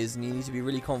 wide eyes, and you need to be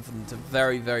really confident to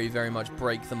very, very, very much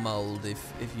break the mold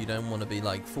if you don't want to be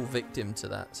like full victim to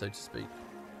that, so to speak.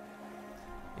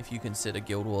 If you consider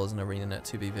Guild Wars and ArenaNet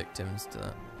to be victims to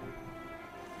that.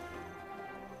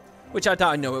 Which I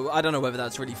don't know whether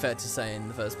that's really fair to say in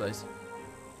the first place.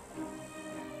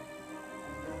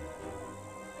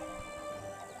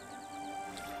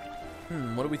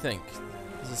 What do we think?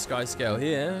 There's a sky scale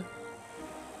here.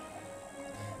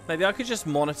 Maybe I could just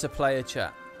monitor player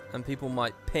chat and people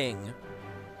might ping.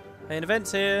 Hey, an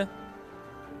event's here.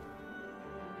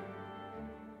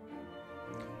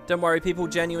 Don't worry, people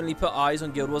genuinely put eyes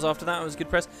on Guild Wars after that. It was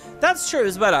good press. That's true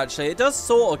as well, actually. It does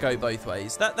sort of go both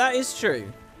ways. That is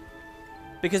true.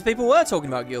 Because people were talking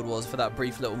about Guild Wars for that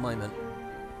brief little moment.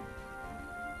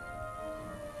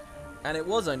 And it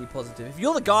was only positive. If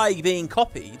you're the guy being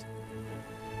copied,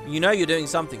 you know you're doing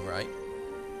something right.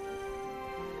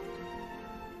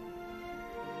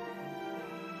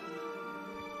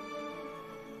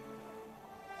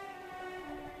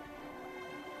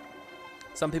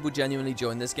 Some people genuinely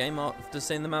join this game after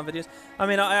seeing the man videos. I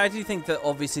mean, I do think that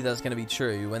obviously that's going to be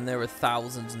true when there are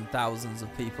thousands and thousands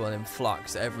of people in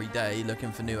flux every day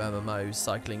looking for new MMOs,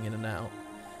 cycling in and out.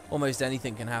 Almost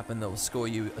anything can happen that will score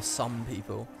you some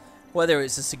people. Whether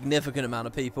it's a significant amount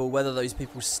of people, whether those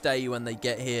people stay when they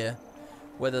get here,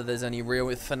 whether there's any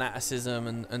real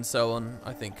fanaticism and so on,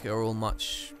 I think are all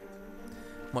much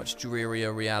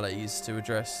drearier realities to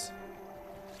address.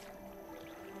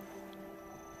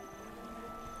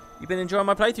 You've been enjoying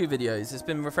my playthrough videos. It's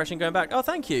been refreshing going back. Oh,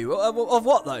 thank you. Of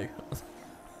what, though?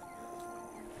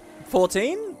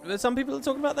 14? Some people are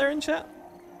talking about there in chat.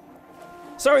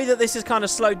 Sorry that this is kind of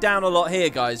slowed down a lot here,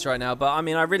 guys, right now. But, I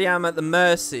mean, I really am at the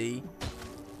mercy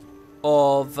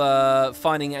of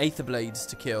finding Aether Blades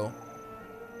to kill.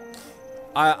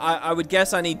 I would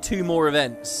guess I need 2 more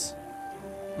events.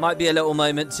 Might be a little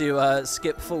moment to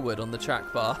skip forward on the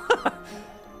track bar.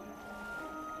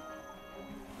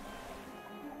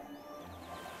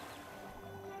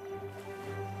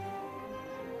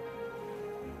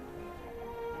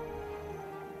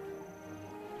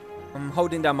 I'm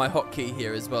holding down my hotkey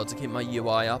here as well to keep my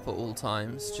UI up at all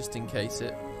times, just in case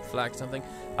it flags something.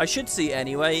 I should see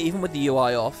anyway, even with the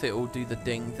UI off, it will do the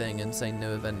ding thing and say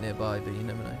no event nearby, but you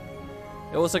never know.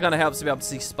 It also kind of helps to be able to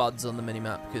see spuds on the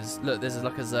minimap, because look, there's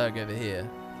like a Zerg over here.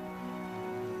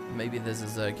 Maybe there's a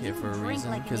Zerg here for a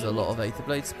reason, because a lot of Aether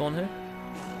Blades spawn here.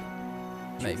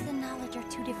 Maybe. Truth and knowledge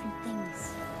are 2 different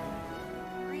things.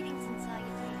 Greetings and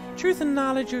salutations. Truth and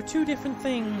knowledge are 2 different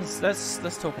things.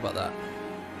 Let's talk about that.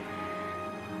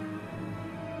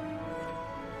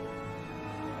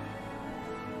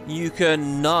 You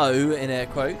can know, in air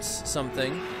quotes,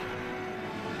 something.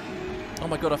 Oh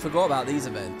my god, I forgot about these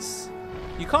events.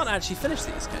 You can't actually finish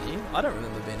these, can you? I don't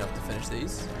remember being able to finish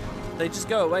these. They just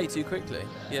go away too quickly.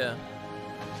 Yeah.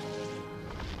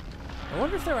 I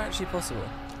wonder if they're actually possible.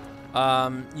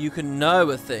 You can know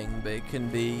a thing, but it can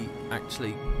be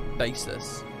actually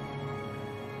baseless.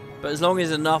 But as long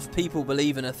as enough people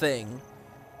believe in a thing,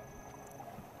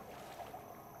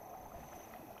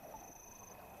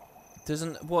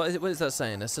 what is that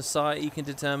saying? A society can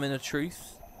determine a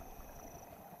truth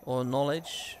or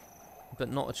knowledge, but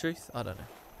not a truth? I don't know.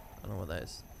 I don't know what that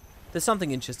is. There's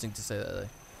something interesting to say there, though.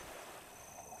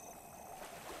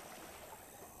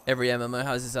 Every MMO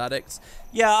has its addicts.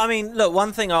 Yeah, I mean, look,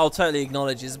 one thing I'll totally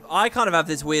acknowledge is I kind of have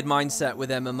this weird mindset with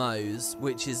MMOs,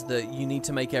 which is that you need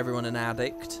to make everyone an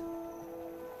addict.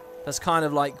 That's kind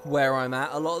of like where I'm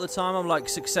at a lot of the time. I'm like,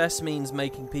 success means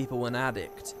making people an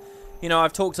addict. You know,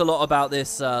 I've talked a lot about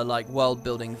this, like,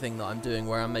 world-building thing that I'm doing,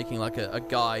 where I'm making, like, a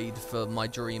guide for my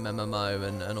dream MMO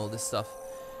and all this stuff.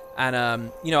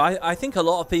 And, you know, I think a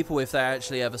lot of people, if they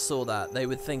actually ever saw that, they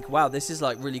would think, wow, this is,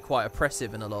 like, really quite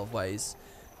oppressive in a lot of ways.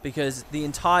 Because the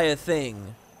entire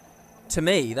thing, to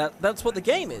me, that's what the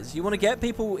game is. You want to get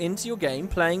people into your game,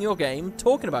 playing your game,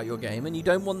 talking about your game, and you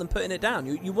don't want them putting it down.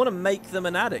 You want to make them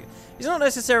an addict. It's not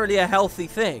necessarily a healthy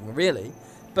thing, really.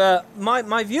 But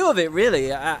my view of it,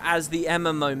 really, as the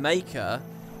MMO maker,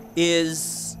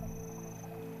 is,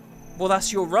 well,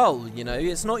 that's your role, you know?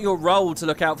 It's not your role to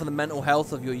look out for the mental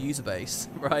health of your user base,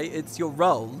 right? It's your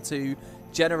role to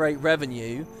generate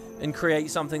revenue and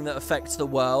create something that affects the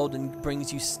world and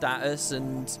brings you status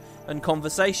and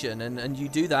conversation. And you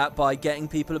do that by getting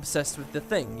people obsessed with the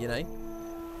thing, you know?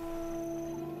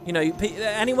 You know,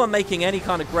 anyone making any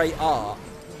kind of great art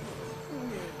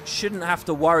shouldn't have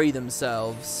to worry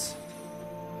themselves.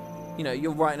 You know,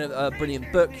 you're writing a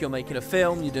brilliant book, you're making a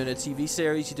film, you're doing a TV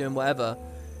series, you're doing whatever,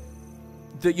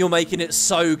 that you're making it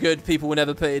so good people will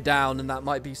never put it down, and that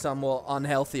might be somewhat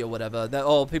unhealthy or whatever. That,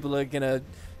 oh, people are gonna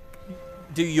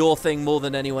do your thing more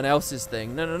than anyone else's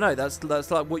thing. No, that's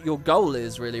like what your goal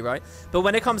is, really, right? But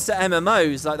when it comes to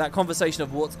MMOs, like, that conversation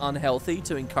of what's unhealthy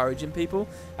to encouraging people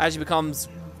actually becomes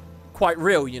quite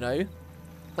real, you know?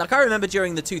 Like, I remember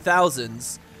during the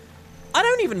 2000s, I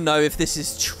don't even know if this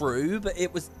is true, but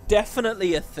it was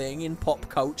definitely a thing in pop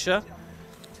culture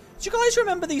Do you guys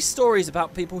remember these stories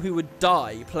about people who would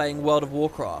die playing World of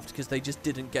Warcraft because they just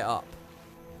didn't get up?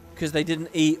 Because they didn't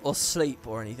eat or sleep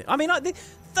or anything? I mean, like,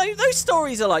 those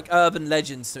stories are like urban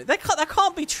legends to me. That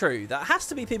can't be true. That has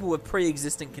to be people with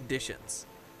pre-existing conditions.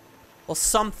 Or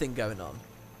something going on.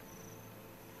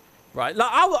 Right? Like,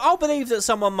 I'll believe that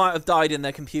someone might have died in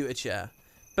their computer chair.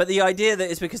 But the idea that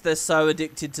it's because they're so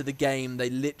addicted to the game, they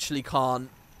literally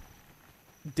can't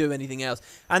do anything else.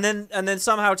 And then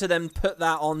somehow to then put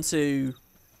that onto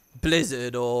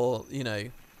Blizzard or, you know,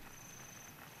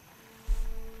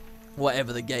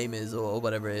 whatever the game is or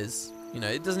whatever it is. You know,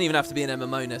 it doesn't even have to be an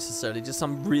MMO necessarily, just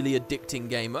some really addicting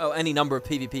game. Oh, any number of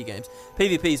PvP games.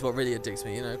 PvP is what really addicts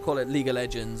me, you know, call it League of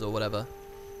Legends or whatever.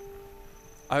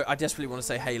 I desperately want to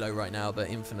say Halo right now, but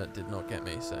Infinite did not get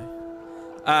me, so.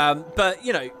 But,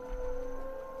 you know,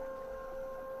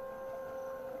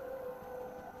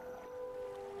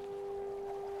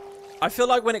 I feel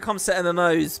like when it comes to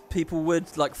MMOs, people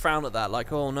would, like, frown at that.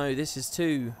 Like, oh, no, this is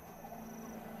too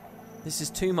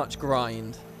much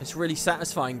grind. It's really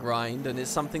satisfying grind, and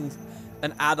it's something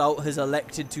an adult has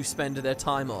elected to spend their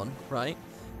time on, right?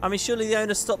 I mean, surely the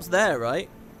owner stops there, right?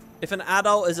 If an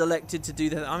adult is elected to do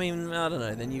that, I mean, I don't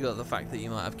know. Then you got the fact that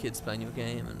you might have kids playing your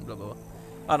game and blah, blah, blah.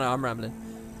 I don't know, I'm rambling.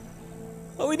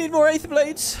 Oh, we need more Aether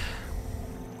Blades.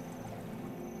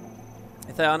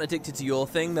 If they aren't addicted to your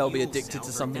thing, they'll be addicted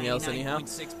to something else anyhow.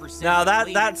 Now,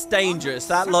 that's dangerous.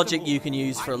 That logic you can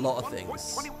use for a lot of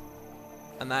things.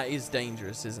 And that is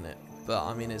dangerous, isn't it? But,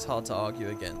 I mean, it's hard to argue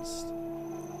against.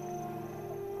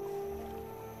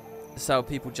 It's how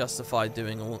people justify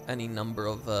doing any number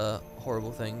of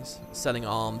horrible things. Selling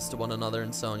arms to one another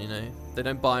and so on, you know. They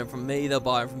don't buy them from me, they'll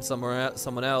buy them from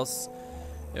someone else.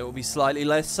 It will be slightly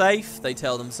less safe, they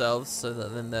tell themselves, so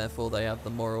that then therefore they have the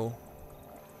moral.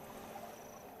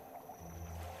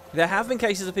 There have been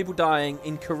cases of people dying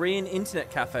in Korean internet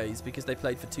cafes because they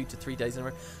played for 2 to 3 days in a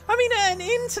row. I mean, an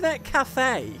internet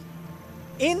cafe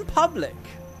in public.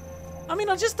 I mean,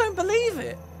 I just don't believe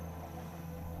it.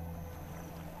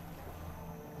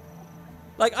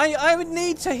 Like, I would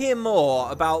need to hear more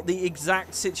about the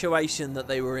exact situation that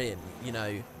they were in, you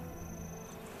know.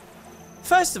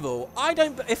 First of all,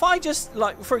 if I just,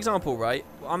 like, for example, right,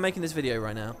 I'm making this video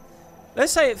right now.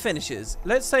 Let's say it finishes.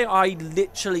 Let's say I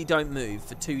literally don't move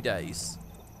for 2 days.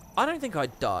 I don't think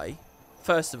I'd die,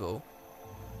 first of all.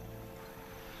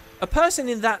 A person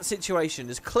in that situation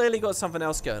has clearly got something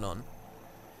else going on.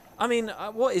 I mean,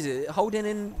 what is it? Holding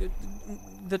in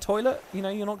the toilet? You know,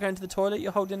 you're not going to the toilet,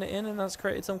 you're holding it in, and that's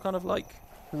created some kind of, like,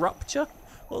 rupture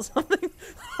or something?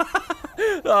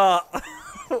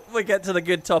 We get to the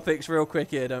good topics real quick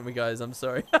here, don't we, guys? I'm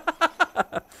sorry.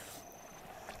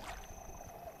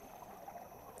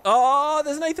 Oh,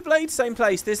 there's an Aether Blade, same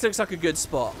place. This looks like a good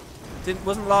spot.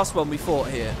 Wasn't the last one we fought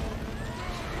here.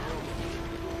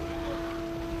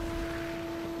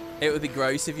 It would be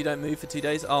gross if you don't move for 2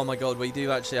 days. Oh my god, we do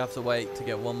actually have to wait to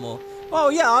get one more. Oh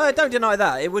yeah, I don't deny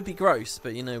that. It would be gross,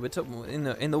 but you know, we're talking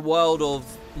in the world of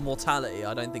mortality.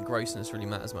 I don't think grossness really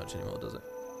matters much anymore, does it?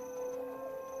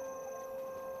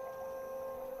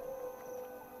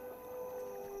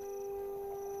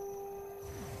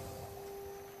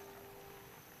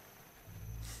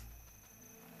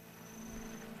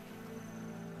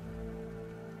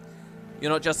 You're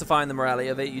not justifying the morality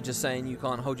of it, you're just saying you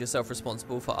can't hold yourself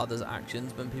responsible for others'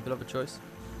 actions when people have a choice.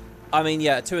 I mean,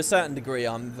 yeah, to a certain degree,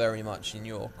 I'm very much in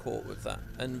your court with that.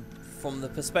 And from the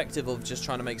perspective of just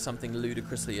trying to make something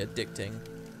ludicrously addicting,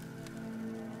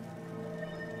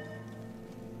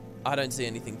 I don't see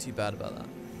anything too bad about that.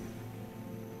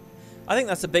 I think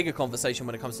that's a bigger conversation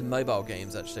when it comes to mobile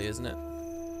games, actually, isn't it?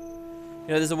 You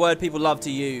know, there's a word people love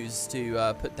to use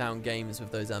to put down games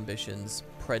with those ambitions.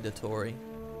 Predatory.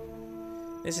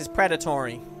 This is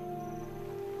predatory.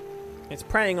 It's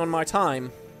preying on my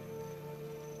time.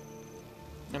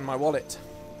 And my wallet,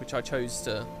 which I chose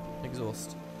to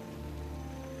exhaust.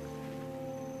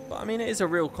 But I mean, it is a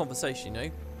real conversation, you know?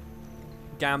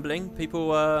 Gambling,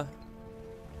 people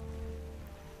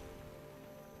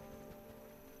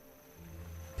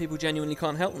genuinely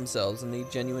can't help themselves and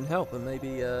need genuine help, and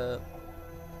maybe, I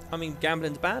mean,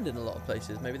 gambling's banned in a lot of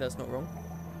places. Maybe that's not wrong.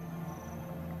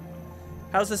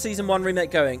 How's the Season 1 remake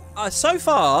going? So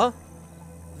far,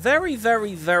 very,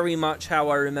 very, very much how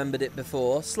I remembered it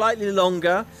before. Slightly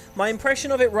longer. My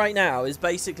impression of it right now is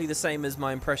basically the same as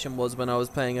my impression was when I was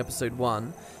playing Episode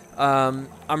 1. I'm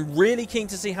really keen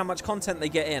to see how much content they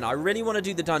get in. I really want to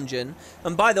do the dungeon.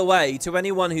 And by the way, to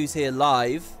anyone who's here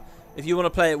live, if you want to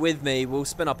play it with me, we'll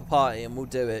spin up a party and we'll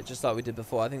do it just like we did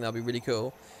before. I think that'll be really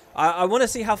cool. I want to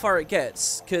see how far it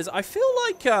gets, because I feel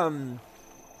like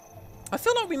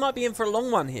we might be in for a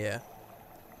long one here.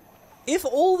 If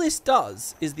all this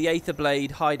does is the Aether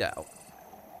Blade hideout,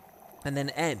 and then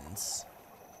ends...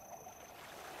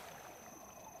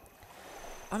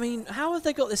 I mean, how have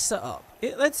they got this set up?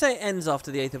 Let's say it ends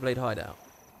after the Aether Blade hideout.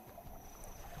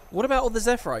 What about all the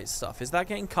Zephyrite stuff? Is that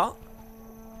getting cut?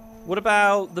 What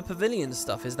about the Pavilion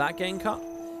stuff? Is that getting cut?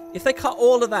 If they cut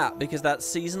all of that because that's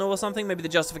seasonal or something, maybe the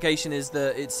justification is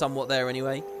that it's somewhat there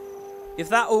anyway. If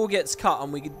that all gets cut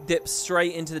and we dip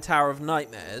straight into the Tower of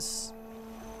Nightmares...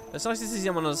 It's nice to see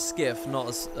someone on a skiff, not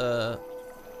as a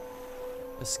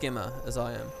skimmer as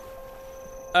I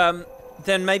am.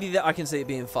 Then maybe I can see it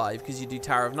being 5 because you do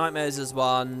Tower of Nightmares as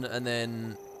 1, and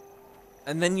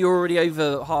then you're already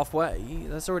over halfway.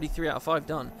 That's already 3 out of 5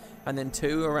 done, and then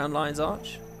 2 around Lion's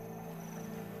Arch.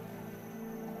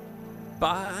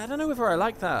 But I don't know whether I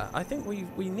like that. I think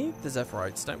we need the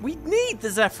Zephyrite, don't we? Need the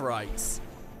Zephyrite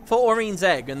for Aureen's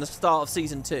Egg and the start of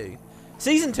Season 2.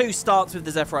 Season 2 starts with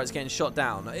the Zephyrites getting shot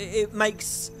down. It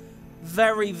makes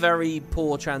very, very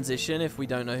poor transition if we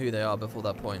don't know who they are before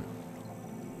that point.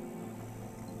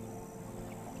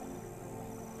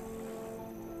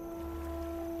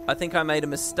 I think I made a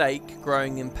mistake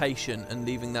growing impatient and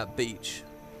leaving that beach.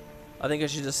 I think I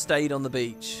should have stayed on the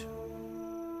beach.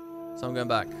 So I'm going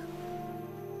back.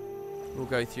 We'll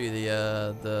go through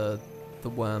the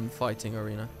worm fighting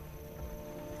arena.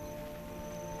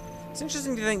 It's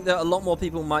interesting to think that a lot more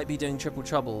people might be doing Triple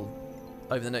Trouble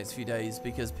over the next few days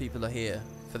because people are here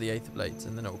for the Aether Blades,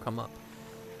 and then it will come up.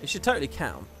 It should totally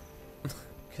count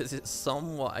because it's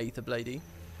somewhat Aether Bladey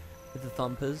with the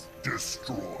thumpers.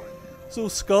 Destroy. It's all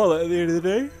Scarlet at the end of the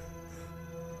day.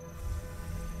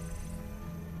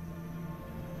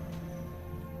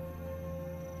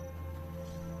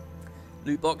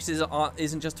 Loot boxes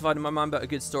isn't justified in my mind, but a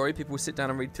good story. People will sit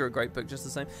down and read through a great book just the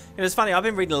same. You know, it's funny, I've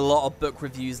been reading a lot of book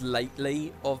reviews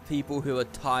lately of people who are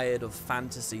tired of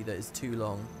fantasy that is too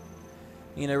long.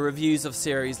 You know, reviews of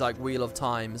series like Wheel of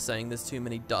Time saying there's too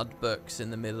many dud books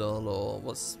in the middle, or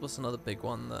what's another big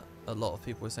one that a lot of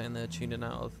people are saying they're tuning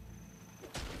out of.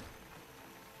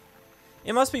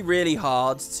 It must be really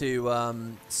hard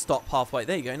to stop halfway.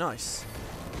 There you go, nice.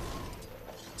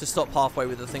 To stop halfway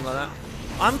with a thing like that.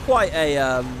 I'm quite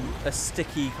a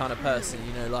sticky kind of person,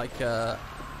 you know, like,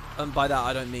 and by that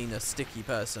I don't mean a sticky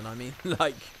person. I mean,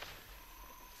 like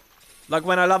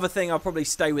when I love a thing, I'll probably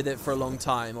stay with it for a long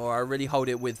time, or I really hold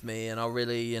it with me, and I'll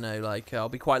really, you know, like, I'll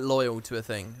be quite loyal to a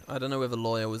thing. I don't know whether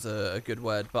loyal is a good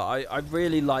word, but I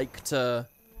really like to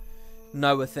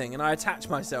know a thing, and I attach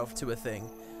myself to a thing.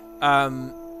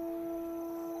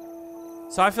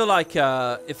 So I feel like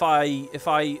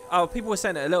people were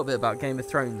saying it a little bit about Game of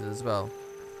Thrones as well.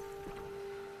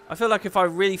 I feel like if I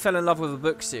really fell in love with a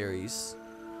book series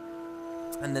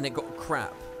and then it got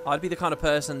crap, I'd be the kind of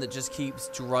person that just keeps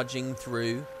drudging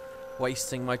through,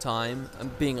 wasting my time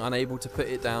and being unable to put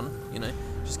it down, you know?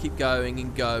 Just keep going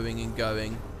and going and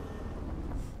going,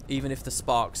 even if the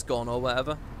spark's gone or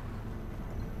whatever.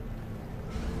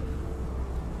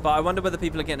 But I wonder whether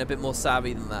people are getting a bit more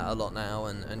savvy than that a lot now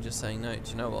and just saying, no,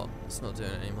 do you know what? It's not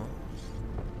doing it anymore.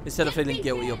 Instead of feeling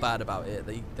guilty or bad about it,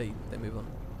 they move on.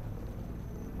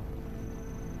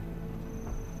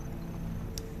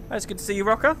 Oh, it's good to see you,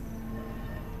 Rocker.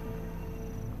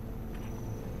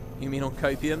 You mean on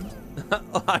copium?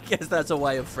 I guess that's a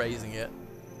way of phrasing it.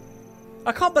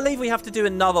 I can't believe we have to do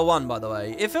another one, by the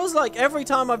way. It feels like every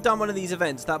time I've done one of these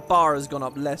events, that bar has gone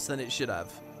up less than it should have.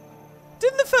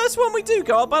 Didn't the first one we do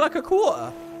go up by like a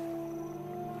quarter?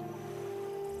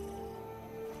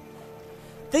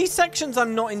 These sections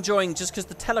I'm not enjoying just because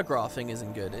the telegraphing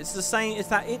isn't good. It's the same, it's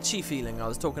that itchy feeling I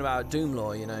was talking about at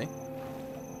Doomlaw, you know?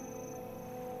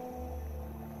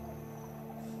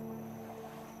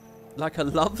 Like a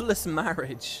loveless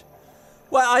marriage.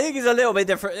 Well, I think it's a little bit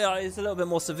different. It's a little bit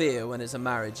more severe when it's a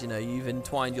marriage, you know? You've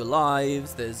entwined your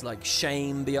lives. There's like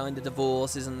shame behind a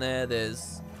divorce, isn't there?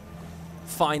 There's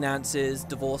finances.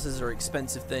 Divorces are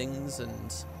expensive things,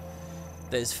 and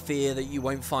there's fear that you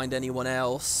won't find anyone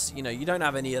else. You know, you don't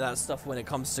have any of that stuff when it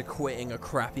comes to quitting a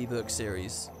crappy book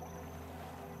series.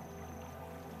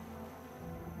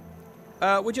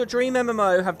 Would your dream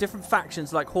MMO have different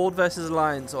factions like Horde versus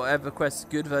Alliance or EverQuest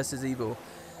good versus evil?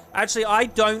 Actually, I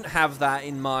don't have that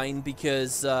in mind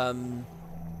because I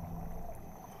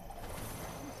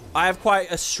have quite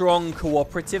a strong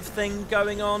cooperative thing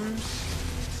going on,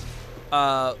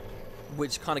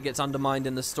 which kind of gets undermined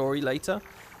in the story later.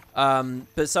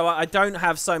 But so I don't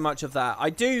have so much of that. I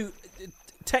do,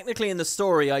 technically in the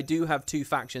story, I do have two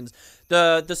factions.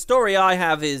 The story I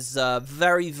have is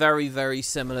very, very, very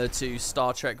similar to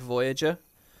Star Trek Voyager,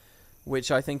 which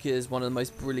I think is one of the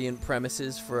most brilliant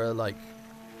premises for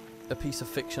a piece of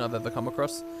fiction I've ever come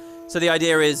across. So the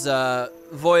idea is,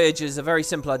 Voyage is a very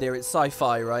simple idea. It's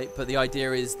sci-fi, right? But the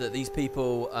idea is that these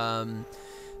people,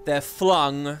 they're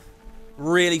flung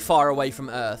really far away from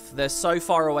Earth. They're so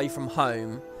far away from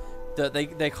home that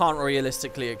they can't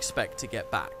realistically expect to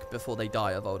get back before they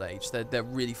die of old age. They're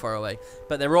really far away.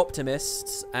 But they're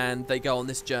optimists, and they go on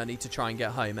this journey to try and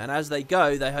get home. And as they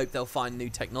go, they hope they'll find new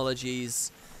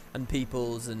technologies and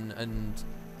peoples and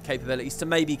capabilities to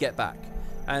maybe get back.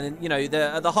 And, you know,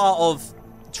 they're at the heart of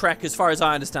Trek, as far as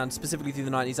I understand, specifically through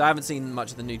the 90s, I haven't seen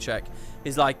much of the new Trek,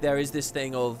 is like there is this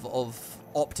thing of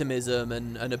optimism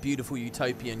and a beautiful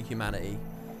utopian humanity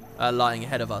lying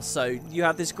ahead of us. So you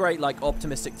have this great, like,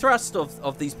 optimistic thrust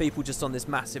of these people just on this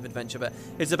massive adventure, but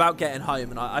it's about getting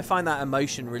home, and I find that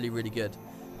emotion really, really good.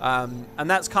 And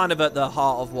that's kind of at the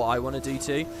heart of what I want to do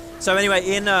too. So anyway,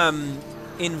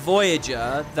 in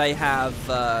Voyager, they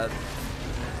have...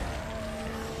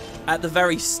 at the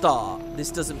very start,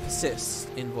 this doesn't persist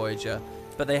in Voyager,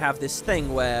 but they have this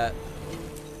thing where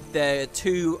they're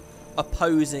two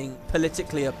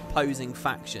politically opposing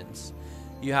factions.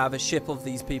 You have a ship of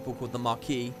these people called the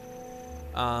Marquis,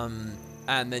 and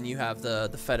then you have the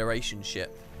Federation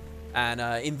ship. And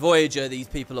in Voyager, these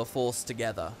people are forced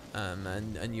together,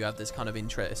 and you have this kind of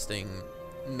interesting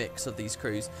mix of these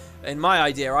crews. In my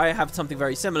idea, I have something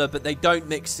very similar, but they don't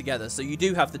mix together. So you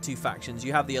do have the two factions.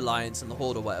 You have the Alliance and the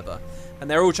Horde or whatever, and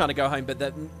they're all trying to go home, but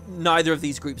neither of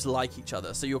these groups like each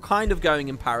other. So you're kind of going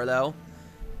in parallel.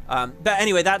 But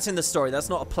anyway, that's in the story. That's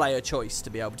not a player choice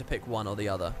to be able to pick one or the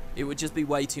other. It would just be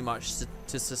way too much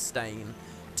to sustain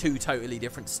two totally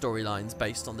different storylines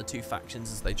based on the two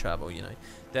factions as they travel, you know.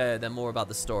 They're more about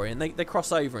the story, and they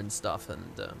cross over and stuff,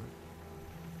 and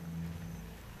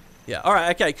yeah,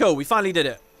 alright, okay, cool. We finally did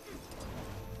it.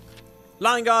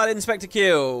 Lion Guard, Inspector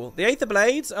Kill. The Aether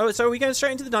Blades. Oh, so are we going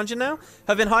straight into the dungeon now?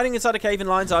 Have been hiding inside a cave in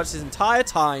Lion's Arch this entire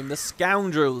time. The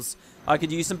scoundrels. I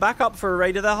could use some backup for a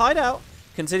raid of their hideout.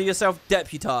 Consider yourself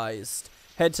deputized.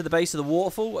 Head to the base of the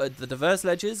waterfall at the diverse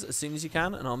ledges as soon as you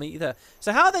can, and I'll meet you there.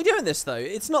 So how are they doing this, though?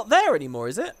 It's not there anymore,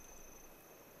 is it?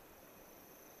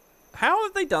 How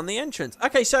have they done the entrance?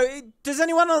 Okay, so does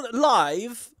anyone on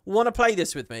live want to play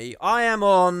this with me? I am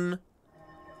on...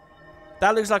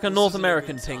 That looks like a North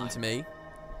American ping to me.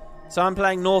 So I'm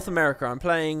playing North America. I'm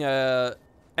playing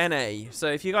NA. So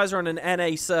if you guys are on an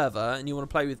NA server and you want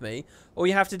to play with me, all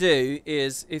you have to do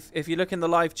is, if you look in the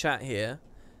live chat here,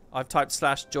 I've typed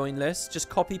 /join list. Just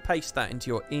copy paste that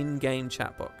into your in-game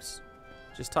chat box.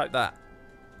 Just type that.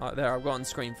 Right there, I've got on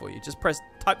screen for you. Just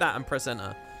type that and press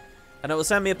enter. And it will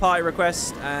send me a party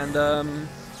request, and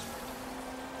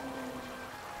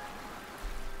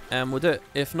we'll do it.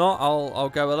 If not, I'll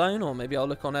go alone, or maybe I'll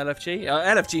look on LFG.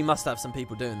 LFG must have some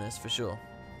people doing this for sure.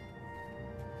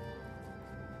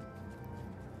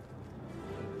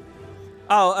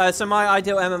 Oh, so my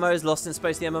ideal MMO is Lost in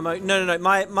Space, the MMO. No.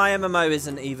 My MMO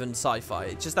isn't even sci-fi.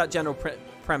 It's just that general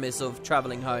premise of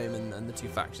traveling home and the two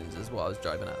factions is what I was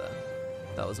driving at there.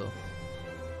 That was all.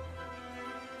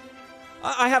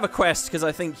 I have a quest because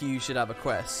I think you should have a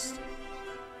quest.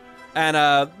 And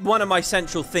one of my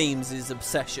central themes is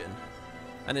obsession.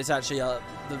 And it's actually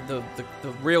the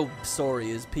real story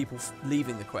is people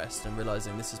leaving the quest and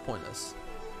realizing this is pointless.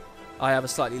 I have a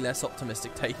slightly less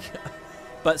optimistic take.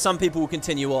 But some people will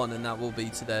continue on, and that will be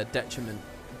to their detriment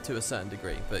to a certain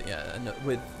degree. But yeah, and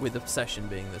with obsession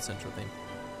being the central theme.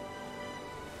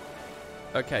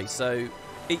 Okay, so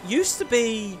it used to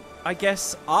be, I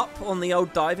guess, up on the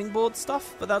old diving board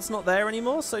stuff, but that's not there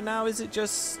anymore. So now is it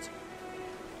just...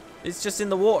 It's just in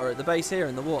the water, at the base here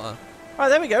in the water.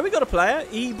 Alright, there we go. We got a player.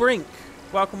 E. Brink.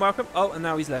 Welcome, welcome. Oh, and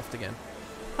now he's left again.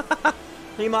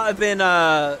 He might have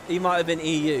been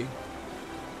EU.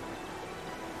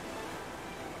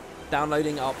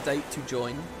 Downloading update to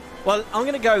join. Well, I'm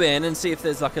going to go in and see if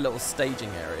there's like a little staging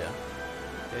area.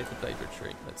 Okay, the Blade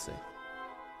Retreat. Let's see.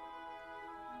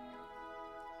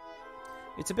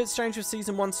 It's a bit strange with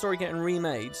Season 1 story getting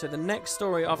remade, so the next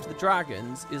story after the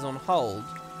Dragons is on hold.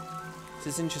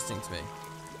 This is interesting to me.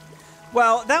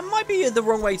 Well, that might be the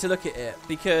wrong way to look at it,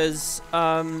 because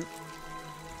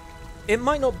it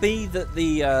might not be that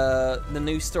the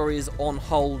new story is on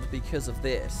hold because of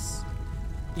this.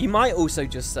 You might also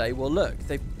just say, well, look,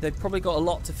 they've probably got a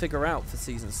lot to figure out for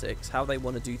Season 6, how they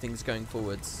want to do things going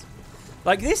forwards.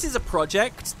 Like, this is a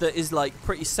project that is, like,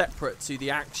 pretty separate to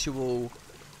the actual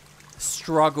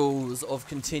struggles of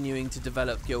continuing to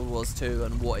develop Guild Wars 2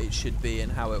 and what it should be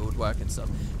and how it would work and stuff.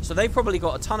 So they've probably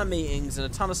got a ton of meetings and a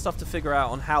ton of stuff to figure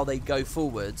out on how they go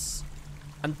forwards.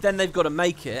 And then they've got to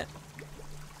make it.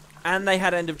 And they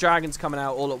had End of Dragons coming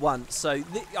out all at once. So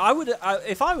I would,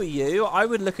 if I were you, I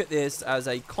would look at this as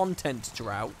a content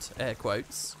drought, air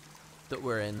quotes, that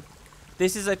we're in.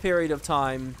 this is a period of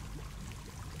time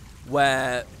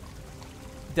where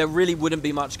there really wouldn't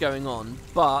be much going on,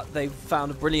 but they've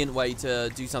found a brilliant way to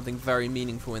do something very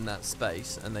meaningful in that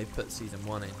space, and they've put Season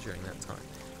 1 in during that time.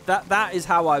 That is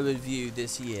how I would view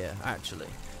this year, actually.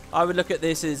 I would look at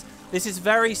this as, this is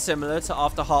very similar to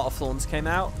after Heart of Thorns came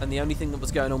out, and the only thing that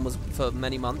was going on was, for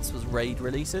many months, was raid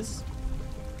releases.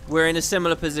 We're in a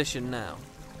similar position now,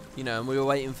 you know, and we were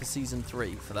waiting for Season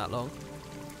 3 for that long.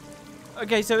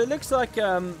 Okay, so it looks like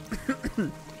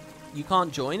you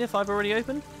can't join if I've already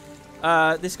opened.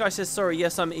 This guy says, sorry,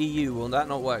 yes, I'm EU. Will that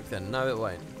not work then? No, it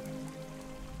won't.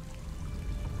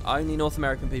 Only North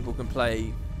American people can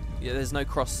play. Yeah, there's no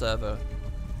cross-server.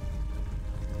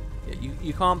 Yeah,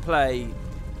 you can't play.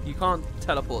 You can't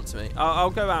teleport to me.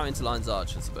 I'll go out into Lion's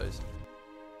Arch, I suppose.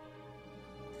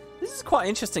 This is quite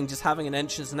interesting, just having an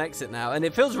entrance and exit now. And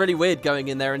it feels really weird going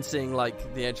in there and seeing,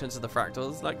 like, the entrance of the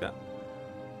fractals like that.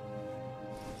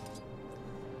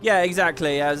 Yeah,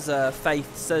 exactly. As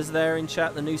Faith says there in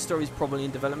chat, the new story is probably in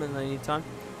development and they need time.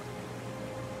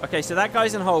 Okay, so that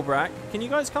guy's in Holbrack. Can you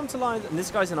guys come to line? And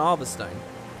this guy's in Arborstone.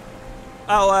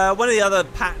 Oh, one of the other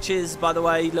patches, by the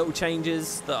way, little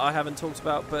changes that I haven't talked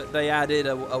about, but they added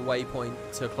a waypoint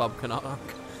to Club Canark.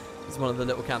 It's one of the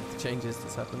little camp changes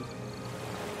that's happened.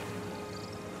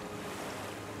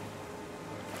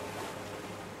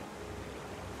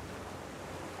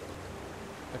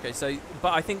 Okay, so,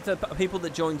 but I think the people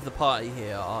that joined the party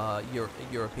here are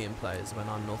European players when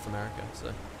I'm North America,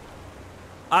 so.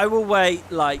 I will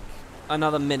wait, like,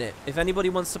 another minute. If anybody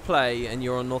wants to play and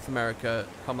you're on North America,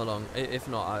 come along. If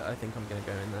not, I think I'm going to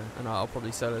go in there, and I'll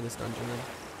probably solo this dungeon then.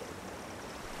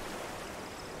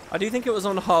 I do think it was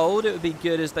on hold. It would be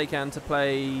good as they can to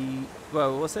play...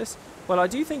 Well, what's this? Well, I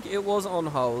do think it was on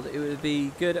hold. It would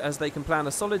be good as they can plan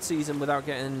a solid season without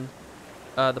getting...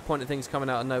 the point of things coming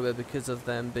out of nowhere because of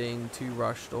them being too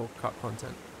rushed or cut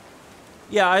content.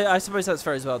 Yeah, I suppose that's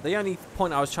fair as well. The only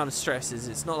point I was trying to stress is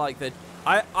it's not like that.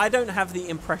 I don't have the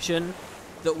impression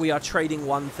that we are trading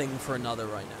one thing for another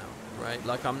right now, right?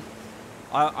 Like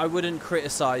I wouldn't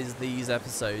criticize these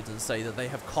episodes and say that they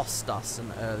have cost us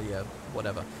an earlier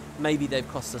whatever. Maybe they've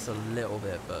cost us a little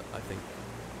bit, but I think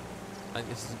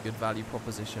this is a good value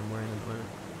proposition we're in at the moment.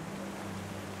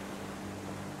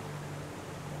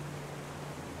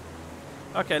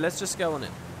 Okay, let's just go on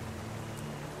in.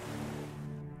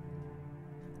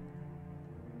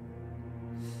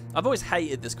 I've always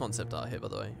hated this concept art here, by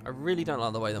the way. I really don't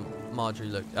like the way that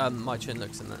my chin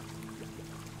looks in that.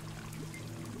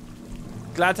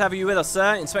 Glad to have you with us,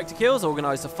 sir. Inspector Kills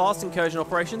organised a fast incursion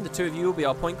operation. The two of you will be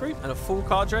our point group, and a full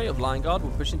cadre of Lion Guard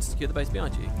will push in to secure the base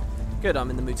behind you. Good, I'm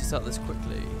in the mood to settle this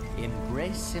quickly.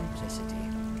 Embrace simplicity.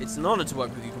 It's an honour to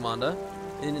work with you, Commander.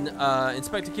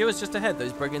 Inspector Q is just ahead.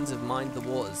 Those brigands have mined the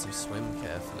waters, so swim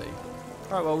carefully.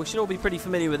 Alright, well, we should all be pretty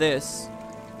familiar with this.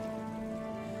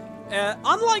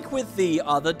 Unlike with the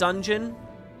other dungeon,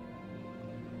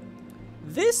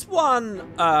 this one,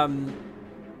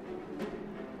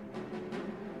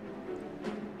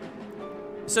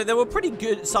 so there were pretty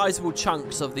good, sizable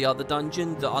chunks of the other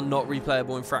dungeon that are not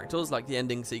replayable in Fractals, like the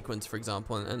ending sequence, for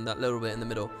example, and that little bit in the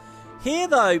middle. Here,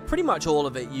 though, pretty much all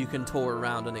of it you can tour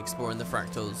around and explore in the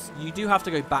Fractals. You do have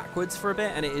to go backwards for a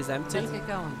bit, and it is empty. Let's get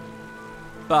going.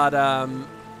 But,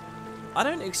 I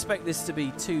don't expect this to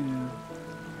be too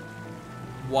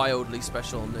wildly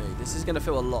special and new. This is going to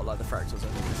feel a lot like the Fractals, I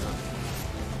think, this time.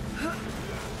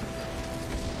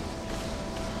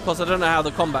 Of course, I don't know how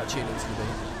the combat tuning's going to be.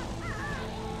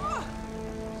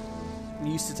 I'm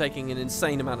used to taking an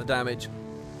insane amount of damage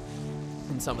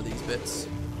in some of these bits.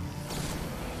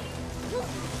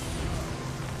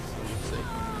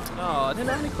 Oh, I didn't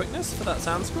have any quickness for that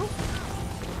sound scroll.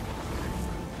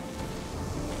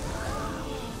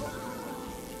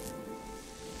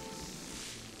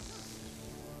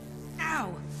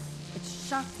 Ow! It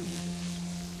shocked me.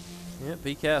 Yeah,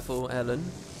 be careful, Ellen.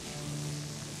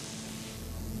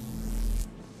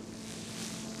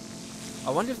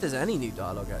 I wonder if there's any new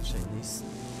dialogue actually in these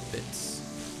bits.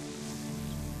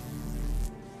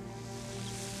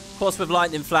 Of course, with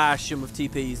Lightning Flash and with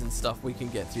TPs and stuff, we can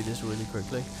get through this really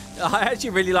quickly. I actually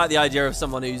really like the idea of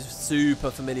someone who's super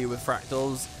familiar with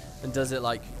Fractals and does it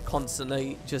like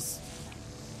constantly, just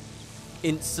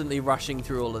instantly rushing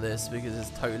through all of this because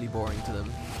it's totally boring to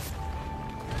them.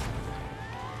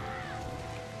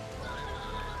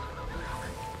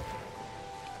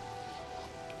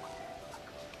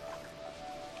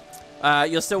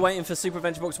 You're still waiting for Super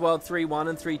Adventure Box World 3.1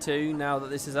 and 3.2 now that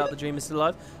this is out, the dream is still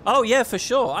alive? Oh, yeah, for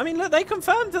sure. I mean, look, they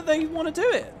confirmed that they want to do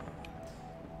it.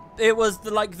 It was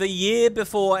like the year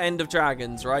before End of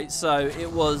Dragons, right? So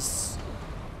it was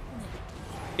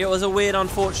it was a weird,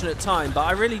 unfortunate time, but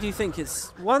I really do think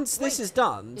it's... Once this is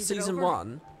done, Season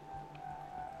 1,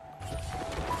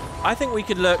 I think we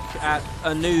could look at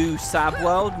a new Sab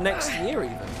world next year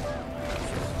even.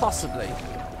 Possibly.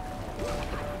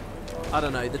 I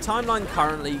don't know. The timeline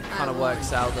currently kind of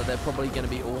works out that they're probably going to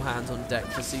be all hands on deck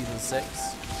for Season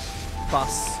 6.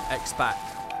 Plus X-Pac.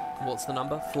 What's the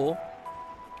number? 4?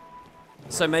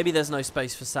 So maybe there's no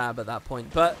space for Sab at that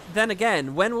point. But then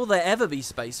again, when will there ever be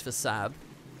space for Sab?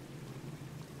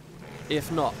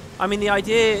 If not. I mean, the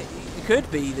idea could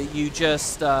be that you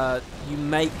just you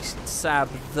make Sab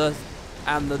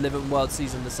and the Living World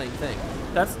season the same thing.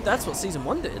 That's what Season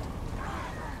 1 did.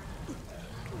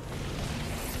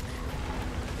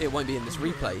 It won't be in this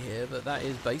replay here, but that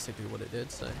is basically what it did,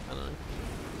 so I don't know.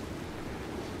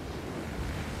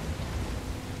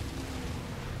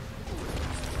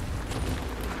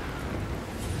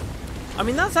 I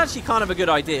mean, that's actually kind of a good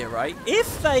idea, right?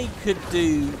 If they could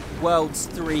do Worlds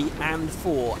 3 and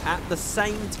 4 at the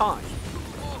same time,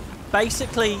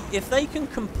 basically, if they can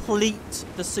complete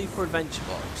the Super Adventure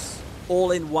Box all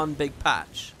in one big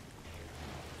patch,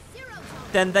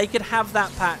 then they could have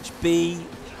that patch be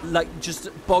like just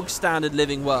bog standard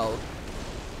Living World.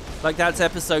 Like that's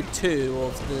episode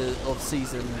 2 of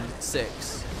Season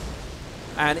 6.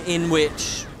 And in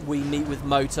which we meet with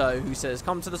Moto, who says,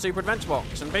 come to the Super Adventure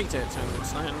Box and beat it, and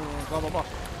blah, blah, blah.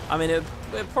 I mean, it'd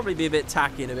probably be a bit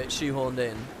tacky and a bit shoehorned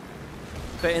in.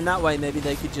 But in that way, maybe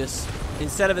they could just,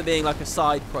 instead of it being like a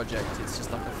side project, it's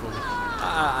just like a full...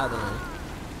 I don't know.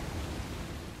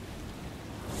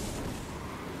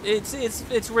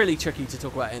 It's really tricky to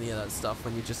talk about any of that stuff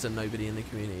when you're just a nobody in the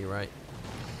community, right?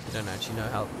 You don't actually know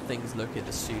how things look at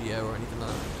the studio or anything like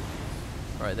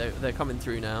that. Alright, they're coming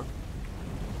through now.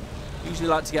 Usually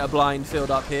like to get a blind filled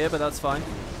up here, but that's fine.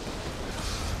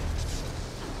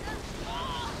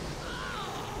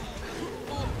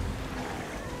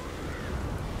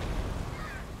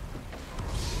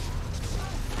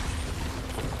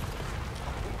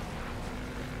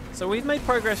 So we've made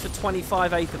progress for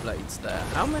 25 Aether Blades there.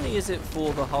 How many is it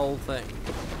for the whole thing?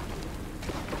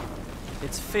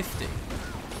 It's 50.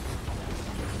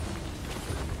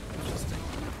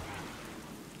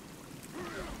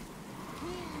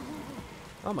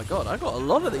 Oh my god, I got a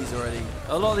lot of these already.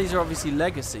 A lot of these are obviously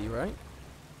legacy, right?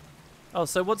 Oh,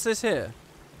 so what's this here?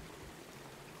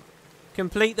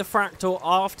 Complete the fractal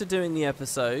after doing the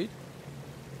episode.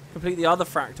 Complete the other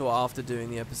fractal after doing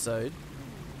the episode.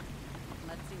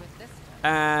 Let's see what this does.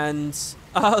 And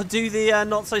I'll do the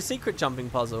not so secret jumping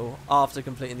puzzle after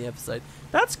completing the episode.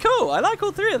 That's cool. I like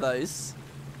all 3 of those.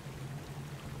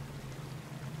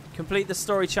 Complete the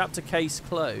story chapter case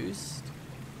closed.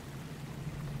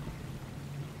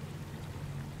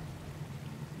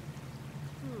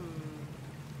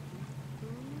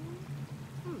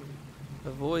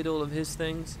 Avoid all of his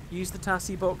things. Use the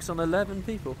Tassie box on 11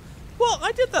 people. What?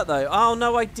 I did that though. Oh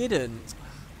no, I didn't.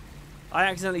 I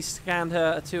accidentally scanned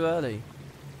her too early.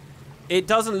 It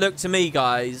doesn't look to me,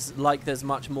 guys, like there's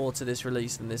much more to this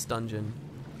release than this dungeon.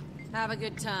 Have a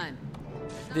good time.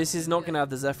 This is not going to have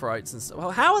the Zephyrite and stuff.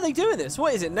 Well, how are they doing this?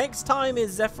 What is it? Next time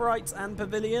is Zephyrite and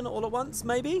Pavilion all at once,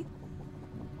 maybe?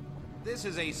 This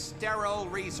is a sterile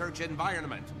research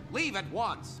environment. Leave at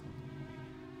once.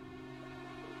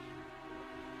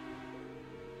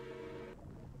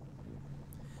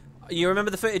 You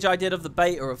remember the footage I did of the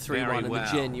beta of 3.1 and well.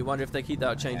 the gin? You wonder if they keep that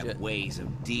or change Have it. ways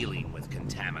of dealing with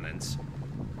contaminants.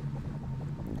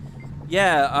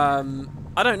 Yeah,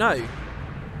 I don't know.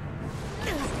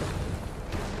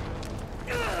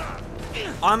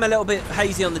 I'm a little bit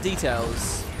hazy on the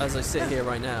details as I sit here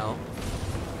right now.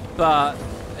 But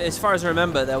as far as I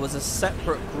remember, there was a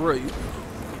separate group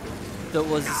that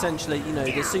was essentially, you know,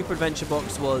 the Super Adventure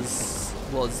Box was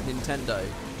Nintendo.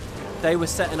 They were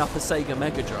setting up a Sega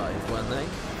Mega Drive, weren't they?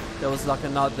 There was like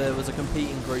there was a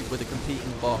competing group with a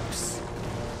competing box.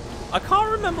 I can't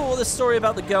remember what the story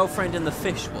about the girlfriend and the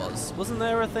fish was. Wasn't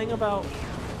there a thing about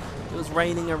it was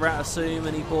raining a Ratassoum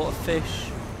and he bought a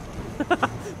fish?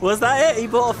 Was that it? He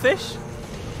bought a fish?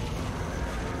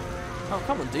 Oh,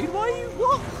 come on, dude. Why are you...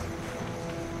 What?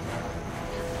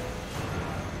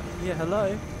 Yeah,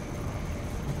 hello.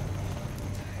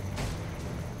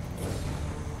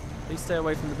 Please stay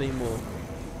away from the beam wall.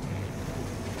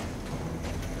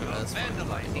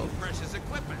 Vandalizing precious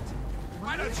equipment.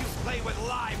 Why don't you play with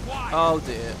live wire? Oh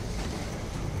dear.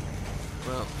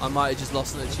 Well, I might have just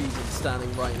lost an achievement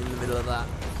standing right in the middle of that.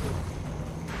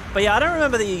 But yeah, I don't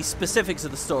remember the specifics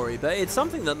of the story, but it's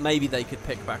something that maybe they could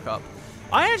pick back up.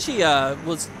 I actually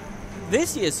was,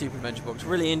 this year's Super Adventure Box,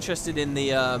 really interested in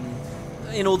the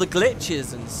in all the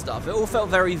glitches and stuff. It all felt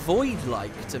very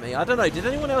Void-like to me. I don't know, did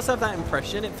anyone else have that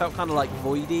impression? It felt kind of like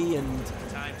voidy and...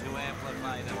 Time to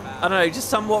amplify the power. I don't know, just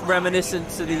somewhat reminiscent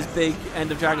to these big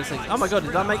End of Dragons things. Oh my god,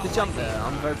 did I make the jump there?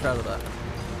 I'm very proud of that.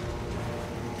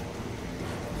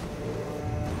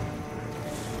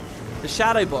 The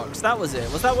Shadow Box, that was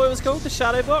it. Was that what it was called? The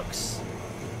Shadow Box?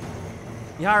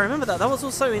 Yeah, I remember that. That was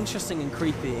also interesting and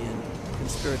creepy and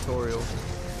conspiratorial.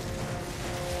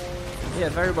 Yeah,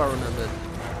 very well remembered.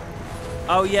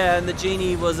 Oh yeah, and the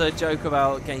genie was a joke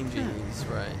about game genies,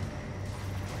 right?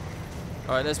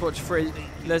 All right, let's watch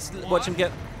let's watch him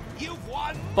get You've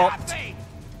won bopped. nothing.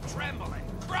 Tremble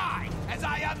and cry as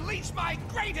I unleash my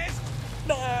greatest.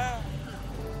 The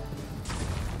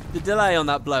delay on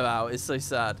that blowout is so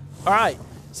sad. All right,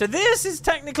 so this is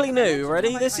technically new.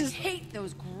 Ready? This I is. hate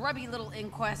those grubby little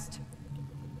inquest.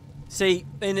 See,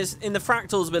 in the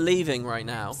fractals we're leaving right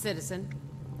now. Citizen.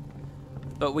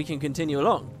 But we can continue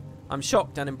along. I'm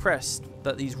shocked and impressed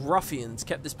that these ruffians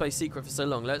kept this place secret for so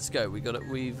long. Let's go.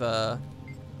 We've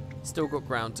still got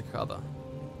ground to cover.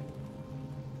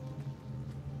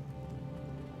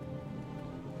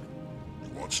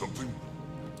 You want something?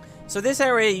 So this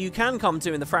area you can come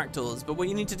to in the fractals, but what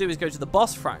you need to do is go to the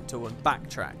boss fractal and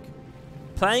backtrack.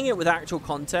 Playing it with actual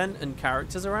content and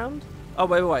characters around. Oh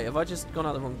wait, have I just gone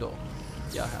out the wrong door?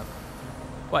 Yeah, I have.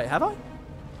 Wait, have I?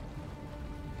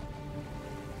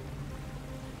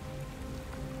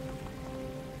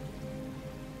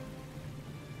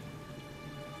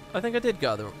 I think I did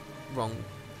go out the wrong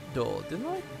door, didn't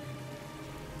I?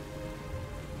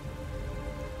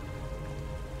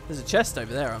 There's a chest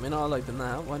over there. I mean, I'll open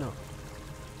that. Why not?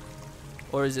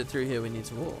 Or is it through here we need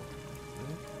to walk?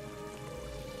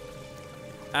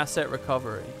 Asset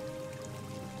recovery.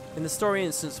 In the story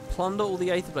instance, plunder all the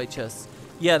Aetherblade chests.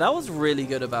 Yeah, that was really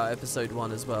good about episode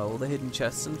 1 as well. All the hidden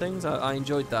chests and things. I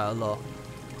enjoyed that a lot.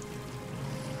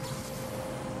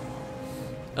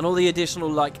 And all the additional,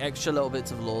 like, extra little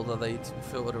bits of lore that they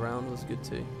filtered around was good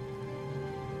too.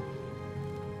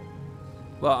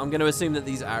 Well, I'm going to assume that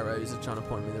these arrows are trying to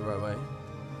point me the right way.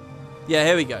 Yeah,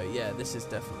 here we go. Yeah, this is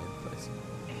definitely the place.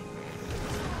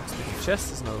 Speaking of chests,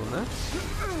 there's another one there.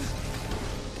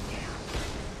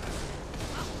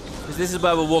 This is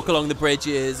where we'll walk along the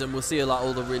bridges and we'll see like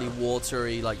all the really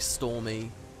watery, like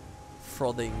stormy,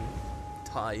 frothing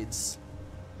tides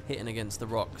hitting against the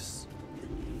rocks.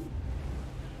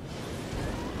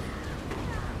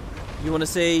 You want to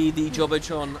see the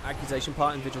Jobotron accusation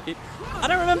part in Vigil Keep? I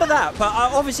don't remember that, but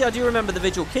obviously I do remember the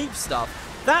Vigil Keep stuff.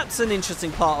 That's an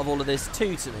interesting part of all of this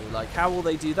too to me. Like, how will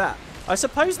they do that? I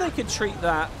suppose they could treat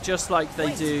that just like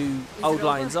they do Old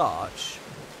Lion's Arch.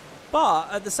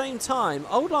 But at the same time,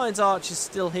 Old Lion's Arch is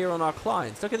still here on our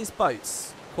clients. Look at these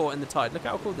boats caught in the tide. Look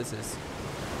how cool this is.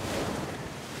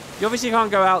 You obviously can't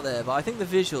go out there, but I think the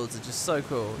visuals are just so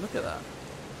cool. Look at that.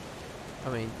 I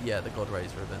mean, yeah, the God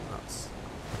Rays are a bit nuts.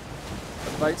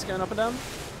 The boats going up and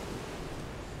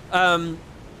down.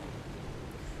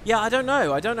 Yeah, I don't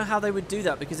know. I don't know how they would do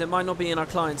that because it might not be in our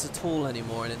clients at all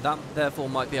anymore, and that therefore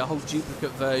might be a whole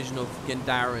duplicate version of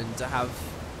Gandaren to have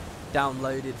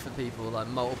downloaded for people, like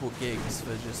multiple gigs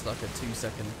for just like a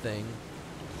 2-second thing.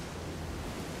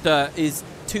 That is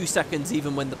 2 seconds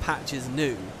even when the patch is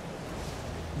new.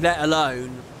 Let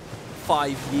alone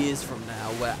 5 years from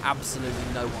now where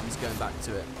absolutely no one's going back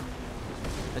to it.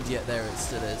 And yet there it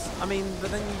still is. I mean, but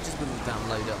then you just wouldn't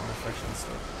download it on the fresh and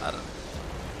stuff. I don't know.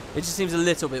 It just seems a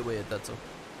little bit weird, that's all.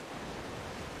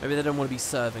 Maybe they don't want to be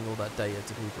serving all that data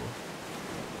to people.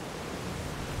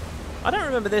 I don't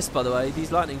remember this, by the way.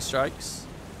 These lightning strikes.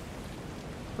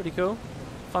 Pretty cool.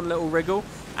 Fun little wriggle.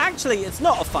 Actually, it's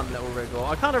not a fun little wriggle.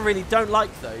 I kind of really don't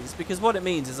like those because what it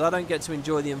means is I don't get to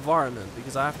enjoy the environment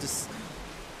because I have to...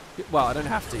 Well, I don't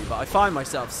have to, but I find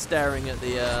myself staring at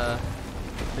the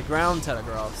ground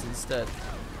telegraphs instead.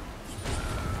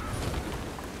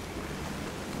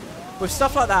 With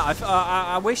stuff like that,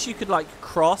 I wish you could like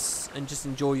cross and just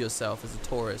enjoy yourself as a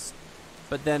tourist,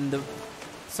 but then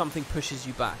something pushes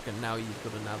you back, and now you've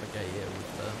got to navigate it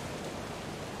with the.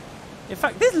 In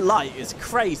fact, this light is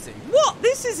crazy. What?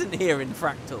 This isn't here in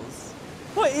Fractals.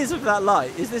 What is with that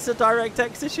light? Is this a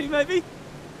DirectX issue, maybe?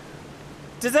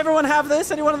 Does everyone have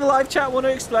this? Anyone in the live chat want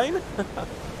to explain?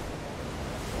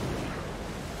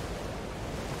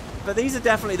 But these are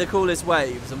definitely the coolest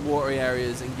waves and watery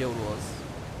areas in Guild Wars.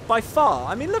 By far.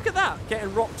 I mean, look at that.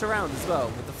 Getting rocked around as well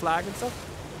with the flag and stuff.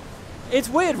 It's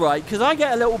weird, right? Because I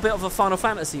get a little bit of a Final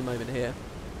Fantasy moment here.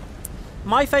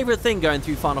 My favourite thing going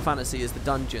through Final Fantasy is the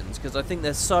dungeons, because I think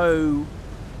they're so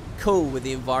cool with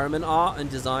the environment art and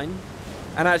design.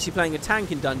 And actually playing a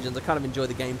tank in dungeons, I kind of enjoy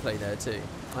the gameplay there too.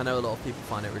 I know a lot of people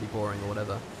find it really boring or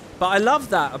whatever. But I love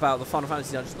that about the Final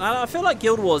Fantasy dungeons. I feel like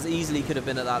Guild Wars easily could have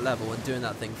been at that level and doing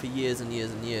that thing for years and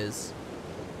years and years.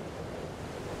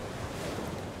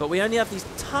 But we only have these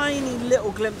tiny little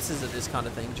glimpses of this kind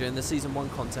of thing during the Season 1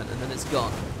 content, and then it's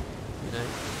gone, you know?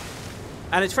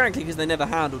 And it's frankly because they never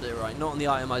handled it right, not on the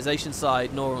itemization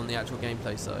side, nor on the actual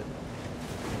gameplay side.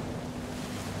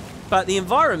 But the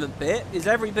environment bit is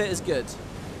every bit as good.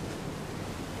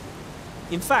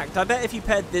 In fact, I bet if you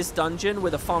paired this dungeon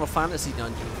with a Final Fantasy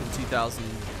dungeon from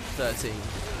 2013,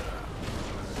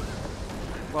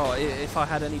 well, if I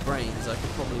had any brains, I could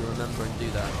probably remember and do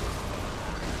that.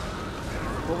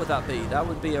 What would that be? That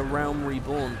would be a Realm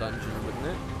Reborn dungeon, wouldn't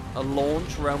it? A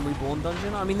launch Realm Reborn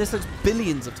dungeon? I mean, this looks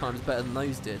billions of times better than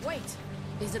those did. Wait,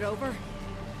 is it over?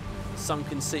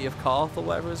 Sunken Sea of Karth, or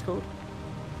whatever it's called.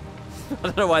 I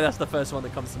don't know why that's the first one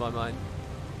that comes to my mind.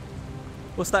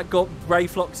 What's that got? Ray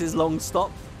Flox's long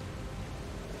stop?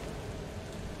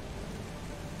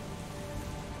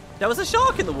 There was a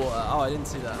shark in the water. Oh, I didn't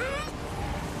see that.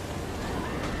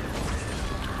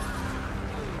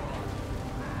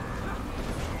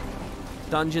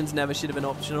 Dungeons never should have been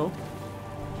optional.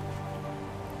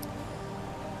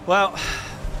 Well,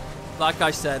 like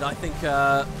I said, I think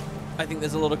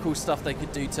there's a lot of cool stuff they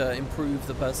could do to improve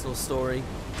the personal story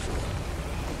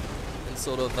and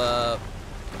sort of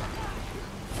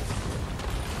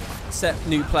set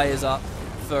new players up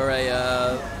for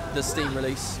the Steam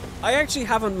release. I actually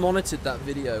haven't monitored that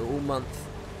video all month.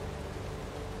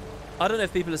 I don't know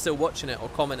if people are still watching it or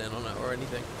commenting on it or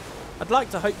anything. I'd like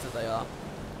to hope that they are.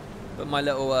 But my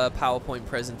little PowerPoint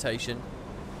presentation.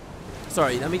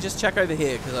 Sorry, let me just check over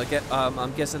here because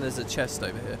I'm guessing there's a chest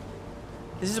over here.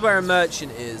 This is where a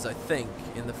merchant is, I think,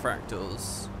 in the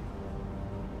fractals.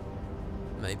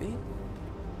 Maybe.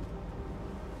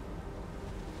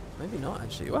 Maybe not,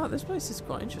 actually. Wow, this place is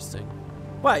quite interesting.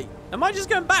 Wait, am I just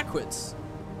going backwards?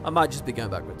 I might just be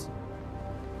going backwards.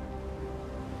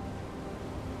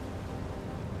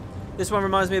 This one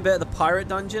reminds me a bit of the pirate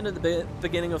dungeon at the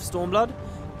beginning of Stormblood.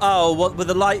 Oh, what with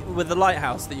the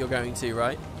lighthouse that you're going to,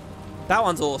 right? That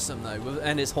one's awesome though,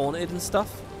 and it's haunted and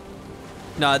stuff.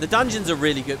 No, the dungeons are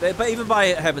really good, but even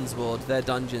by Heavensward, their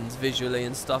dungeons visually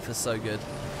and stuff are so good.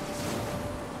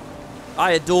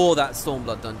 I adore that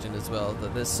Stormblood dungeon as well.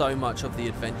 That there's so much of the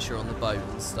adventure on the boat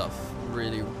and stuff.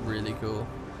 Really, really cool.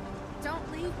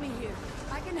 Don't leave me here.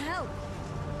 I can help.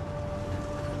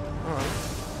 All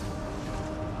right.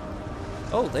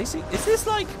 Oh, they see. Is this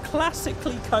like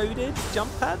classically coded jump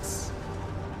pads?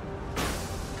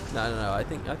 No. I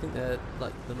think they're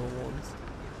like the normal ones.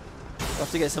 We'll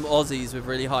have to get some Aussies with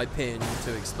really high ping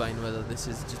to explain whether this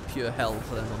is just pure hell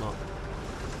for them or not.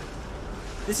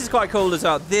 This is quite cool as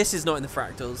well. This is not in the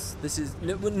fractals. This is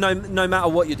no matter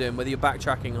what you're doing, whether you're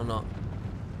backtracking or not.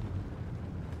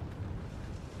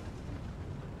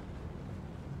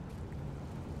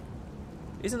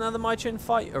 Isn't that the Mychin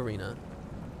fight arena?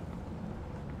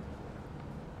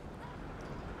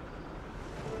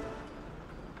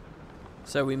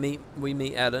 So we meet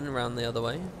Ellen around the other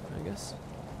way, I guess.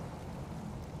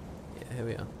 Yeah, here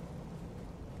we are.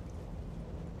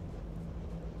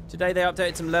 Today they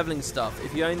updated some leveling stuff.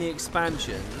 If you own the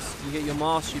expansions, you get your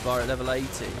mastery bar at level 80.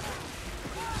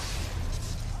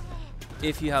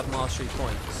 If you have mastery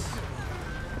points.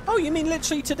 Oh, you mean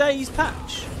literally today's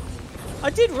patch? I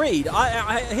did read.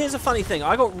 Here's a funny thing.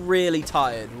 I got really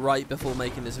tired right before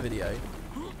making this video.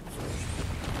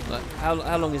 Like,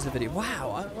 how long is the video?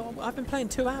 Wow, I've been playing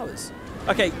 2 hours.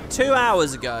 Okay, 2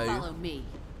 hours ago, Follow me.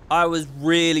 I was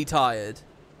really tired.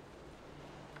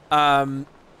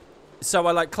 So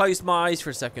I like closed my eyes for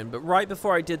a second, but right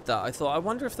before I did that, I thought, I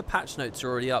wonder if the patch notes are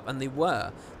already up, and they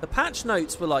were. The patch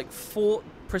notes were like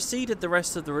preceded the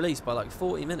rest of the release by like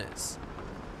 40 minutes.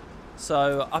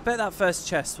 So I bet that first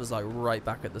chest was like right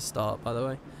back at the start, by the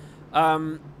way.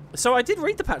 So I did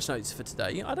read the patch notes for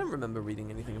today. I don't remember reading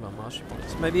anything about mastery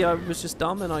points. Maybe I was just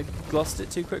dumb and I glossed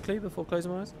it too quickly before closing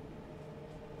my eyes.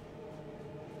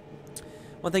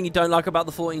 One thing you don't like about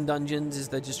the 14 dungeons is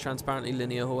they're just transparently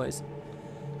linear hallways.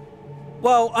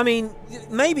 Well, I mean,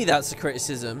 maybe that's a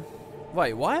criticism.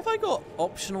 Wait, why have I got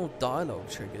optional dialogue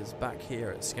triggers back here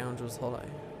at Scoundrel's Hollow?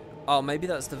 Oh, maybe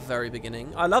that's the very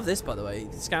beginning. I love this, by the way.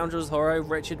 Scoundrel's Hollow,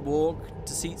 Wretched Walk,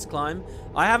 Deceit's Climb.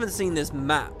 I haven't seen this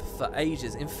map for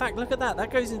ages. In fact, look at that. That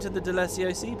goes into the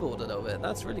Delesio seaboard a little bit.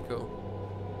 That's really cool.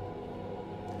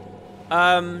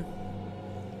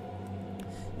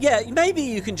 Yeah, maybe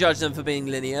you can judge them for being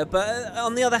linear, but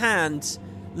on the other hand,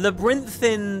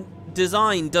 labyrinthine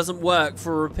design doesn't work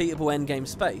for a repeatable endgame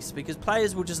space because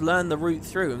players will just learn the route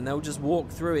through and they'll just walk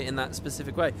through it in that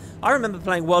specific way. I remember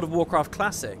playing World of Warcraft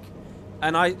Classic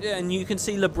and you can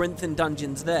see labyrinthine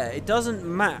dungeons there. It doesn't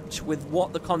match with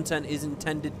what the content is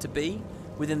intended to be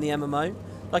within the MMO.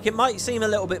 Like, it might seem a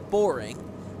little bit boring,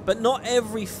 but not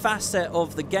every facet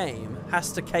of the game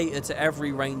has to cater to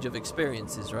every range of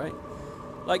experiences, right?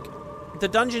 Like, the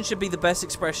dungeon should be the best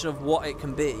expression of what it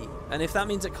can be, and if that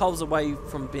means it culls away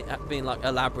from being like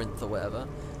a labyrinth or whatever,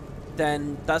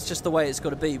 then that's just the way it's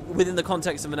got to be within the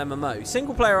context of an MMO.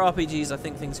 Single player RPGs, I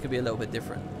think things could be a little bit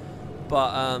different,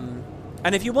 but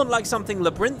and if you want like something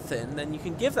labyrinthine, then you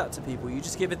can give that to people. You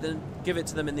just give it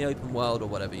to them in the open world or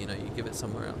whatever, you know, you give it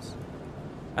somewhere else,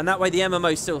 and that way the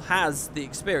MMO still has the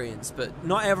experience, but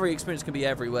not every experience can be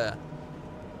everywhere.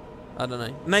 I don't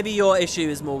know. Maybe your issue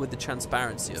is more with the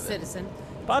transparency of it. Citizen.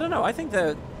 But I don't know. I think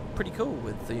they're pretty cool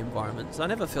with the environments. I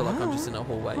never feel like I'm just in a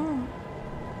hallway.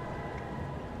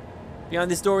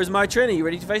 Behind this door is my Trin. Are you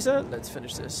ready to face her? Let's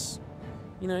finish this.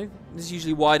 You know, there's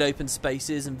usually wide open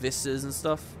spaces and vistas and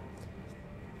stuff.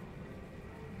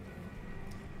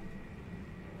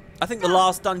 I think the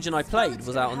last dungeon I played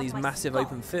was out on these massive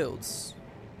open fields.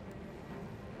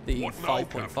 The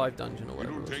 5.5 dungeon or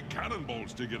whatever. It'll take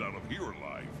cannonballs to get out of here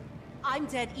alive. I'm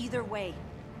dead either way.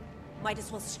 Might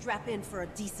as well strap in for a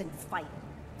decent fight.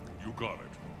 You got it.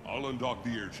 I'll undock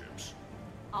the airships.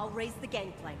 I'll raise the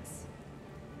gangplanks.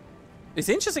 It's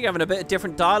interesting having a bit of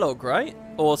different dialogue, right?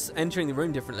 Or entering the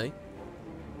room differently.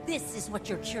 This is what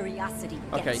your curiosity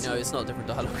gets. Okay, no, it's not different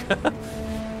dialogue.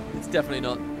 It's definitely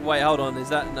not. Wait, hold on. Is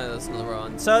that... No, that's not the right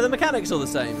one. So the mechanics are the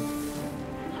same.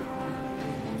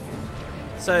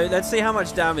 So let's see how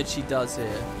much damage she does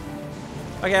here.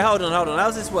 Okay, hold on. How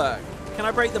does this work? Can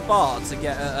I break the bar to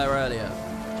get at her earlier?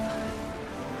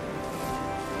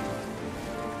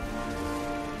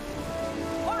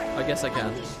 I guess I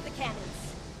can.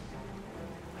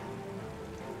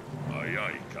 Aye,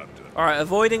 aye, Captain. Alright,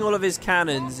 avoiding all of his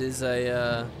cannons is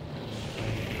a...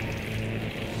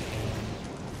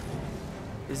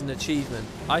 is an achievement.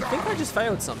 I think I just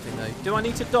failed something, though. Do I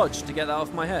need to dodge to get that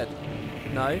off my head?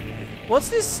 No. What's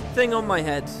this thing on my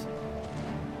head?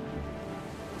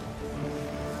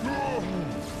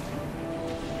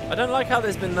 I don't like how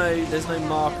there's no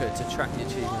marker to track the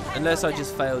achievement, unless I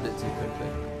just failed it too quickly.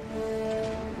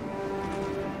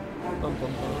 Bum,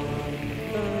 bum, bum.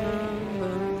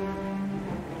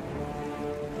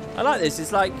 I like this.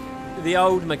 It's like the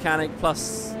old mechanic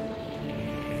plus.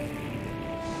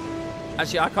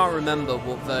 Actually, I can't remember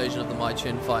what version of the My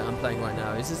Chin fight I'm playing right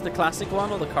now. Is this the classic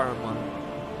one or the current one?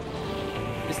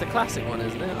 It's the classic one,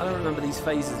 isn't it? I don't remember these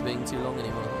phases being too long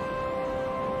anymore.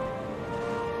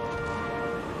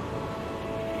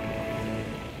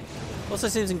 Also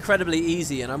seems incredibly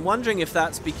easy, and I'm wondering if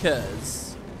that's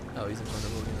because... Oh, he's in front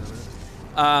of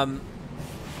me.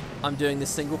 I'm doing this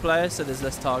single player, so there's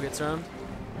less targets around.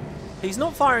 He's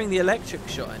not firing the electric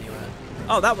shot anywhere.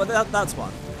 Oh, that's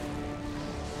one.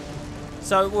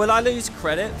 So, will I lose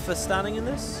credit for standing in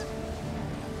this?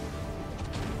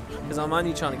 Because I'm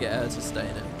only trying to get her to stay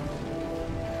in it.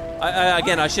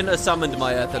 Again, I shouldn't have summoned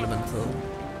my Earth Elemental.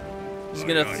 I'm just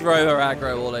going to throw her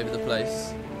aggro all over the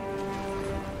place.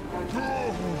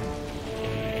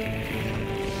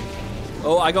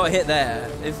 Oh, I got hit there.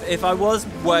 If I was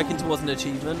working towards an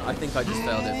achievement, I think I just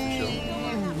failed it for sure.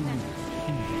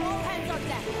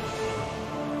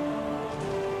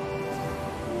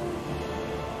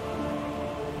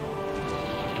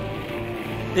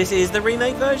 This is the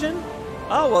remake version?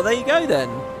 Oh, well, there you go then.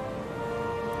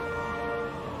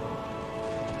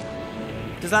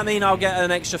 Does that mean I'll get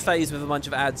an extra phase with a bunch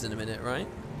of ads in a minute, right?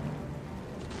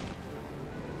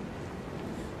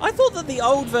 I thought that the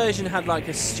old version had like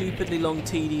a stupidly long,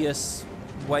 tedious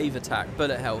wave attack,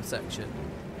 bullet hell section.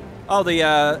 Oh, the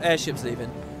airship's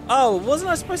leaving. Oh, wasn't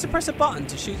I supposed to press a button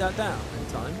to shoot that down in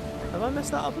time? Have I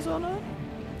messed that up as well now?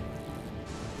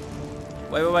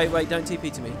 Wait, don't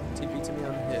TP to me. TP to me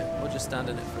on here. Or just stand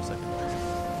in it for a second.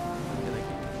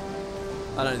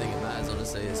 I don't think it matters,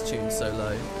 honestly. It's tuned so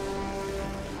low.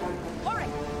 Alright,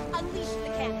 unleash the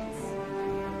cannons.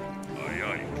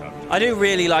 I do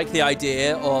really like the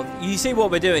idea of... You see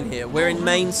what we're doing here? We're in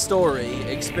main story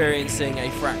experiencing a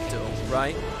fractal,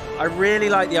 right? I really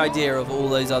like the idea of all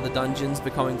those other dungeons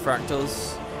becoming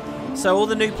fractals. So all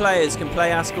the new players can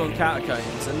play Ascalon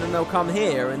Catacombs, and then they'll come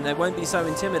here and they won't be so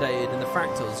intimidated in the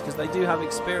fractals because they do have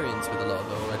experience with a lot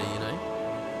of it already, you know?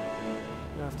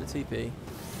 You have to TP.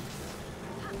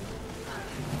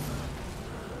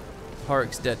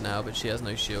 Horrick's dead now, but she has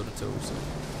no shield at all, so...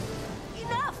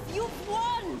 Enough! You've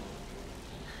won!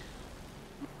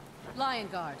 Lion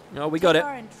Guard. Oh, we got it. Take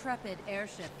our intrepid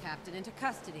airship captain into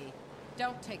custody.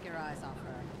 Don't take your eyes off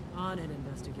her. On it,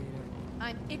 investigator.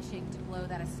 I'm itching to blow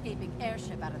that escaping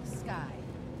airship out of the sky.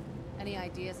 Any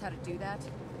ideas how to do that?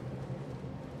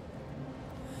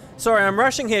 Sorry, I'm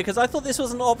rushing here because I thought this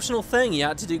was an optional thing you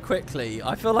had to do quickly.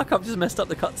 I feel like I've just messed up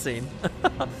the cutscene.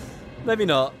 Maybe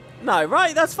not. No,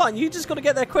 right? That's fine. You just got to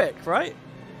get there quick, right?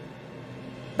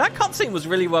 That cutscene was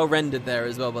really well rendered there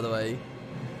as well, by the way.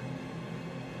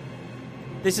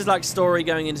 This is like story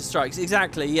going into strikes.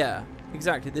 Exactly, yeah.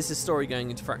 Exactly. This is story going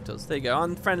into fractals. There you go.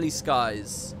 Unfriendly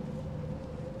skies.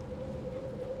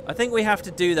 I think we have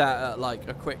to do that at like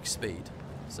a quick speed.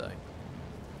 So.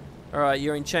 Alright,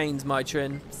 you're in chains,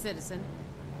 Mitrin. Citizen.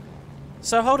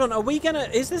 So hold on, are we gonna...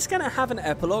 Is this gonna have an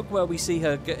epilogue where we see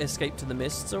her escape to the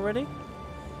mists already?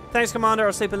 Thanks, Commander.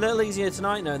 I'll sleep a little easier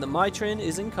tonight knowing that Mitrin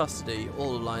is in custody.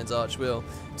 All of Lion's Arch will.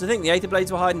 To think the Aether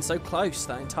Blades were hiding so close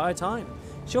that entire time.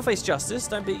 She'll face justice.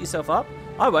 Don't beat yourself up.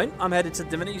 I won't. I'm headed to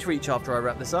Divinity's Reach after I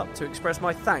wrap this up to express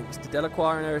my thanks to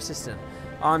Delacroix and her assistant.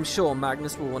 I'm sure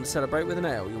Magnus will want to celebrate with an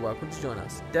ale. You're welcome to join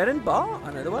us. Dead End Bar?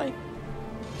 I know the way.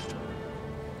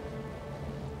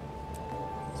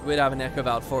 It's weird having Echo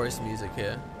Valley Forest music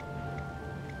here.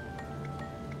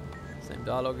 Same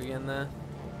dialogue again there.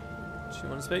 Does she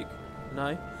want to speak?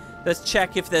 No? Let's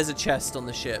check if there's a chest on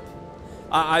the ship.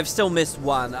 I've still missed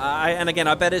one. And again,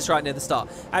 I bet it's right near the start.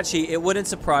 Actually, it wouldn't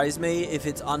surprise me if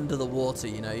it's under the water,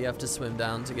 you know. You have to swim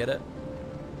down to get it.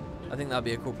 I think that'd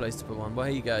be a cool place to put one. Well,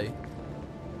 here you go.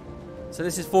 So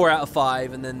this is 4 out of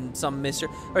 5, and then some mystery.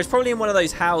 Or it's probably in one of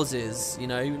those houses, you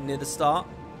know, near the start.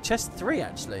 Chest 3,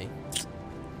 actually.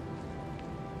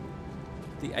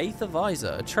 The Aether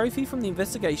Visor. A trophy from the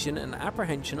investigation and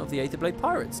apprehension of the Aether Blade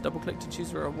Pirates. Double-click to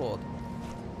choose a reward.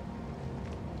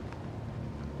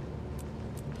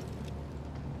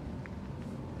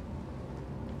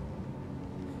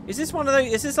 Is this one of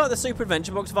those... Is this like the Super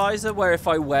Adventure Box visor where if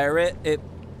I wear it, it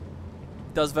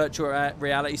does virtual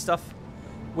reality stuff?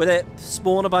 Will it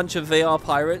spawn a bunch of VR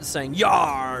pirates saying,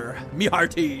 "Yar, me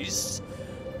hearties!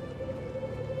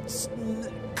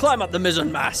 Climb up the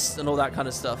mizzen mast," and all that kind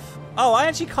of stuff? Oh, I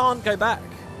actually can't go back.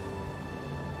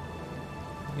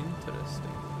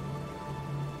 Interesting.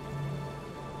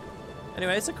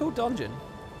 Anyway, it's a cool dungeon.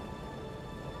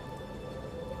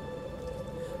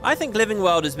 I think Living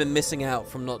World has been missing out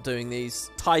from not doing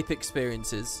these type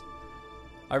experiences.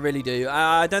 I really do.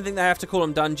 I don't think they have to call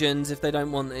them dungeons if they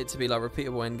don't want it to be like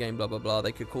repeatable endgame, blah, blah, blah.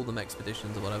 They could call them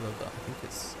expeditions or whatever, but I think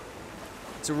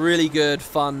it's a really good,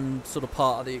 fun sort of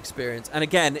part of the experience. And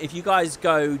again, if you guys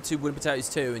go to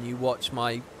WoodenPotatoes 2 and you watch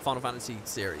my Final Fantasy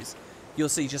series, you'll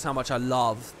see just how much I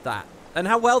love that. And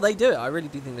how well they do it. I really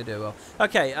do think they do it well.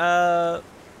 Okay,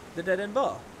 the Dead End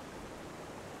Bar.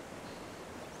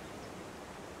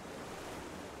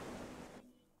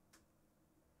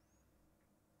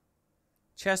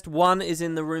 Chest 1 is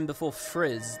in the room before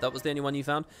Frizz. That was the only one you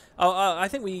found? Oh, I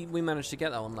think we managed to get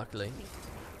that one, luckily.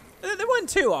 They weren't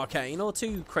too arcane or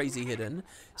too crazy hidden.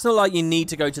 It's not like you need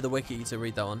to go to the wiki to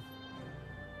read that one.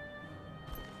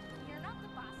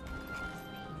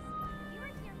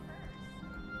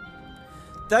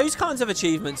 Those kinds of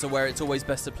achievements are where it's always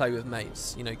best to play with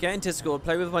mates. You know, get into Discord,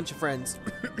 play with a bunch of friends,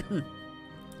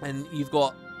 and you've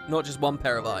got not just one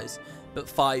pair of eyes, but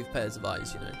 5 pairs of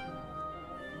eyes, you know.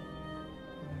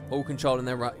 All controlling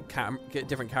their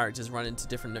different characters run into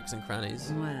different nooks and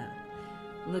crannies. Well,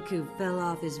 look who fell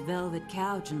off his velvet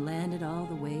couch and landed all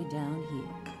the way down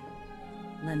here.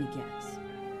 Let me guess.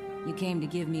 You came to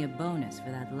give me a bonus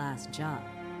for that last job.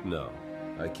 No,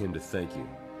 I came to thank you.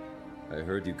 I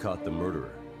heard you caught the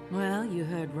murderer. Well, you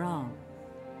heard wrong.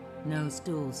 No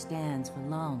stool stands for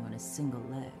long on a single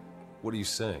leg. What are you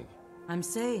saying? I'm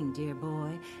saying, dear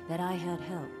boy, that I had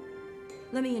help.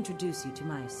 Let me introduce you to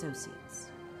my associates.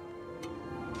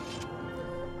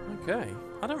 Okay,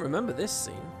 I don't remember this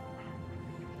scene.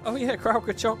 Oh yeah,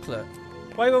 Krauker chocolate.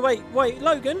 Wait,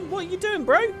 Logan, what are you doing,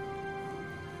 bro?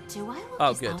 Do I look Oh,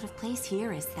 as good. out of place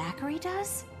here as Thackeray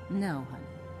does? No, hun.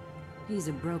 He's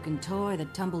a broken toy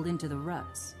that tumbled into the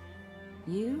ruts.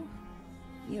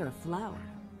 You're a flower,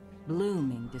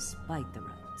 blooming despite the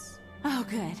ruts. Oh,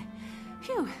 good.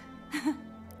 Phew.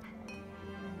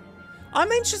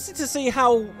 I'm interested to see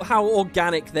how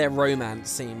organic their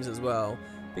romance seems as well.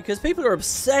 Because people are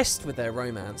obsessed with their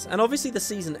romance. And obviously the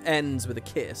season ends with a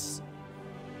kiss.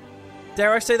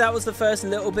 Dare I say that was the first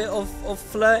little bit of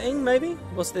flirting, maybe?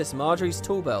 What's this? Marjorie's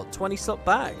tool belt. 20-slot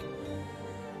bag.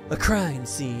 A crime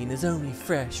scene is only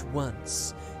fresh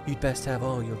once. You'd best have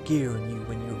all your gear on you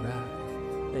when you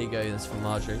arrive. There you go, that's from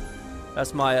Marjorie.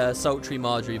 That's my sultry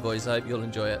Marjorie voice. I hope you'll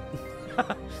enjoy it.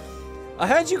 I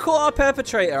heard you caught our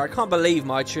perpetrator. I can't believe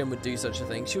my Trim would do such a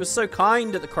thing. She was so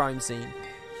kind at the crime scene.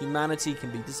 Humanity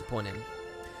can be disappointing.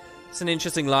 It's an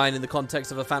interesting line in the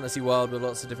context of a fantasy world with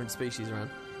lots of different species around.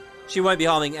 She won't be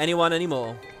harming anyone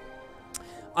anymore.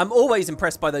 I'm always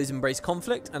impressed by those who embrace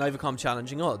conflict and overcome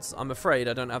challenging odds. I'm afraid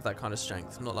I don't have that kind of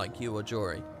strength, not like you or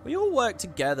Jory. We all work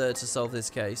together to solve this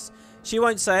case. She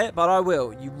won't say it, but I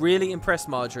will. You really impressed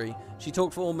Marjorie. She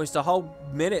talked for almost a whole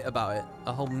minute about it.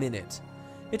 A whole minute.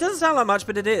 It doesn't sound like much,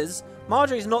 but it is.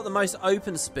 Marjorie's not the most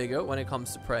open spigot when it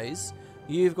comes to praise.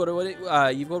 You have got to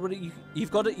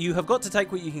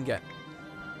take what you can get.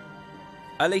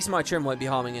 At least my trim won't be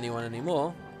harming anyone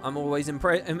anymore. I'm always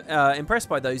impressed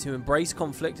by those who embrace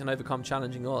conflict and overcome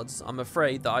challenging odds. I'm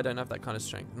afraid that I don't have that kind of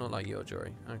strength. Not like you or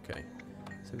Jory. Okay.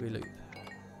 So we loop.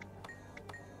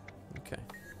 Okay.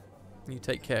 You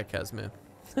take care, Casimir.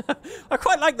 I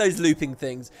quite like those looping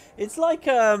things. It's like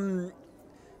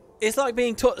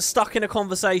being stuck in a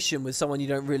conversation with someone you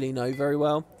don't really know very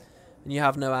well. And you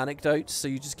have no anecdotes, so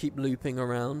you just keep looping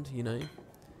around, you know.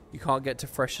 You can't get to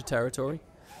fresher territory.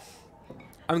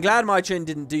 I'm glad my chin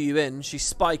didn't do you in. She's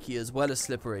spiky as well as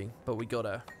slippery, but we got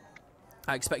her.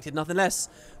 I expected nothing less.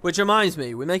 Which reminds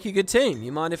me, we make a good team.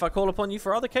 You mind if I call upon you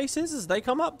for other cases as they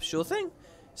come up? Sure thing.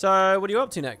 So, what are you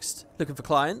up to next? Looking for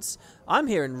clients? I'm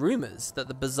hearing rumours that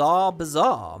the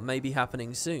Bazaar may be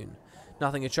happening soon.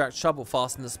 Nothing attracts trouble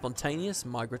faster than the spontaneous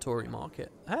migratory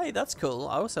market. Hey, that's cool.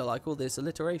 I also like all this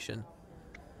alliteration.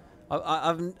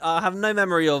 I have no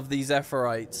memory of these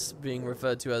Ephorites being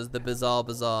referred to as the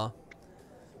Bazaar.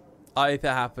 I hope it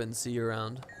happens. See you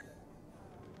around.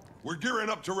 We're gearing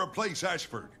up to replace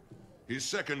Ashford. His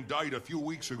second died a few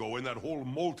weeks ago in that whole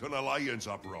Molten Alliance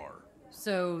uproar.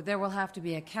 So there will have to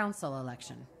be a council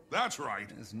election. That's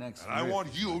right. And I want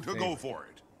you to go for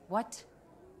it. What?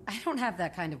 I don't have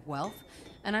that kind of wealth,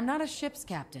 and I'm not a ship's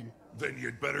captain. Then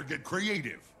you'd better get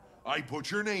creative. I put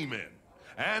your name in,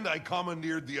 and I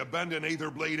commandeered the abandoned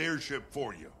Aetherblade airship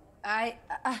for you.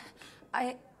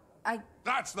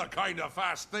 That's the kind of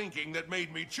fast thinking that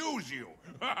made me choose you.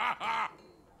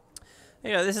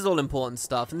 Yeah, this is all important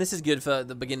stuff, and this is good for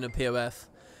the beginning of POF.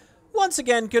 Once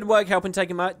again, good work helping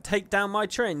take down my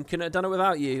Trin. Couldn't have done it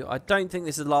without you. I don't think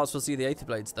this is the last we'll see the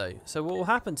Aetherblades, though. So what will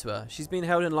happen to her? She's been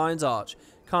held in Lion's Arch.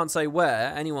 Can't say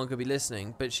where. Anyone could be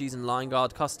listening, but she's in Lion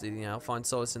Guard custody now. Find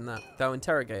solace in that. They'll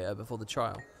interrogate her before the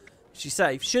trial. She's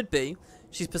safe. Should be.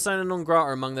 She's persona non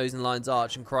grata among those in Lion's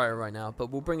Arch and Cryo right now, but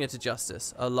we'll bring her to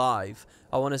justice. Alive.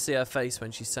 I want to see her face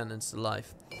when she's sentenced to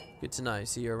life. Good to know.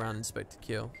 See you around, Inspector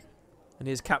Kill. And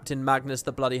here's Captain Magnus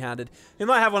the Bloody-Handed. He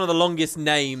might have one of the longest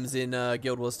names in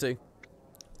Guild Wars 2.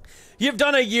 You've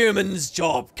done a yeoman's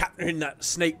job, capturing that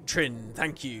snake Trin.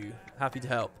 Thank you. Happy to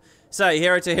help. So,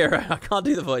 hero to hero. I can't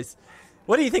do the voice.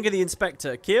 What do you think of the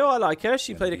Inspector? Kyo, I like her.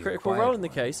 She played a critical role in the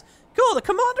case. Cool, the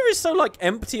commander is so, like,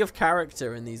 empty of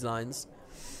character in these lines.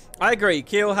 I agree.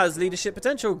 Kyo has leadership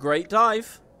potential. Great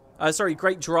dive. Sorry,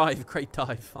 great drive. Great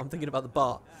dive. I'm thinking about the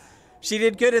bar. She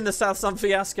did good in the South Sun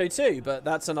fiasco too, but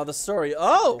that's another story.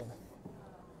 Oh!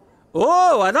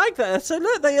 Oh, I like that. So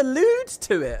look, they allude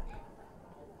to it.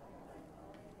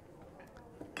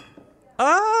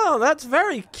 Oh, that's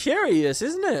very curious,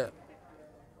 isn't it?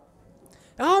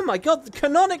 Oh my god,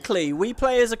 canonically, we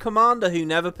play as a commander who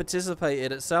never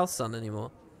participated at South Sun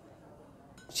anymore.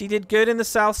 She did good in the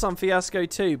South Sun fiasco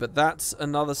too, but that's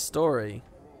another story.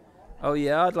 Oh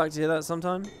yeah, I'd like to hear that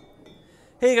sometime.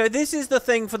 Here you go. This is the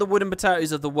thing for the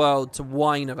WoodenPotatoes of the world to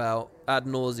whine about ad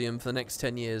nauseum for the next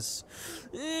 10 years.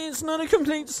 It's not a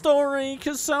complete story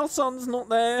because South Sun's not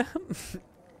there.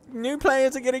 New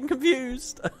players are getting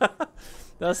confused.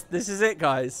 This is it,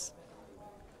 guys.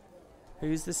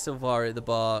 Who's this Silvari at the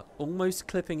bar? Almost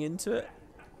clipping into it,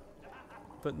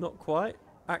 but not quite.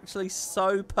 Actually,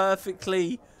 so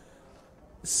perfectly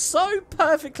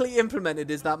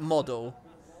implemented is that model.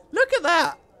 Look at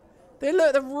that.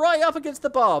 They're right up against the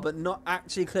bar, but not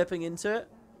actually clipping into it.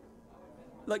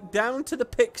 Like, down to the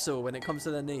pixel when it comes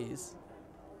to their knees.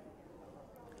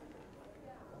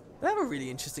 They have a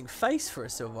really interesting face for a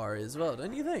Silvari as well,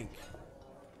 don't you think?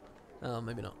 Oh,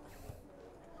 maybe not.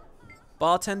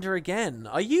 Bartender again.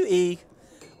 Are you E?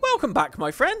 Welcome back, my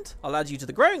friend. I'll add you to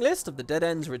the growing list of the Dead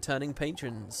End's returning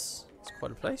patrons. It's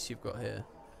quite a place you've got here.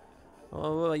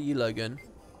 Oh, what are you, Logan?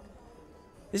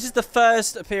 This is the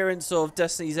first appearance of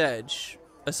Destiny's Edge,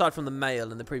 aside from the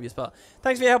mail in the previous part.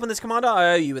 Thanks for your help on this, Commander.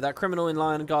 I owe you with that criminal in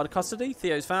Lion Guard custody.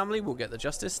 Theo's family will get the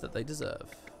justice that they deserve.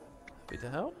 Happy to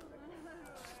help.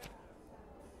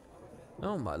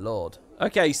 Oh, my lord.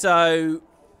 Okay, so...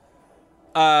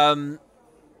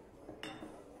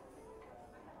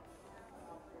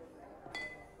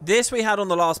 this we had on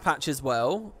the last patch as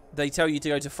well. They tell you to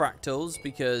go to Fractals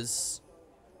because...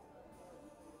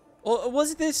 Or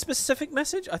was it this specific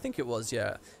message? I think it was,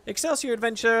 yeah. Excelsior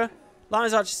Adventure.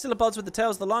 Lion's Arch is still abuzz with the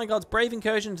tales of the Lion Guard's brave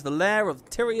incursion into the lair of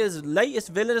Tyria's latest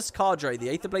villainous cadre, the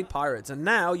Aetherblade Pirates, and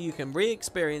now you can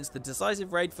re-experience the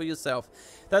decisive raid for yourself.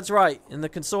 That's right, in the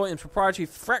Consortium's proprietary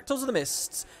Fractals of the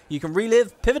Mists, you can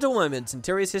relive pivotal moments in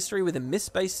Tyria's history within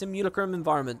mist-based simulacrum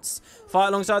environments. Fight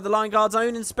alongside the Lion Guard's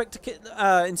own Inspector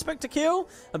Keel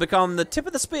and become the tip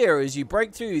of the spear as you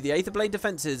break through the Aetherblade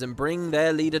defenses and bring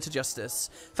their leader to justice.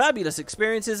 Fabulous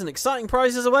experiences and exciting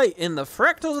prizes await in the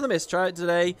Fractals of the Mist. Try it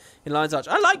today in Lion's Arch.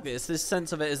 I like this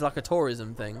sense of it is like a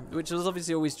tourism thing, which is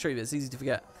obviously always true, but it's easy to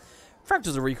forget.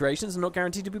 Fractals are recreations and not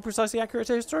guaranteed to be precisely accurate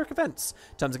to historic events.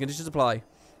 Terms and conditions apply.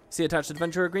 See attached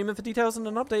adventure agreement for details and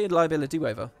an updated liability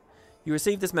waiver. You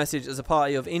receive this message as a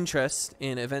party of interest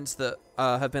in events that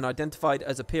have been identified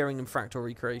as appearing in fractal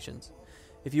recreations.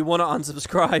 If you want to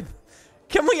unsubscribe,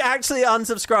 can we actually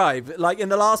unsubscribe? Like in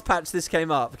the last patch this came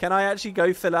up. Can I actually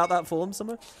go fill out that form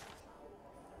somewhere?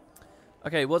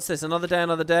 Okay, what's this? Another day,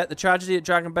 another debt. The tragedy at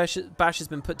Dragon Bash has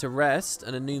been put to rest,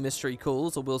 and a new mystery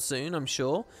calls, or will soon, I'm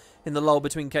sure. In the lull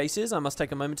between cases, I must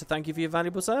take a moment to thank you for your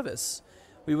valuable service.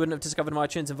 We wouldn't have discovered my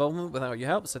chin's involvement without your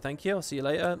help, so thank you. I'll see you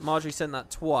later. Marjorie sent that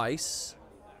twice.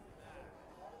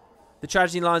 The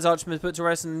tragedy in Lion's Arch has been put to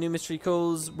rest, and a new mystery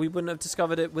calls. We wouldn't have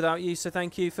discovered it without you, so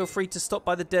thank you. Feel free to stop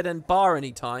by the Dead End Bar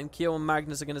anytime. Keo and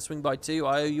Magnus are going to swing by too.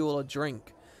 I owe you all a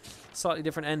drink. Slightly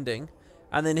different ending.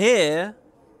 And then here...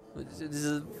 this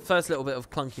is the first little bit of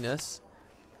clunkiness.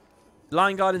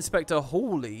 Lion Guard Inspector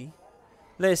Hawley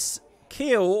lists,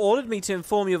 Keel ordered me to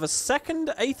inform you of a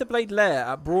second Aetherblade lair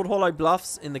at Broad Hollow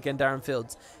Bluffs in the Gendaran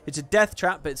Fields. It's a death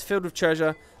trap, but it's filled with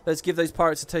treasure. Let's give those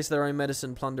pirates a taste of their own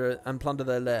medicine, plunder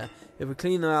their lair. If we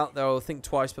clean them out, they'll think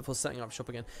twice before setting up shop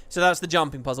again. So that's the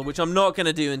jumping puzzle, which I'm not going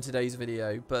to do in today's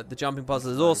video, but the jumping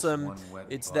puzzle is awesome.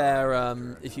 It's there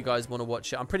if you guys want to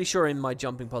watch it. I'm pretty sure in my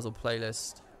jumping puzzle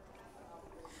playlist.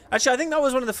 Actually, I think that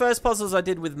was one of the first puzzles I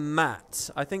did with Matt.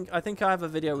 I think I have a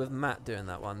video with Matt doing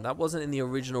that one. That wasn't in the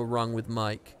original run with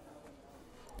Mike.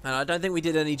 And I don't think we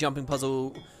did any jumping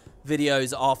puzzle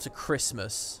videos after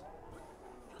Christmas.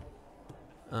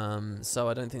 So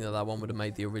I don't think that one would have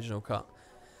made the original cut.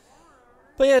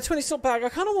 But yeah, 20 slot bag. I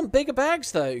kind of want bigger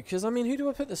bags though, because I mean, who do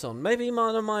I put this on? Maybe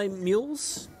one of my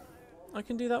mules I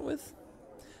can do that with.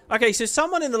 Okay, so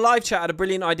someone in the live chat had a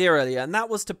brilliant idea earlier, and that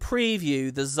was to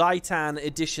preview the Zaitan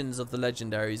editions of the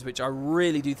Legendaries, which I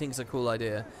really do think is a cool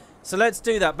idea. So let's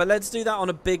do that, but let's do that on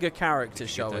a bigger character,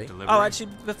 shall we? Oh,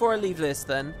 actually, before I leave this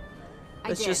then,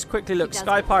 let's just quickly look.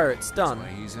 Sky Pirates, done.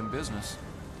 That's why he's in business.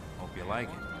 Hope you like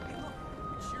it.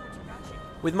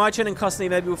 With my chin and custody,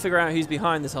 maybe we'll figure out who's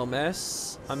behind this whole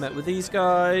mess. I met with these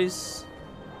guys.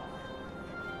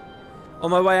 On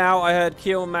my way out, I heard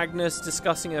Keel and Magnus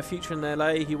discussing her future in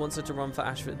LA. He wants her to run for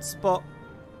Ashford's spot.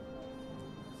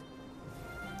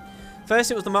 First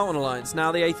it was the Molten Alliance,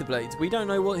 now the Aetherblades. We don't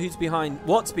know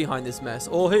what's behind this mess,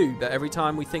 or who, but every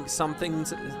time we think things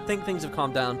have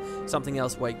calmed down, something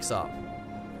else wakes up.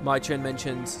 My Chin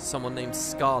mentions someone named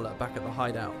Scarlet back at the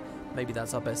hideout. Maybe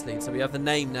that's our best lead. So we have the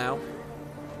name now.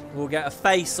 We'll get a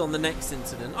face on the next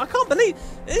incident. I can't believe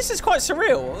this is quite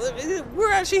surreal.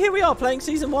 We're actually here. We are playing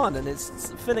season 1, and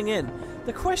it's filling in.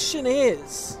 The question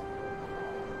is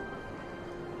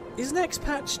next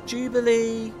patch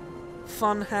Jubilee,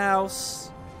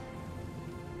 Funhouse,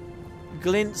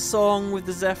 Glint Song with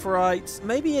the Zephyrite?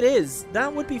 Maybe it is.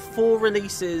 That would be 4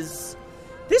 releases.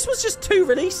 This was just 2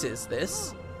 releases.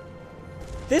 This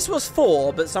was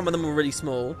 4, but some of them were really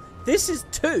small. This is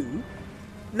 2.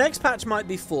 Next patch might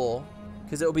be 4,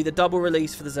 because it'll be the double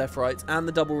release for the Zephyrites and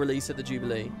the double release at the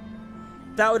Jubilee.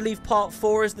 That would leave part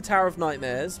 4 as the Tower of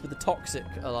Nightmares with the Toxic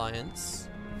Alliance.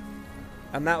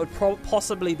 And that would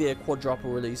possibly be a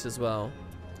quadruple release as well.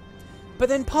 But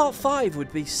then part 5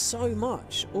 would be so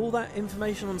much. All that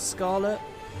information on Scarlet,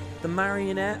 the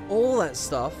Marionette, all that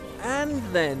stuff. And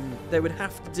then they would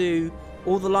have to do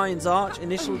all the Lion's Arch,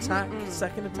 initial attack,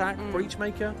 second attack,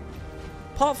 Breachmaker.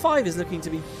 Part 5 is looking to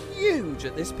be huge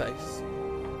at this pace.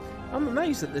 I'm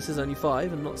amazed that this is only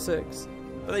 5 and not 6.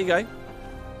 But there you go.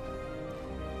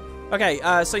 Okay,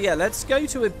 so yeah, let's go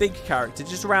to a big character.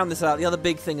 Just to round this out, the other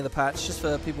big thing in the patch, just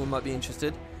for people who might be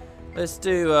interested. Let's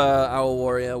do our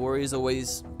warrior. Warrior's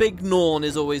always... Big Norn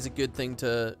is always a good thing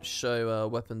to show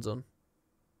weapons on.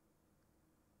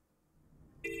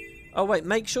 Oh wait,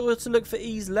 make sure to look for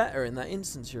E's letter in that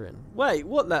instance you're in. Wait,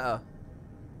 what letter?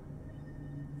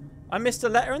 I missed a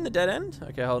letter in the dead end?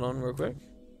 Okay, hold on real quick.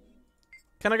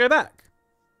 Can I go back?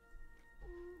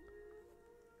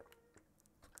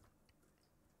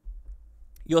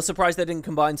 You're surprised they didn't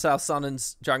combine South Sun and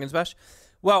Dragon's Bash?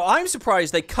 Well, I'm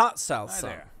surprised they cut South Sun.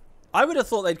 There. I would have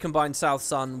thought they'd combine South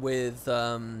Sun with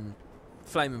Flame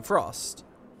and Frost.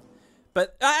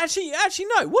 But actually,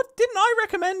 no. What didn't I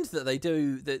recommend that they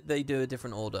do a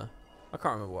different order? I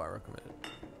can't remember what I recommended.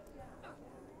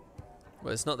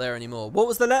 Well, it's not there anymore. What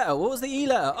was the letter? What was the E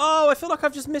letter? Oh, I feel like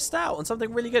I've just missed out on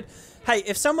something really good. Hey,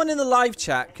 if someone in the live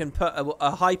chat can put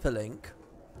a hyperlink.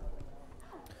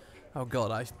 Oh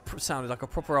god, I sounded like a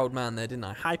proper old man there, didn't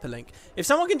I? Hyperlink. If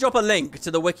someone can drop a link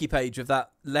to the wiki page of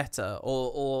that letter,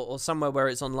 or somewhere where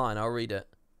it's online, I'll read it.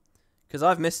 Because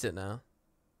I've missed it now.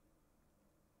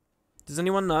 Does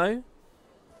anyone know?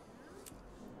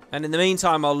 And in the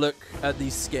meantime, I'll look at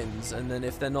these skins, and then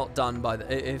if they're not done by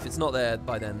if it's not there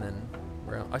by then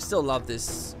I still love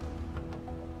this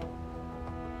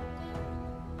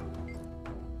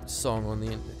song on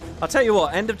the. I'll tell you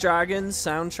what, End of Dragons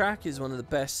soundtrack is one of the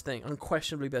best things,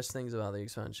 unquestionably best things about the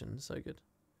expansion. So good.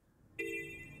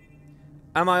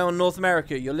 Am I on North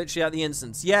America? You're literally at the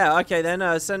instance. Yeah. Okay,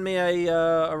 then send me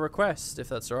a request if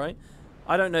that's all right.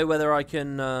 I don't know whether I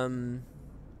can.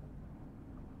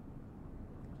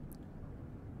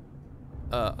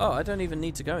 Oh, I don't even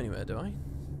need to go anywhere, do I?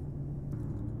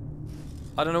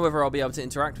 I don't know whether I'll be able to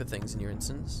interact with things in your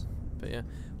instance, but yeah.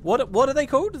 What are they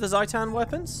called? The Zaitan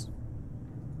weapons?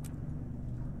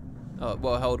 Oh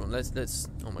well, hold on. Let's.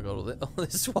 Oh my god, all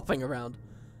this swapping around.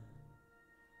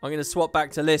 I'm gonna swap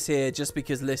back to Liz here just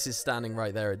because Liz is standing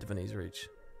right there at Divinity's Reach.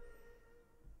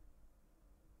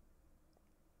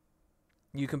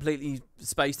 You completely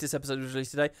spaced this episode was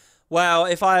released today. Well,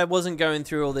 if I wasn't going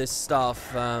through all this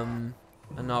stuff and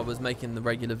I was making the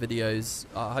regular videos,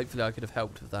 hopefully I could have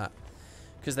helped with that.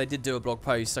 Because they did do a blog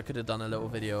post, I could have done a little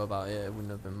video about it. It wouldn't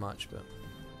have been much, but...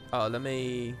 Oh, let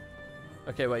me...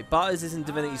 Okay, wait. Butters is in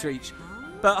Divinity's Reach.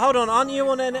 But hold on, aren't you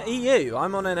on EU?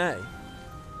 I'm on NA.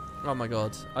 Oh my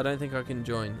god. I don't think I can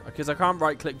join. Because I can't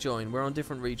right-click join. We're on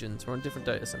different regions. We're on different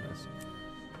data centers.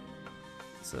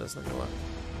 So that's not going to work.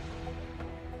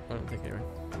 I don't think anyway.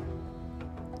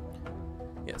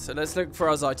 Yeah, so let's look for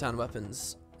our Zaitan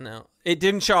weapons. Now, it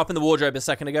didn't show up in the wardrobe a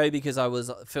second ago because I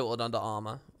was filtered under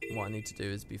armor. What I need to do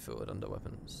is be filtered under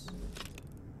weapons.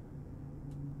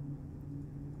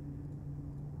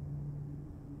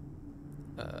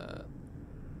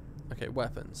 Okay,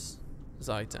 weapons.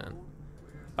 Zaitan.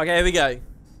 Okay, here we go.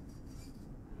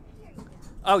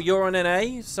 Oh, you're on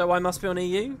NA, so I must be on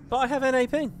EU? But I have NA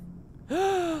ping.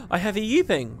 I have EU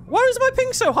ping. Why was my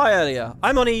ping so high earlier?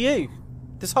 I'm on EU.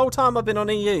 This whole time I've been on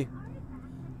EU.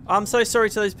 I'm so sorry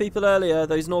to those people earlier,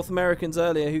 those North Americans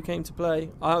earlier who came to play.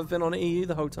 I've been on EU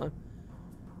the whole time.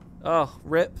 Oh,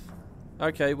 rip.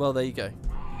 Okay, well, there you go.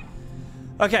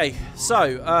 Okay,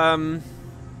 so,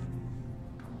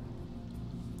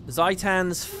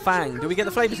 Zaitan's Fang. Do we get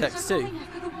the flavor text too?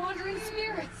 After the wandering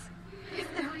spirits.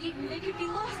 If they're eaten, they could be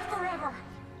lost forever.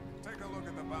 Take a look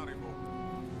at the bounty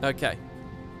book. Okay.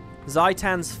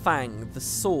 Zaitan's Fang, the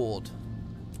sword.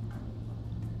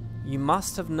 You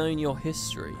must have known your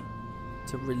history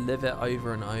to relive it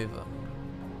over and over.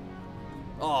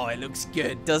 Oh, it looks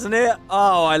good, doesn't it?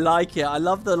 Oh, I like it. I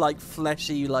love the, like,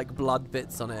 fleshy, like, blood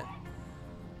bits on it.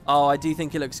 Oh, I do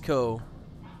think it looks cool.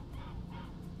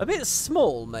 A bit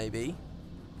small, maybe.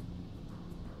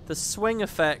 The swing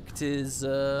effect is,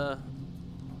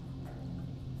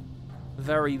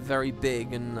 very, very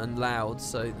big and loud,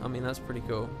 so, I mean, that's pretty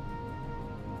cool.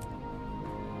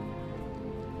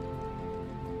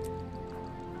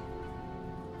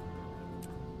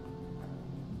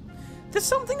 There's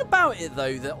something about it,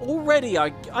 though, that already, I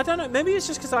don't know, maybe it's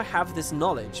just because I have this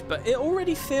knowledge, but it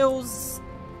already feels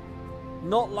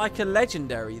not like a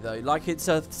legendary, though, like it's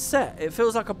a set. It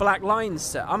feels like a Black Lions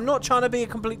set. I'm not trying to be a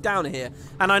complete downer here,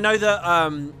 and I know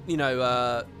that, you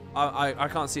know, I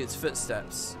can't see its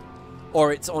footsteps,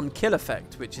 or its on-kill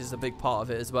effect, which is a big part of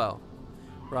it as well,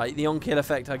 right? The on-kill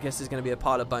effect, I guess, is going to be a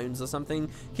pile of bones or something.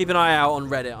 Keep an eye out on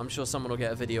Reddit. I'm sure someone will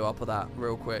get a video up of that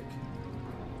real quick.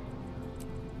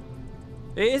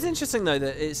 It is interesting, though,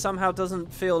 that it somehow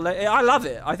doesn't feel... I love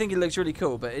it. I think it looks really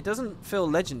cool, but it doesn't feel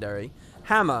legendary.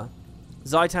 Hammer.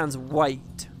 Zaitan's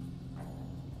weight.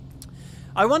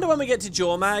 I wonder when we get to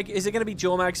Jormag, is it going to be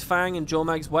Jormag's Fang and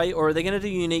Jormag's weight, or are they going to do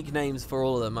unique names for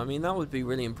all of them? I mean, that would be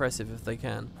really impressive if they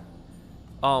can.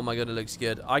 Oh my god, it looks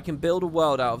good. I can build a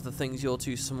world out of the things you're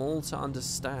too small to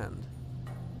understand.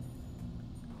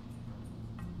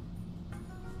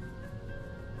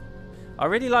 I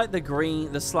really like the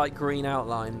green, the slight green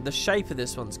outline. The shape of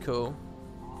this one's cool.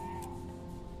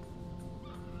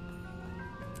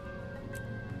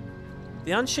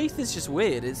 The unsheath is just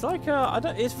weird. It's like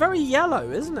it's very yellow,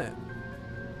 isn't it?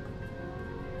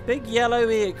 Big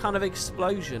yellowy kind of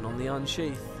explosion on the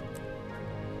unsheath.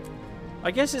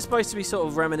 I guess it's supposed to be sort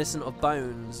of reminiscent of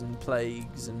bones and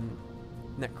plagues and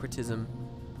necrotism.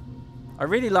 I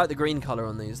really like the green colour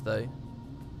on these, though.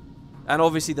 And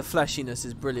obviously the fleshiness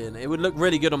is brilliant. It would look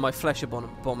really good on my Flesh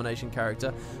Abomination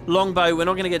character. Longbow, we're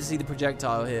not going to get to see the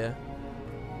projectile here.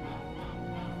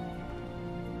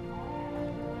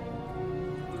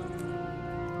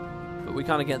 But we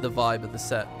kind of get the vibe of the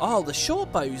set. Oh, the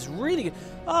short bow is really good.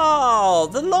 Oh,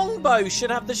 the longbow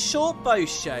should have the short bow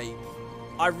shape.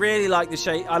 I really like the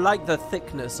shape. I like the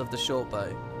thickness of the short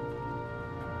bow.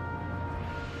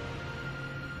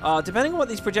 Depending on what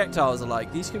these projectiles are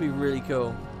like, these could be really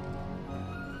cool.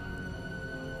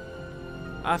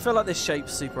 I feel like this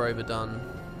shape's super overdone.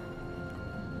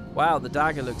 Wow, the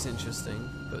dagger looks interesting,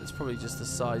 but it's probably just the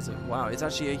size of... Wow, it's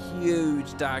actually a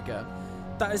huge dagger.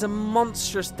 That is a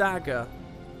monstrous dagger.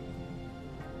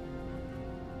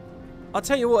 I'll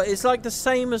tell you what, it's like the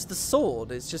same as the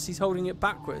sword. It's just he's holding it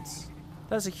backwards.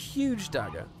 That's a huge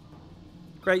dagger.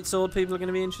 Great sword, people are going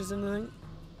to be interested in, I think.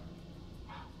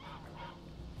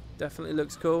 Definitely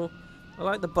looks cool. I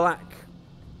like the black,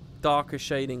 darker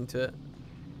shading to it.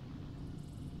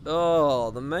 Oh,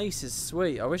 the mace is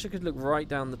sweet. I wish I could look right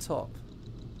down the top.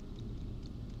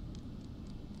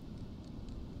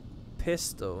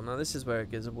 Pistol. Now this is where it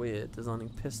gets weird, designing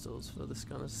pistols for this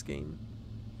kind of scheme.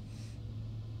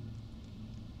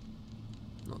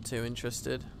 Not too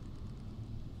interested.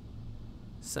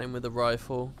 Same with the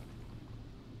rifle.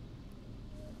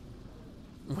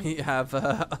 We have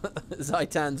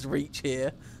Zaitan's reach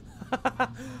here,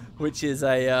 which is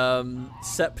a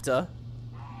scepter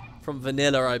from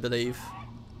Vanilla, I believe.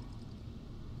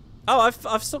 Oh,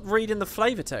 I've stopped reading the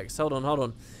flavor text. Hold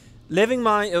on. Living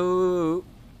my... Oh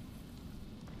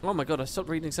my god, I stopped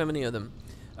reading so many of them.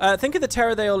 Think of the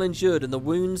terror they all endured and the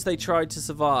wounds they tried to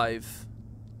survive.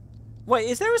 Wait,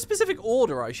 is there a specific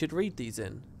order I should read these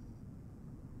in?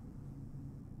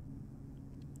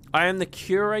 I am the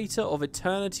curator of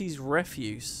eternity's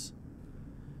refuse.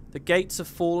 The gates have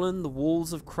fallen, the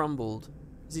walls have crumbled.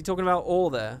 Is he talking about all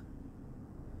there?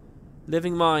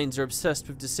 Living minds are obsessed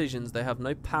with decisions they have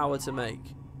no power to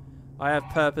make. I have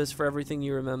purpose for everything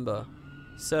you remember.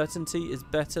 Certainty is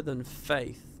better than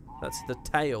faith. That's the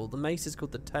tail. The mace is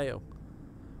called the tail,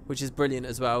 which is brilliant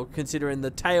as well, considering the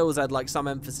tails had like some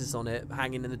emphasis on it,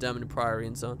 hanging in the Dermot Priory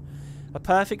and so on. A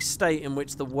perfect state in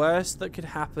which the worst that could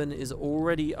happen is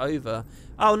already over.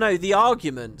 Oh no, the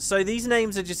argument. So these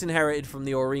names are just inherited from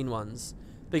the Aurene ones,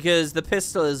 because the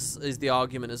pistol is the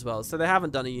argument as well. So they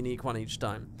haven't done a unique one each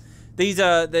time. These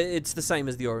are, it's the same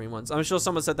as the Aurene ones. I'm sure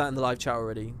someone said that in the live chat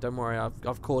already. Don't worry,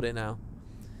 I've caught it now.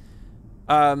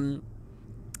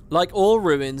 Like all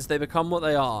ruins, they become what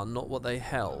they are, not what they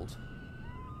held.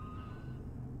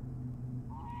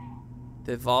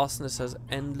 Their vastness has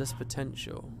endless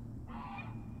potential.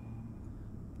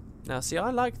 Now, see, I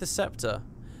like the scepter.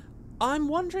 I'm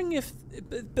wondering if...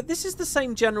 But this is the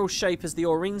same general shape as the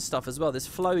Aurene stuff as well. This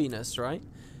flowiness, right?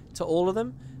 To all of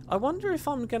them. I wonder if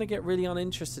I'm going to get really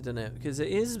uninterested in it, because it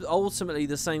is ultimately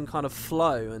the same kind of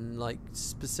flow and, like,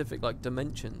 specific, like,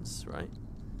 dimensions, right?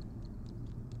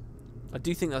 I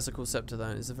do think that's a cool scepter,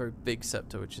 though. It's a very big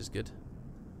scepter, which is good.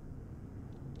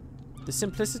 The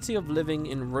simplicity of living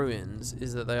in ruins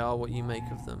is that they are what you make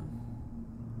of them.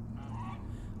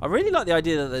 I really like the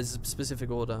idea that there's a specific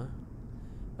order.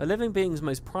 A living being's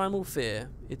most primal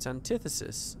fear, its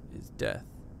antithesis, is death.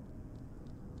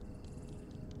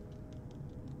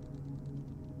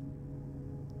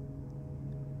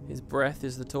 His breath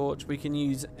is the torch. We can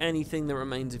use anything that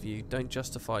remains of you. Don't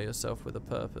justify yourself with a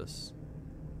purpose.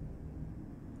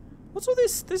 What's all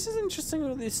this? This is interesting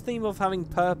with this theme of having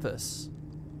purpose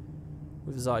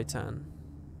with Zaitan.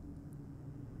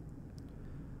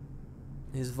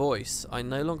 His voice. I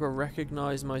no longer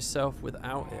recognize myself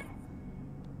without it.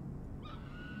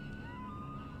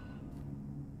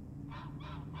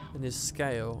 And his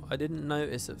scale. I didn't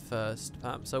notice at first.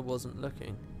 Perhaps I wasn't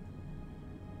looking.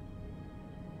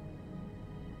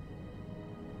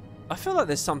 I feel like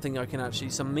there's something I can actually,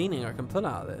 some meaning I can pull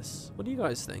out of this. What do you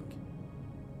guys think?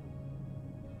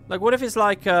 Like, what if it's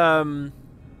like,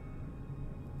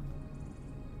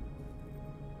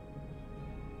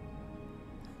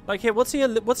 like here, what's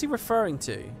he referring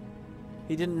to?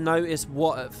 He didn't notice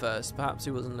what at first. Perhaps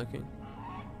he wasn't looking.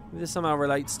 Maybe this somehow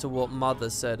relates to what Mother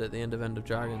said at the end of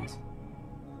Dragons.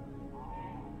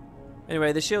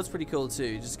 Anyway, the shield's pretty cool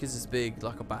too, just because it's big,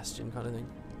 like a bastion kind of thing.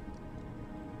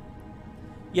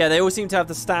 Yeah, they all seem to have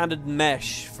the standard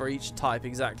mesh for each type.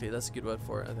 Exactly, that's a good word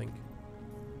for it, I think.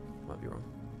 Might be wrong.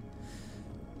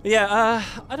 But yeah,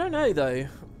 I don't know though.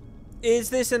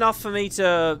 Is this enough for me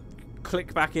to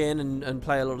click back in and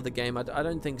play a lot of the game? I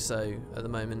don't think so at the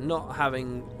moment. Not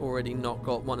having already not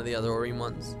got one of the other Aurene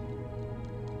ones.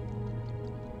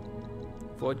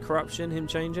 Void corruption, him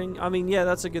changing. I mean, yeah,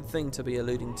 that's a good thing to be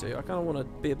alluding to. I kind of want to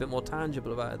be a bit more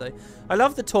tangible about it, though. I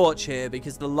love the torch here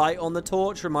because the light on the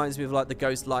torch reminds me of, like, the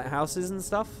ghost lighthouses and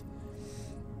stuff.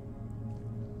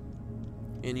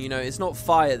 And, you know, it's not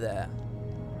fire there.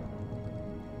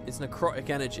 It's necrotic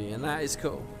energy, and that is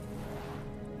cool.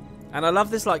 And I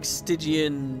love this, like,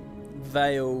 Stygian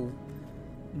Vale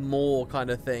Maw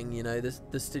kind of thing, you know,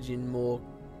 the Stygian Maw.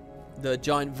 The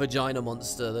giant vagina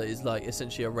monster that is like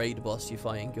essentially a raid boss you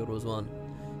fight in Guild Wars 1.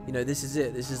 You know, this is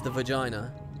it. This is the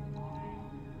vagina.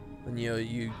 And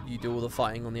you do all the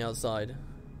fighting on the outside.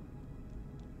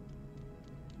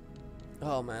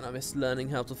 Oh man, I miss learning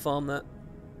how to farm that.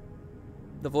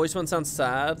 The voice one sounds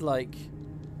sad, like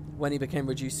when he became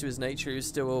reduced to his nature, he was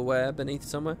still aware beneath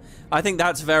somewhere. I think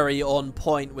that's very on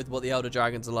point with what the Elder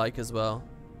Dragons are like as well.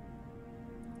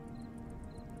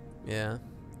 Yeah.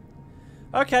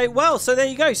 Okay, well, so there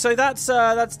you go. So that's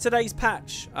today's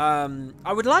patch.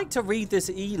 I would like to read this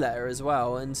e-letter as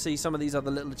well and see some of these other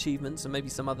little achievements and maybe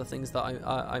some other things that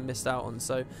I missed out on.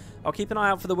 So I'll keep an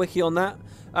eye out for the wiki on that.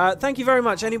 Thank you very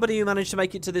much. Anybody who managed to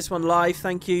make it to this one live,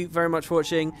 thank you very much for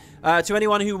watching. To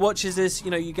anyone who watches this,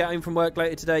 you know, you get home from work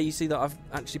later today, you see that I've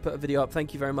actually put a video up.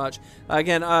 Thank you very much.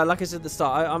 Again, like I said at the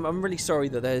start, I'm really sorry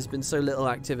that there's been so little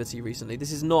activity recently.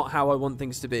 This is not how I want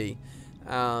things to be.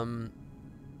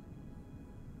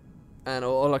 And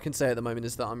all I can say at the moment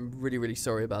is that I'm really, really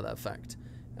sorry about that fact.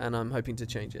 And I'm hoping to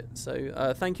change it.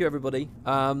 So, thank you, everybody.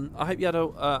 I hope you had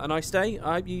a nice day.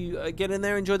 I hope you get in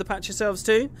there, enjoy the patch yourselves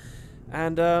too.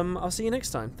 And I'll see you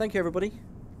next time. Thank you, everybody.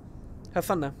 Have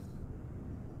fun now.